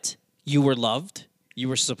 But you were loved, you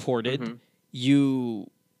were supported, you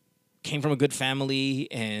came from a good family,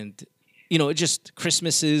 and just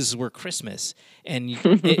Christmases were Christmas, and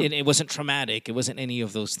it wasn't traumatic. It wasn't any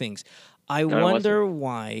of those things. I wonder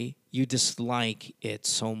why you dislike it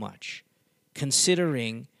so much,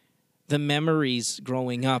 considering the memories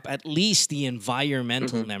growing up, at least the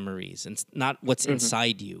environmental memories, and not what's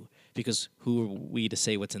inside you, because who are we to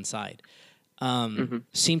say what's inside,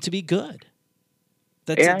 seem to be good.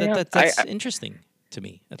 That's interesting to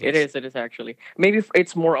me. It is actually. Maybe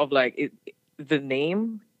it's more of like the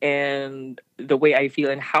name and the way I feel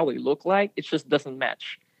and how I look like, it just doesn't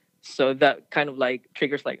match. So that kind of like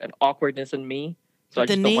triggers like an awkwardness in me. So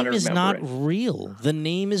the name is not real. The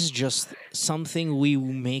name is just something we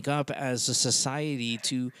make up as a society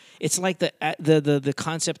to. It's like the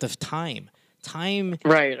concept of time,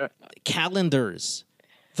 right? Calendars.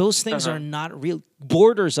 Those things are not real.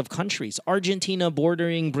 Borders of countries. Argentina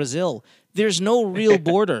bordering Brazil. There's no real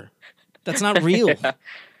border. That's not real.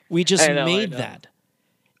 We just made that.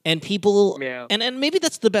 And people, and maybe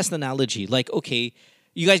that's the best analogy. Like, okay,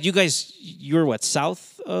 you guys, you're what,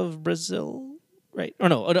 south of Brazil, right? Or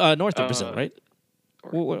no, north of Brazil, right?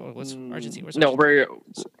 What's Argentina? Where's no, we're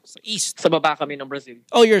east. Sa baba kami ng Brazil.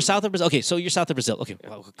 Oh, you're south of Brazil. Okay, so you're south of Brazil. Okay,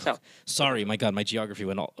 well, sorry, my God, my geography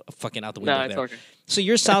went all fucking out the window there. Okay. So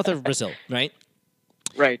you're south of Brazil, right?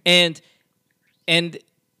 Right. And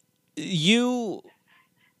we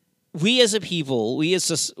as a people, we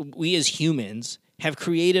as humans have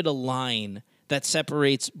created a line that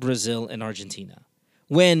separates Brazil and Argentina.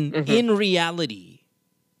 When in reality,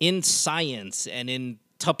 in science and in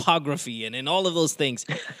topography and in all of those things,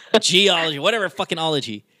 geology, whatever fucking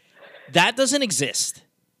ology, that doesn't exist.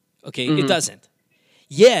 Okay, it doesn't.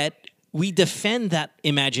 Yet we defend that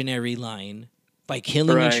imaginary line by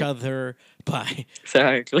killing each other, by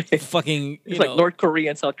fucking it's like North Korea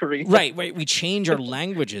and South Korea. Right. We change our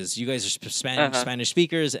languages. You guys are Spanish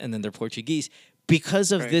speakers, and then they're Portuguese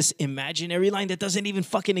because of this imaginary line that doesn't even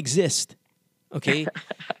fucking exist. Okay,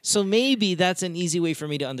 so maybe that's an easy way for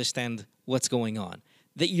me to understand what's going on.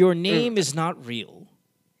 That your name is not real.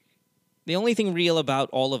 The only thing real about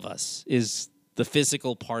all of us is the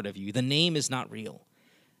physical part of you. The name is not real.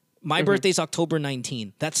 My birthday's October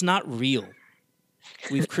 19. That's not real.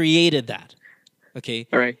 We've created that. Okay?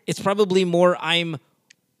 All right. It's probably more I'm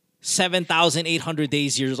 7,800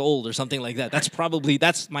 years old or something like that.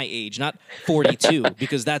 That's my age, not 42,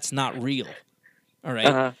 because that's not real. All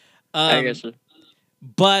right? I guess so.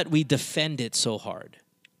 But we defend it so hard.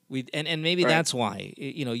 And maybe that's why.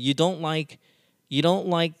 You don't like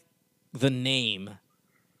the name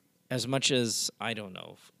as much as, I don't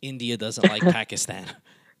know, India doesn't like Pakistan,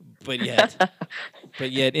 but yet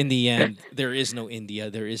in the end, there is no India,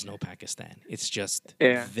 there is no Pakistan. It's just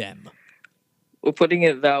them. Well, putting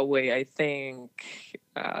it that way, I think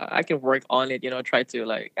I can work on it. Try to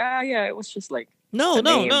it was just like no.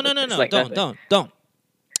 Like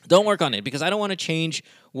Don't work on it, because I don't want to change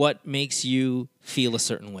what makes you feel a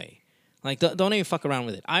certain way. Like, don't even fuck around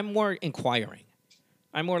with it. I'm more inquiring.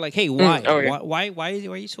 I'm more like, hey, why? Why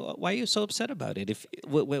are you so upset about it? If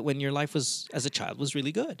when your life was as a child was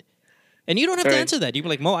really good, and you don't have to answer that. You be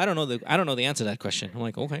like, Mo, I don't know the answer to that question. I'm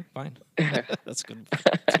like, okay, fine, that's good.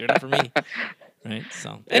 That's good enough for me, right?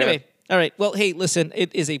 So anyway, all right. Well, hey, listen,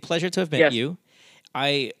 it is a pleasure to have met you.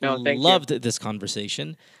 I loved this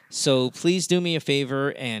conversation. So please do me a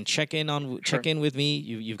favor and check in with me.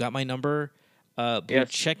 You've got my number.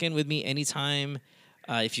 Check in with me anytime.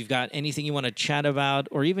 If you've got anything you want to chat about,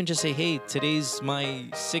 or even just say, hey, today's my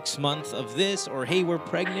 6th month of this, or hey, we're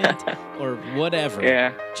pregnant, or whatever.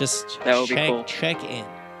 Yeah. Just that would be cool. Check in.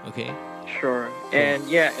 Okay? Sure. Cool.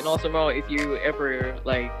 And also, Mo, if you ever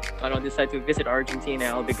decide to visit Argentina,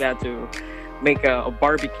 I'll be glad to make a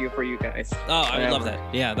barbecue for you guys. Oh, I would love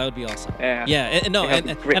that. Yeah, that would be awesome. Yeah.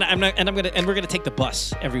 We're gonna take the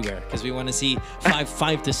bus everywhere, because we want to see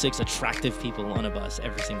 5 to 6 attractive people on a bus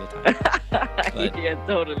every single time. Yeah,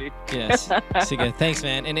 totally. Yes. So good. Thanks,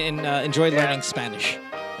 man, and enjoy learning Spanish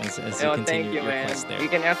as you continue your quest there. You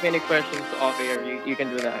can ask me any questions off air. You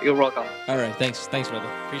can do that. You're welcome. All right. Thanks, brother.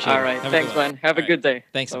 Appreciate it. All right. Thanks, man. Have a good day.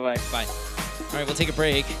 Thanks. Bye. Bye. All right, we'll take a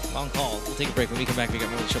break. Long call. We'll take a break. When we come back, we got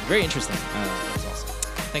more of the show. Very interesting. That was awesome.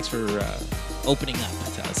 Thanks for opening up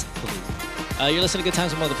to us. You're listening to Good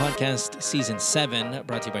Times with Mo, the podcast, Season 7,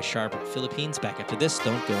 brought to you by Sharp Philippines. Back after this.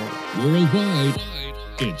 Don't go. Worldwide,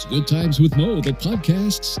 it's Good Times with Mo, the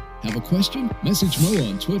podcasts. Have a question? Message Mo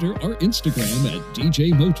on Twitter or Instagram at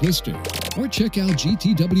DJ Mo Twister. Or check out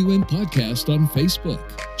GTWM Podcast on Facebook.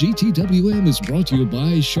 GTWM is brought to you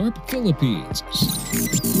by Sharp Philippines.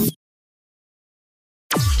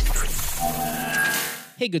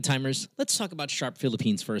 Hey, good timers, let's talk about Sharp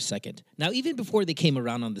Philippines for a second. Now, even before they came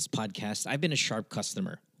around on this podcast, I've been a Sharp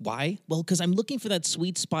customer. Why? Well, because I'm looking for that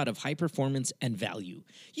sweet spot of high performance and value.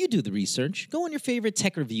 You do the research. Go on your favorite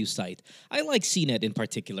tech review site. I like CNET in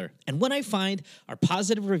particular. And what I find are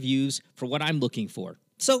positive reviews for what I'm looking for.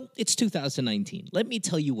 So, it's 2019. Let me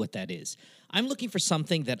tell you what that is. I'm looking for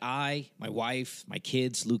something that I, my wife, my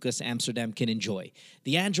kids, Lucas, Amsterdam, can enjoy.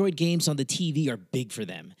 The Android games on the TV are big for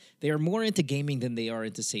them. They are more into gaming than they are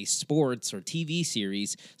into, say, sports or TV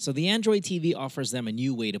series, so the Android TV offers them a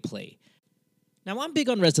new way to play. Now, I'm big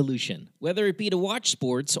on resolution. Whether it be to watch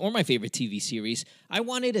sports or my favorite TV series, I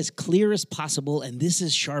want it as clear as possible, and this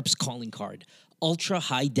is Sharp's calling card. Ultra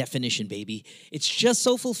high definition, baby. It's just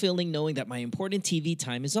so fulfilling knowing that my important TV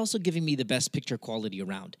time is also giving me the best picture quality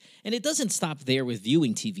around. And it doesn't stop there with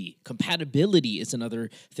viewing TV. Compatibility is another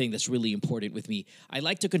thing that's really important with me. I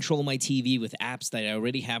like to control my TV with apps that I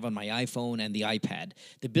already have on my iPhone and the iPad.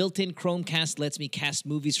 The built-in Chromecast lets me cast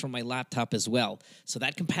movies from my laptop as well. So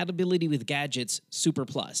that compatibility with gadgets, super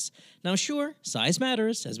plus. Now sure, size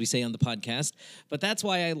matters, as we say on the podcast, but that's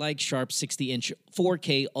why I like Sharp's 60-inch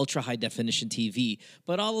 4K ultra high definition TV.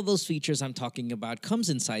 But all of those features I'm talking about comes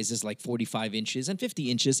in sizes like 45 inches and 50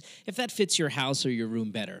 inches if that fits your house or your room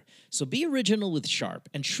better. So be original with Sharp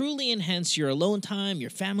and truly enhance your alone time, your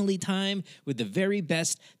family time with the very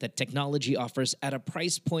best that technology offers at a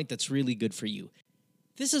price point that's really good for you.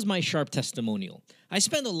 This is my Sharp testimonial. I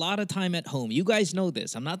spend a lot of time at home. You guys know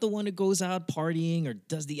this. I'm not the one who goes out partying or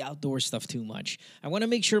does the outdoor stuff too much. I want to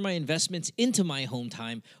make sure my investments into my home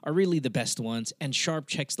time are really the best ones, and Sharp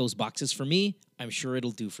checks those boxes for me. I'm sure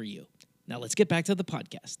it'll do for you. Now let's get back to the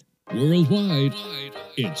podcast. Worldwide,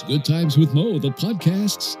 it's Good Times with Mo, the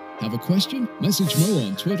podcasts. Have a question? Message Mo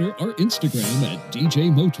on Twitter or Instagram at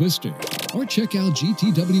DJ Mo Twister. Or check out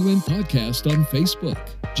GTWM Podcast on Facebook.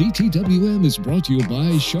 GTWM is brought to you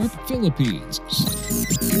by Sharp Philippines.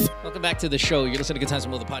 Welcome back to the show. You're listening to Good Times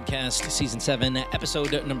with Mo, the podcast, Season 7,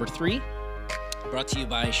 Episode number 3. Brought to you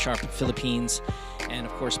by Sharp Philippines and,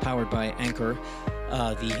 of course, powered by Anchor,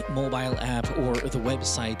 the mobile app or the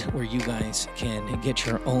website where you guys can get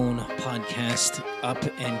your own podcast up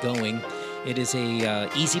and going. It is a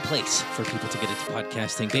easy place for people to get into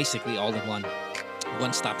podcasting, basically all in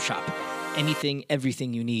one-stop shop. Anything,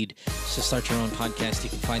 everything you need to start your own podcast, you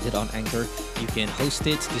can find it on Anchor. You can host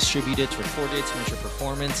it, distribute it, record it, measure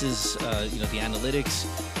performances, the analytics,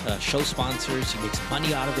 show sponsors. You make some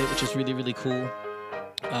money out of it, which is really, really cool.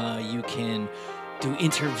 You can do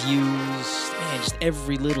interviews, and just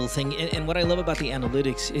every little thing. And what I love about the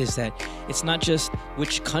analytics is that it's not just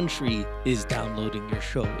which country is downloading your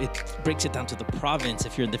show. It breaks it down to the province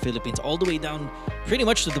if you're in the Philippines, all the way down pretty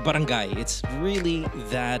much to the barangay. It's really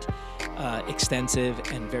that extensive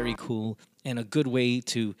and very cool, and a good way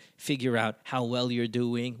to figure out how well you're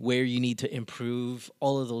doing, where you need to improve,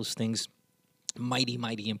 all of those things. Mighty,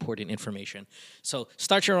 mighty important information. So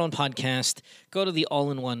start your own podcast. Go to the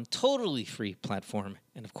all-in-one, totally free platform.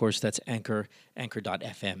 And of course, that's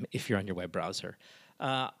anchor.fm if you're on your web browser.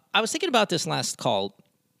 I was thinking about this last call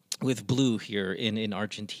with Blue here in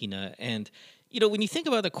Argentina. And, you know, when you think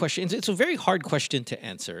about the question, it's a very hard question to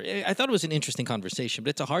answer. I thought it was an interesting conversation,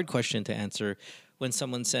 but it's a hard question to answer when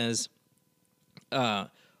someone says,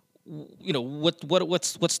 you know,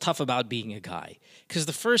 what's tough about being a guy? Because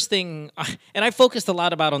the first thing, and I focused a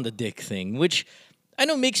lot about on the dick thing, which I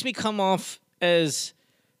know makes me come off as,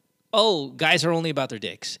 oh, guys are only about their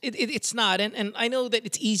dicks. It's not, and I know that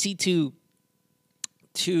it's easy to,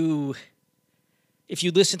 if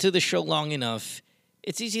you listen to the show long enough,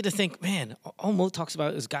 it's easy to think, man, all Mo talks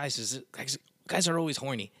about is guys are always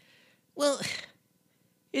horny. Well,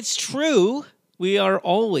 it's true. We are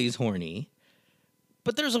always horny.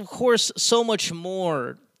 But there's, of course, so much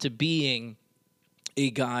more to being a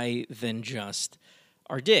guy than just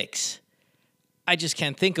our dicks. I just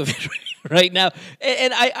can't think of it right now.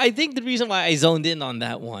 And I think the reason why I zoned in on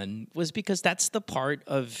that one was because that's the part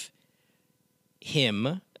of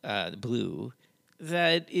him, Blue,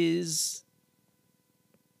 that is,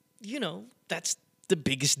 you know, that's the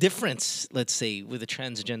biggest difference, let's say, with a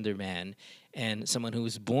transgender man and someone who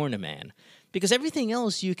was born a man. Because everything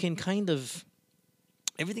else you can kind of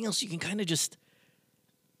just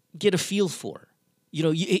get a feel for. You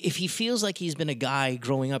know, if he feels like he's been a guy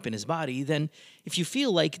growing up in his body, then if you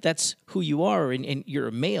feel like that's who you are and you're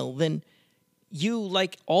a male, then you,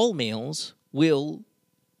 like all males, will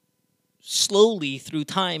slowly through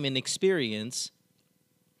time and experience,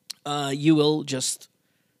 you will just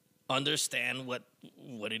understand what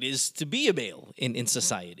it is to be a male in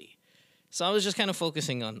society. So I was just kind of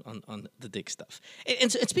focusing on the dick stuff. And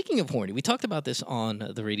speaking of horny, we talked about this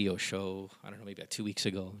on the radio show, I don't know, maybe like 2 weeks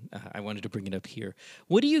ago. I wanted to bring it up here.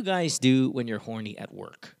 What do you guys do when you're horny at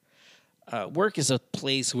work? Work is a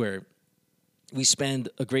place where we spend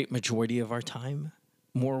a great majority of our time.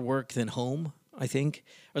 More work than home, I think.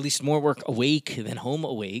 Or at least more work awake than home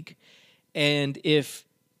awake. And if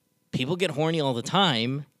people get horny all the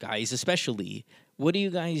time, guys especially, what do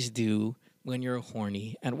you guys do when you're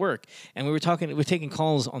horny at work? And we're taking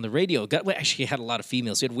calls on the radio. We actually had a lot of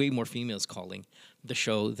females. We had way more females calling the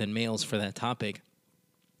show than males for that topic.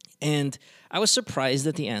 And I was surprised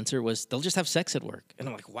that the answer was, they'll just have sex at work. And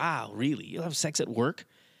I'm like, wow, really? You'll have sex at work?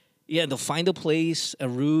 Yeah, they'll find a place, a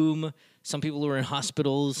room. Some people are in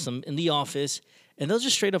hospitals, some in the office. And they'll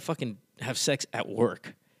just straight up fucking have sex at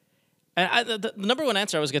work. And the number one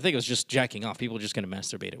answer I was going to think was just jacking off. People are just going to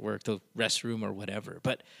masturbate at work, the restroom or whatever.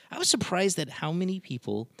 But I was surprised at how many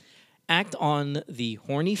people act on the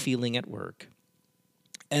horny feeling at work,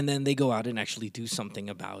 and then they go out and actually do something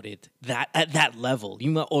about it at that level,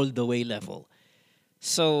 all the way level.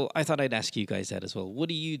 So I thought I'd ask you guys that as well. What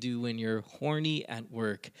do you do when you're horny at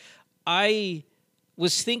work? I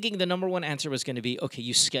was thinking the number one answer was going to be, okay,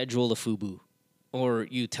 you schedule a FUBU, or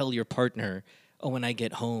you tell your partner, oh, when I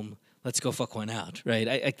get home, let's go fuck one out,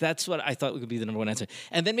 right? That's what I thought would be the number one answer.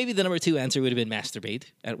 And then maybe the number two answer would have been masturbate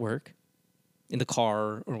at work, in the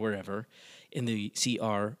car or wherever, in the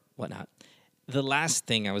CR, whatnot. The last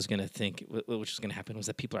thing I was going to think, which was going to happen, was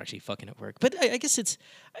that people are actually fucking at work. But I guess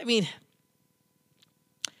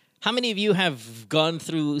how many of you have gone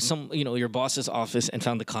through your boss's office and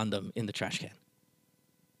found the condom in the trash can?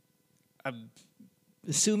 I'm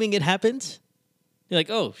assuming it happens. You're like,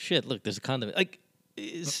 oh, shit, look, there's a condom.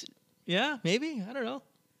 Yeah, maybe. I don't know.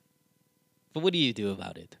 But what do you do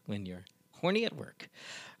about it when you're horny at work?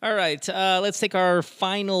 All right, let's take our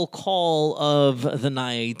final call of the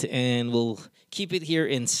night, and we'll keep it here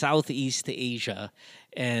in Southeast Asia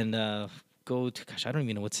and go to, gosh, I don't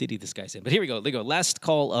even know what city this guy's in. But here we go. There we go. Last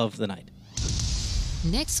call of the night.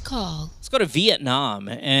 Next call. Let's go to Vietnam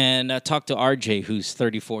and talk to RJ, who's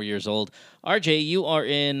 34 years old. RJ, you are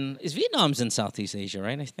Vietnam's in Southeast Asia,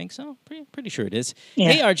 right? I think so. Pretty sure it is.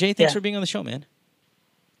 Yeah. Hey, RJ, thanks for being on the show, man.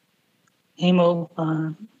 Hey, Mo.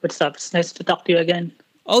 What's up? It's nice to talk to you again.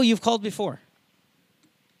 Oh, you've called before?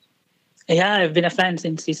 Yeah, I've been a fan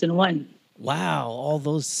since season 1. Wow, all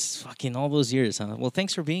those years, huh? Well,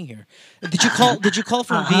 thanks for being here. Did you call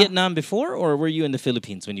from Vietnam before, or were you in the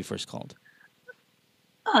Philippines when you first called?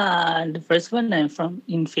 The first one, I'm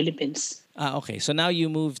in Philippines. Okay. So now you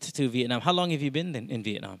moved to Vietnam. How long have you been in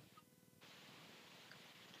Vietnam?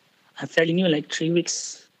 I'm fairly new, like 3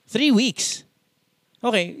 weeks. 3 weeks.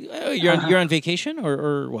 Okay. You're on vacation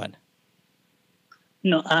or what?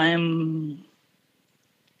 No, I'm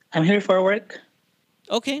here for work.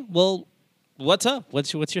 Okay. Well, what's up?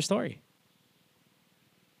 What's your story?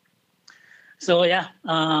 So yeah,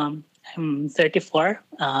 I'm 34.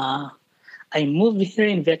 I moved here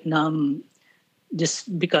in Vietnam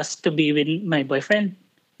just because to be with my boyfriend.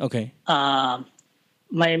 Okay.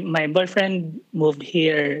 My boyfriend moved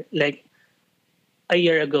here like a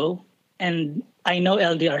year ago, and I know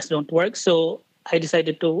LDRs don't work, so I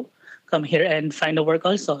decided to come here and find a work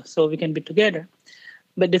also, so we can be together.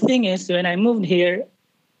 But the thing is, when I moved here,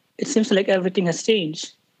 it seems like everything has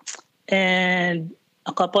changed. And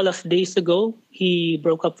a couple of days ago, he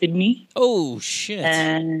broke up with me. Oh shit!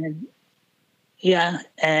 And yeah,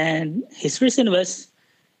 and his reason was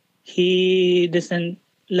he doesn't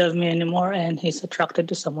love me anymore, and he's attracted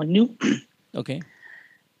to someone new. Okay.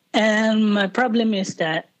 And my problem is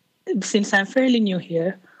that since I'm fairly new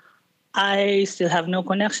here, I still have no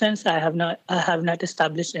connections. I have not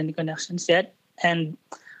established any connections yet, and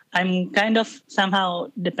I'm kind of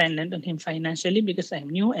somehow dependent on him financially because I'm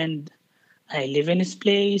new and I live in his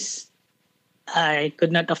place. I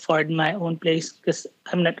could not afford my own place because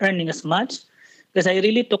I'm not earning as much. Because I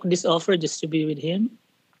really took this offer just to be with him.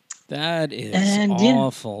 That is And,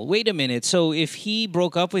 awful. Wait a minute. So if he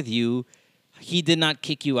broke up with you, he did not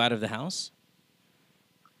kick you out of the house?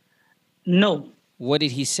 No. What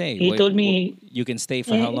did he say? He told me you can stay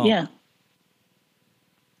for how long? Yeah.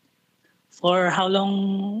 For how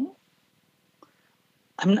long?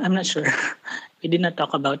 I'm not sure. We did not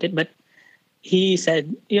talk about it, but he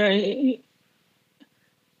said, yung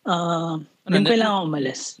kailangan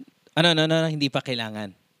umalis. No, hindi pa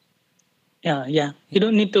kailangan. Yeah. You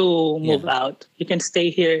don't need to move out. You can stay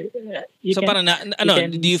here. Do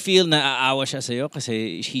you feel naaawa siya sa'yo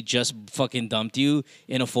kasi he just fucking dumped you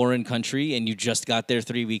in a foreign country and you just got there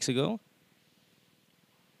 3 weeks ago?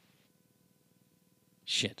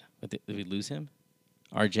 Shit. Did we lose him?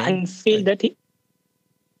 RJ? I feel that he...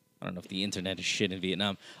 I don't know if the internet is shit in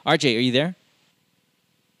Vietnam. RJ, are you there?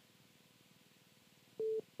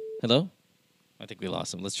 Hello? I think we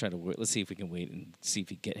lost him. Let's see if we can wait and see if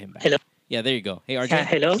we get him back. Hello? Yeah, there you go. Hey, RJ.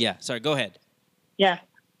 Hello? Yeah, sorry, go ahead. Yeah.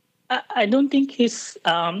 I don't think it's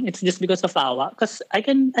just because of awa. Because I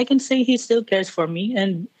can say he still cares for me,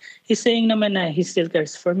 and he's saying naman na he still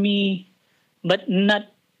cares for me, but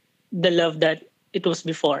not the love that it was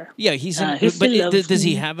before. Yeah, does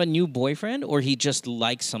he have a new boyfriend, or he just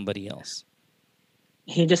likes somebody else?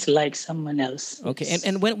 He just likes someone else. Okay,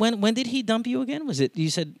 and when did he dump you again? Was it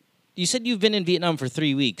you said you've been in Vietnam for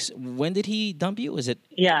 3 weeks? When did he dump you? Was it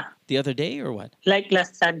the other day or what? Like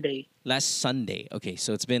last Sunday. Last Sunday. Okay,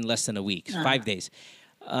 so it's been less than a week, 5 days.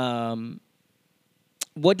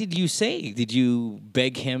 What did you say? Did you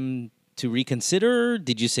beg him to reconsider?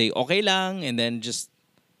 Did you say okay lang and then just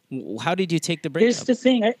how did you take the break? Here's the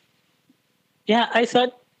thing. I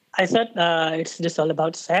thought it's just all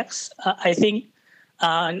about sex. I think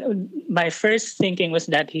my first thinking was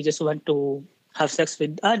that he just want to have sex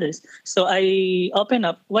with others. So I open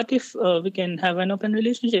up. What if we can have an open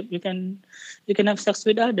relationship? You can have sex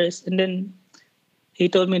with others. And then he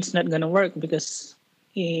told me it's not gonna work because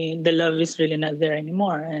the love is really not there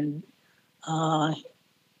anymore. And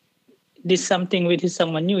this something with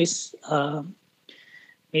someone new is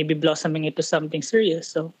maybe blossoming into something serious.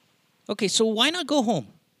 So okay, so why not go home?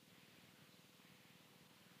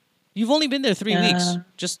 You've only been there 3 weeks.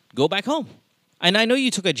 Just go back home. And I know you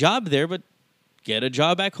took a job there, but get a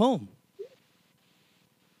job back home.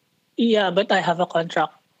 Yeah, but I have a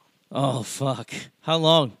contract. Oh, fuck. How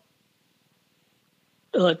long?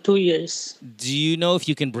 2 years. Do you know if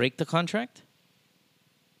you can break the contract?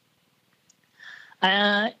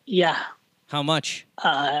 Yeah. How much?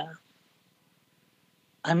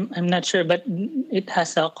 I'm not sure, but it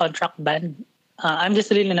has a contract ban. I'm just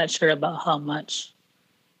really not sure about how much.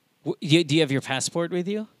 Do you have your passport with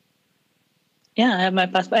you? Yeah, I have my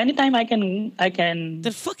passport. Anytime I can.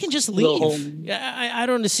 Then fucking just leave. I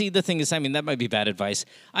don't see the thing is. I mean, that might be bad advice.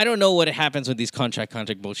 I don't know what happens with these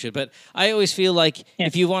contract bullshit, but I always feel like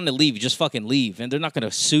if you want to leave, you just fucking leave, and they're not going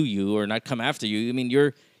to sue you or not come after you. I mean,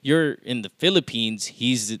 you're in the Philippines.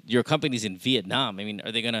 Your company's in Vietnam. I mean,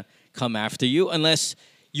 are they going to come after you unless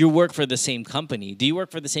you work for the same company? Do you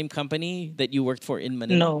work for the same company that you worked for in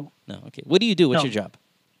Manila? No. Okay. What do you do? What's your job?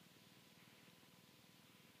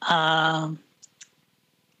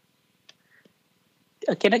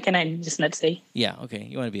 Can I just not say? Yeah, okay.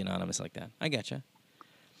 You want to be anonymous like that. I gotcha.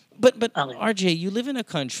 But RJ, you live in a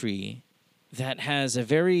country that has a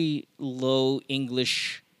very low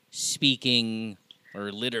English speaking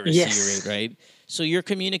or literacy rate, right? So your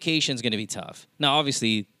communication is going to be tough. Now,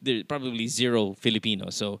 obviously, there's probably zero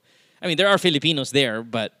Filipinos. So, I mean, there are Filipinos there,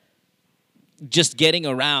 but just getting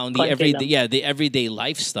around the everyday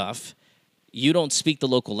life stuff, you don't speak the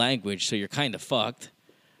local language, so you're kind of fucked.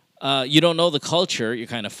 You don't know the culture, you're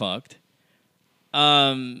kind of fucked.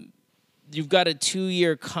 You've got a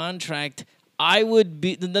 2-year contract. I would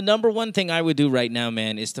be the number one thing I would do right now,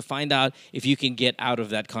 man, is to find out if you can get out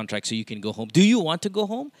of that contract so you can go home. Do you want to go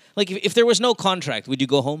home? Like, if there was no contract, would you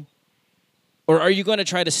go home? Or are you going to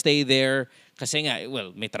try to stay there? Kasi nga,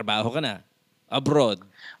 well, may trabaho ka na abroad.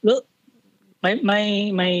 Well, my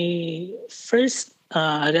first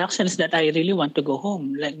reaction is that I really want to go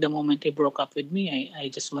home. Like the moment he broke up with me, I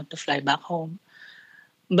just want to fly back home.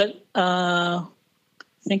 But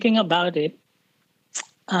thinking about it,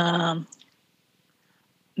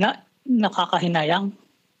 nakakahinayang,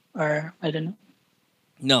 or I don't know.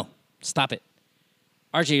 No, stop it.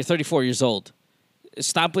 RJ, you're 34 years old.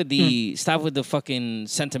 Stop with the fucking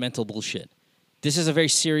sentimental bullshit. This is a very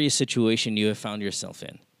serious situation you have found yourself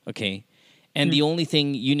in, okay? And the only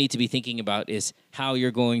thing you need to be thinking about is how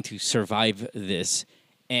you're going to survive this,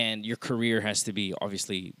 and your career has to be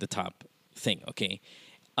obviously the top thing, okay?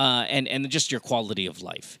 And just your quality of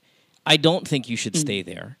life. I don't think you should stay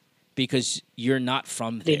there because you're not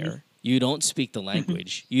from there. You don't speak the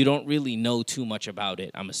language. You don't really know too much about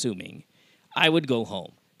it, I'm assuming. I would go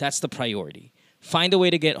home. That's the priority. Find a way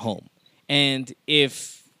to get home. And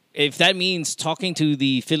if that means talking to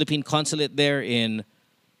the Philippine consulate there in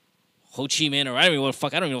Ho Chi Minh, or I don't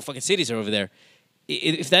even know what fucking cities are over there.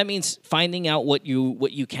 If that means finding out what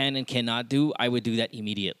you can and cannot do, I would do that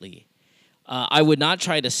immediately. I would not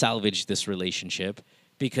try to salvage this relationship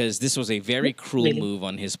because this was a very cruel move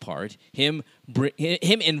on his part. Him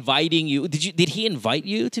inviting you. Did he invite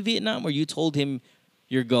you to Vietnam, or you told him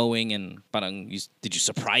you're going and parang did you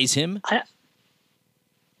surprise him?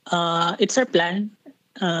 It's our plan.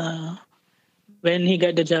 When he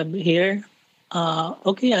got the job here,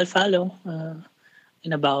 okay, I'll follow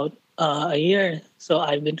in about a year. So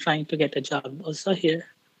I've been trying to get a job also here.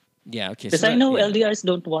 Yeah, okay. Because I know LDRs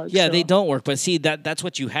don't work. Yeah, they don't work. But see, that's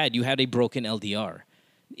what you had. You had a broken LDR.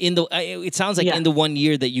 It sounds like in the 1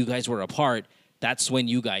 year that you guys were apart, that's when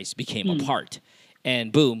you guys became apart.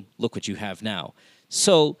 And boom, look what you have now.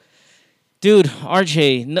 So, dude,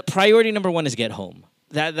 RJ, priority number 1 is get home.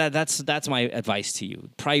 That's my advice to you.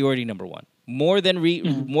 Priority number 1. More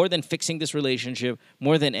than fixing this relationship,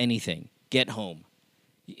 more than anything, get home.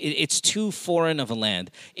 It's too foreign of a land.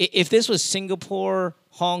 If this was Singapore,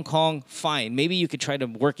 Hong Kong, fine. Maybe you could try to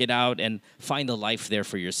work it out and find a life there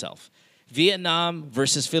for yourself. Vietnam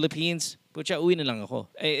versus Philippines, pucha, uwi na lang ako.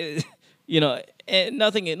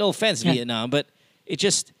 Nothing, no offense, Vietnam, but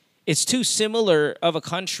it's too similar of a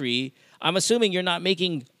country. I'm assuming you're not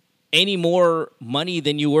making any more money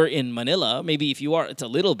than you were in Manila. Maybe if you are, it's a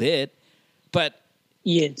little bit. But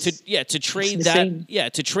to trade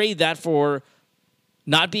that for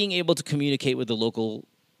not being able to communicate with the local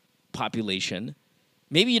population.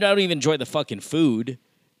 Maybe you don't even enjoy the fucking food.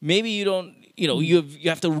 Maybe you don't, you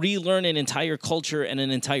have to relearn an entire culture and an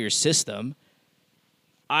entire system.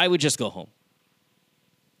 I would just go home.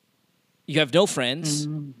 You have no friends.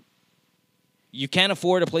 You can't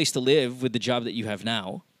afford a place to live with the job that you have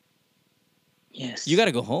now. Yes. You got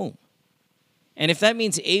to go home. And if that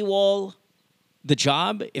means AWOL the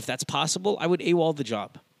job, if that's possible, I would AWOL the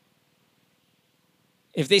job.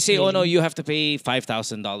 If they say, oh, no, you have to pay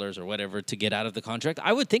 $5,000 or whatever to get out of the contract,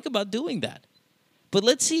 I would think about doing that. But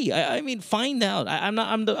let's see. I mean, find out.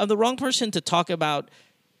 I'm the wrong person to talk about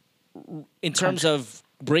in terms of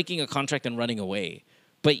breaking a contract and running away.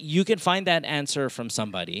 But you can find that answer from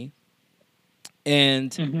somebody.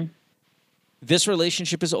 And this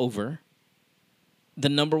relationship is over. The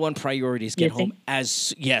number 1 priority is get home.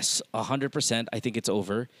 Yes, 100%. I think it's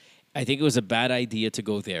over. I think it was a bad idea to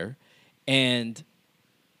go there. And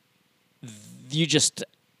you just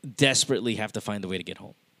desperately have to find a way to get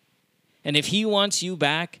home. And if he wants you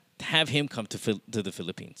back, have him come to the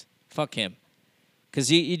Philippines. Fuck him.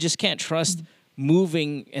 Because you just can't trust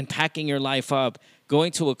moving and packing your life up,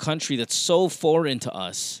 going to a country that's so foreign to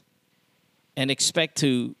us, and expect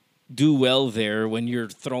to do well there when you're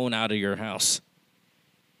thrown out of your house.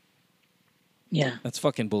 Yeah. That's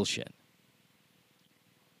fucking bullshit.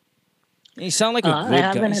 You sound like a good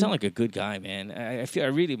guy. You sound like a good guy, man. I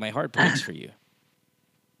feel my heart breaks for you.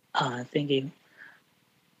 Thank you.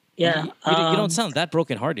 Yeah. You don't sound that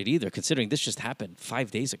brokenhearted either, considering this just happened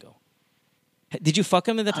 5 days ago. Did you fuck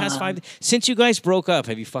him in the past 5 days? Since you guys broke up,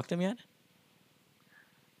 have you fucked him yet?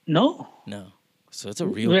 No. No. So it's a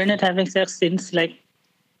real... We're not having sex since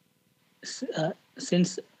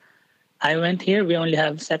since I went here, we only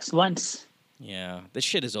have sex once. Yeah. This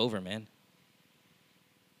shit is over, man.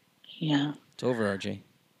 Yeah. It's over, RJ.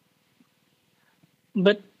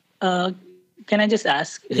 But can I just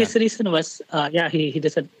ask? Yeah. His reason was, he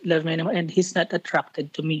doesn't love me anymore and he's not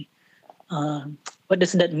attracted to me. What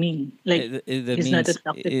does that mean? Like, he's not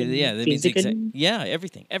attracted to me physically?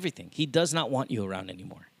 Everything. He does not want you around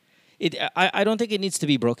anymore. I don't think it needs to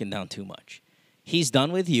be broken down too much. He's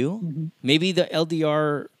done with you. Mm-hmm. Maybe the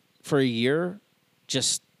LDR for a year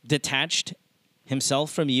just detached himself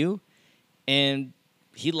from you, and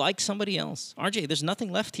he likes somebody else. RJ, there's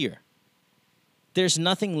nothing left here. There's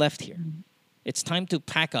nothing left here. Mm-hmm. It's time to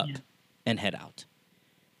pack up and head out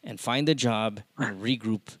and find a job and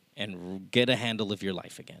regroup and get a handle of your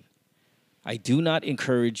life again. I do not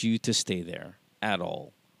encourage you to stay there at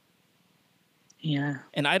all. Yeah.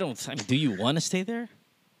 And do you want to stay there?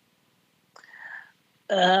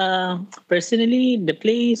 Personally, the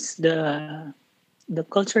place, the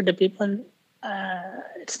culture, the people,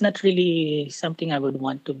 it's not really something I would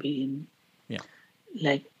want to be in. Yeah.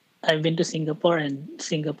 Like, I've been to Singapore, and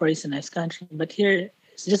Singapore is a nice country, but here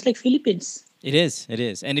it's just like Philippines. It is.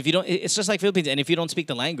 And if you don't, it's just like Philippines. And if you don't speak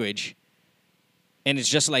the language, and it's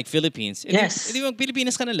just like Philippines. Yes. Edi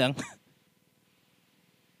Pilipinas ka na lang.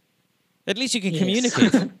 At least you can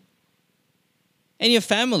communicate. And you have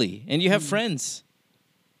family, and you have friends.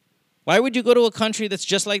 Why would you go to a country that's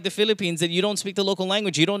just like the Philippines that you don't speak the local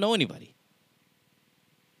language, you don't know anybody?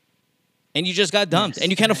 And you just got dumped,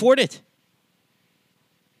 and you can't afford it.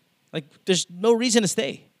 Like, there's no reason to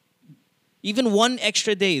stay. Even one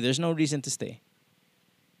extra day, there's no reason to stay.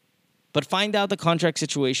 But find out the contract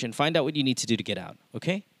situation. Find out what you need to do to get out,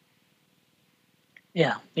 okay?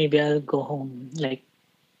 Yeah, maybe I'll go home, like,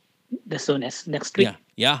 the soonest, next week.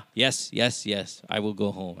 Yes. I will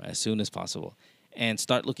go home as soon as possible and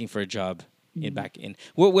start looking for a job back in.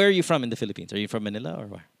 Where are you from in the Philippines? Are you from Manila or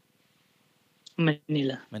where?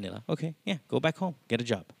 Manila. Okay. Yeah, go back home. Get a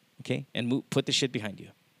job, okay? And put the shit behind you.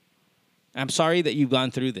 I'm sorry that you've gone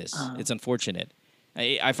through this. It's unfortunate.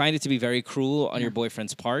 I find it to be very cruel on your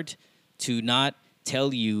boyfriend's part to not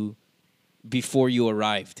tell you before you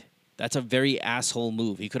arrived. That's a very asshole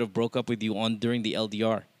move. He could have broke up with you during the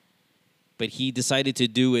LDR. But he decided to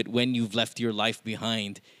do it when you've left your life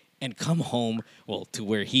behind and come home, to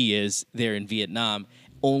where he is there in Vietnam,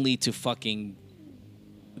 only to fucking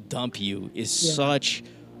dump you is such...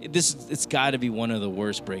 It's got to be one of the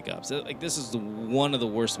worst breakups. Like, this is one of the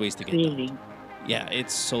worst ways to get dumped. Yeah,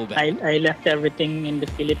 it's so bad. I left everything in the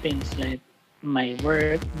Philippines, like my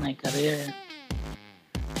work, my career.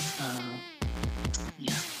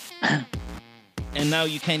 And now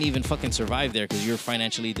you can't even fucking survive there because you're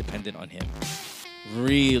financially dependent on him.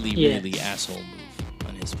 Really asshole move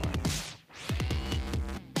on his part.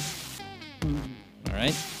 All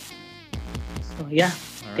right? So, yeah.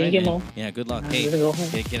 Thank you, Mo. Yeah, good luck. Hey,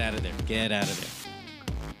 get out of there. Get out of there.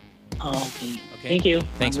 Oh, okay. Thank you.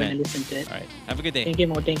 Thanks, man. I'm going to listen to it. All right. Have a good day. Thank you,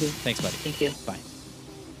 Mo. Thank you. Thanks, buddy. Thank you. Bye.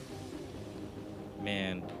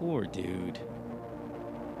 Man, poor dude.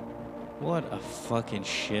 What a fucking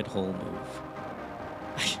shithole move.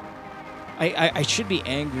 I should be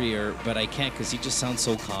angrier, but I can't because he just sounds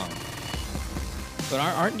so calm. But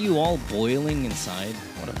aren't you all boiling inside?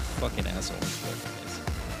 What a fucking asshole this boyfriend is.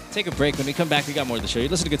 Take a break. When we come back, we got more of the show. You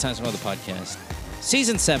listen to Good Times from Other Podcast.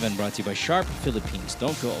 Season 7 brought to you by Sharp Philippines.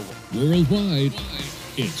 Don't go away. Worldwide,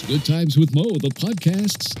 it's Good Times with Mo, the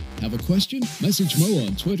podcasts. Have a question? Message Mo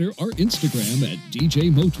on Twitter or Instagram at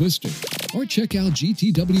DJ Mo Twister. Or check out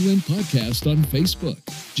GTWM Podcast on Facebook.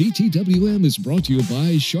 GTWM is brought to you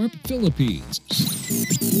by Sharp Philippines.